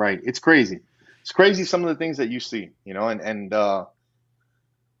right. It's crazy. It's crazy some of the things that you see, and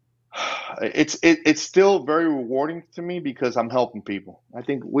it's still very rewarding to me because I'm helping people. I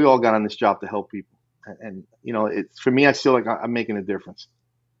think we all got on this job to help people, and it's for me. I feel like I'm making a difference.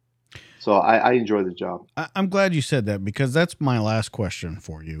 So I enjoy the job. I'm glad you said that because that's my last question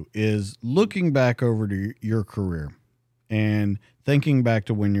for you is looking back over to your career and thinking back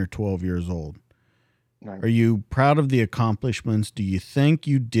to when you're 12 years old. Right. Are you proud of the accomplishments? Do you think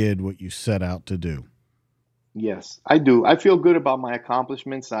you did what you set out to do? Yes, I do. I feel good about my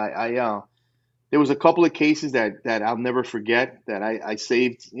accomplishments. There was a couple of cases that I'll never forget that I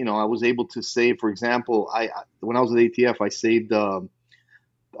saved. I was able to save. For example, when I was at ATF, I saved a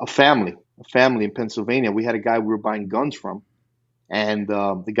family in Pennsylvania. We had a guy we were buying guns from, and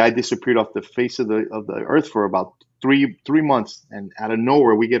the guy disappeared off the face of the earth for about three months. And out of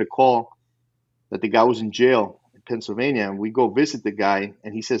nowhere, we get a call that the guy was in jail in Pennsylvania, and we go visit the guy,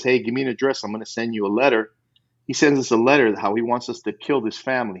 and he says, "Hey, give me an address. I'm going to send you a letter." He sends us a letter how he wants us to kill this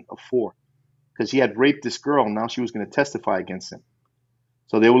family of 4 because he had raped this girl, and now she was going to testify against him.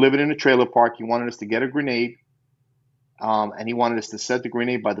 So they were living in a trailer park. He wanted us to get a grenade. And he wanted us to set the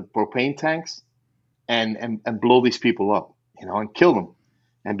grenade by the propane tanks and blow these people up, and kill them.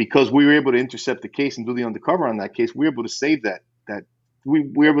 And because we were able to intercept the case and do the undercover on that case, we were able to save that we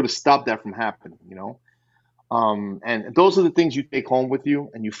were able to stop that from happening, and those are the things you take home with you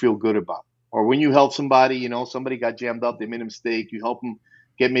and you feel good about. Or when you help somebody, somebody got jammed up, they made a mistake, you help them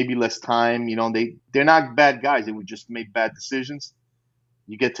get maybe less time, they're not bad guys, they would just make bad decisions.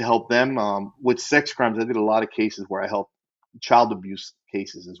 You get to help them. With sex crimes, I did a lot of cases where I helped child abuse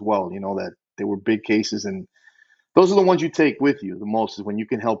cases as well, that they were big cases. And those are the ones you take with you the most is when you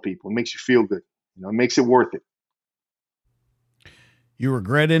can help people. It makes you feel good. It makes it worth it. You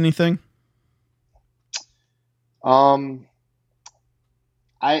regret anything? I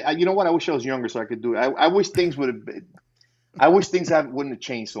you know what? I wish I was younger so I could do it. I wish things would have been, I wish things wouldn't have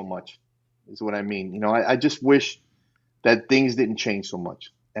changed so much, is what I mean. I just wish that things didn't change so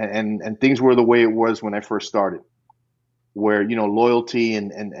much and things were the way it was when I first started, where, loyalty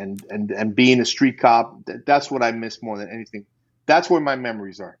and being a street cop, that's what I miss more than anything. That's where my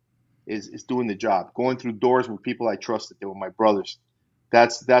memories are, is doing the job, going through doors with people I trusted. They were my brothers.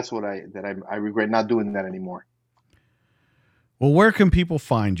 That's what I regret not doing that anymore. Well, where can people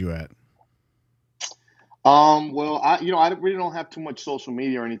find you at? Well, I really don't have too much social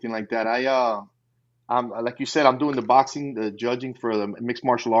media or anything like that. Like you said, I'm doing the boxing, the judging for the mixed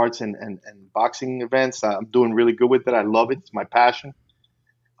martial arts and boxing events. I'm doing really good with it. I love it. It's my passion.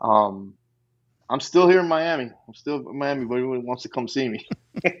 Um, I'm still here in Miami. I'm still in Miami, but everyone wants to come see me.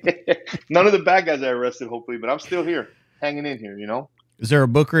 None of the bad guys are arrested, hopefully, but I'm still here, hanging in here, you know? Is there a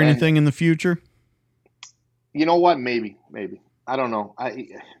book or And anything in the future? you know what? Maybe. I don't know.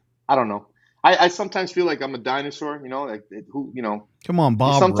 I don't know. I sometimes feel like I'm a dinosaur, you know, like who, you know, Come on, you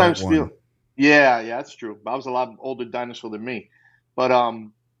Bob wrote sometimes feel, one. yeah, that's true. Bob's a lot older dinosaur than me. But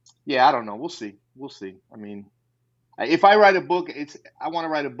yeah, I don't know. We'll see. We'll see. I mean, if I write a book, I want to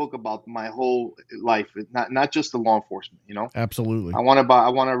write a book about my whole life, not just the law enforcement, you know. Absolutely. I want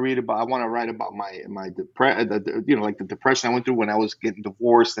to read about I want to write about my you know, like the depression I went through when I was getting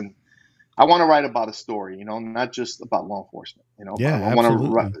divorced, and I want to write about a story, you know, not just about law enforcement, you know. Yeah, I want to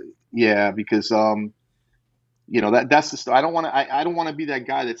absolutely. yeah, because you know, that's the story. I don't want to be that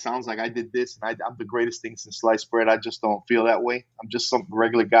guy that sounds like I did this and I'm the greatest thing since sliced bread. I just don't feel that way. I'm just some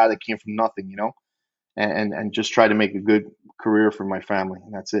regular guy that came from nothing, you know, and just try to make a good career for my family,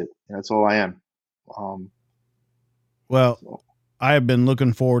 and that's it. And that's all I am. Um, Well, so, I have been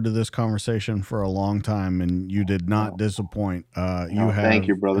looking forward to this conversation for a long time, and you did not no, disappoint. You no, thank have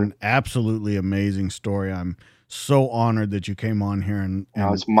you, brother. an absolutely amazing story. I'm so honored that you came on here and No,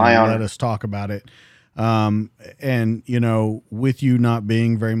 and it's my and let honor. us talk about it. And you know, with you not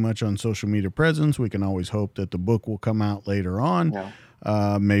being very much on social media presence, we can always hope that the book will come out later on.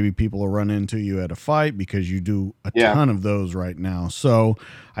 Yeah, Maybe people will run into you at a fight because you do a yeah. ton of those right now. So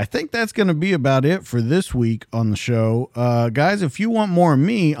I think that's going to be about it for this week on the show. Guys, if you want more of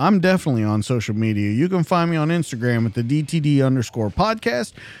me, I'm definitely on social media. You can find me on Instagram at the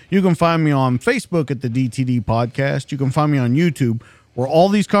DTD_podcast. You can find me on Facebook at the DTD podcast. You can find me on YouTube, where all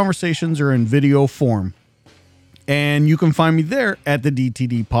these conversations are in video form. And you can find me there at the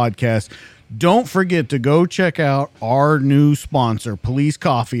DTD podcast. Don't forget to go check out our new sponsor, Police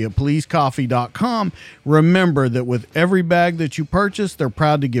Coffee, at policecoffee.com. Remember that with every bag that you purchase, they're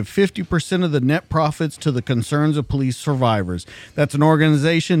proud to give 50% of the net profits to the Concerns of Police Survivors. That's an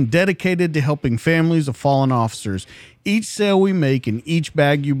organization dedicated to helping families of fallen officers. Each sale we make and each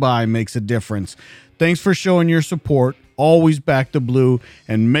bag you buy makes a difference. Thanks for showing your support. Always back the blue,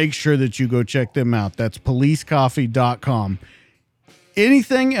 and make sure that you go check them out. That's policecoffee.com.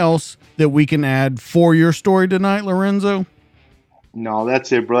 Anything else that we can add for your story tonight, Lorenzo? No,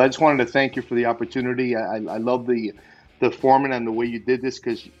 that's it, bro. I just wanted to thank you for the opportunity. I love the format and the way you did this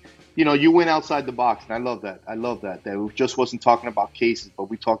because, you know, you went outside the box, and I love that. I love that. That we just wasn't talking about cases, but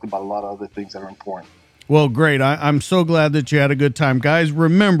we talked about a lot of other things that are important. Well, great. I'm so glad that you had a good time. Guys,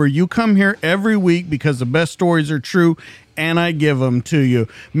 remember, you come here every week because the best stories are true, and I give them to you.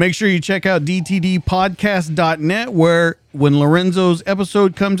 Make sure you check out dtdpodcast.net, where when Lorenzo's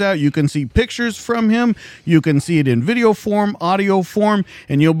episode comes out, you can see pictures from him. You can see it in video form, audio form,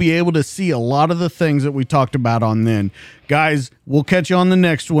 and you'll be able to see a lot of the things that we talked about on then. Guys, we'll catch you on the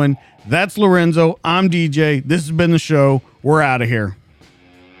next one. That's Lorenzo. I'm DJ. This has been the show. We're out of here.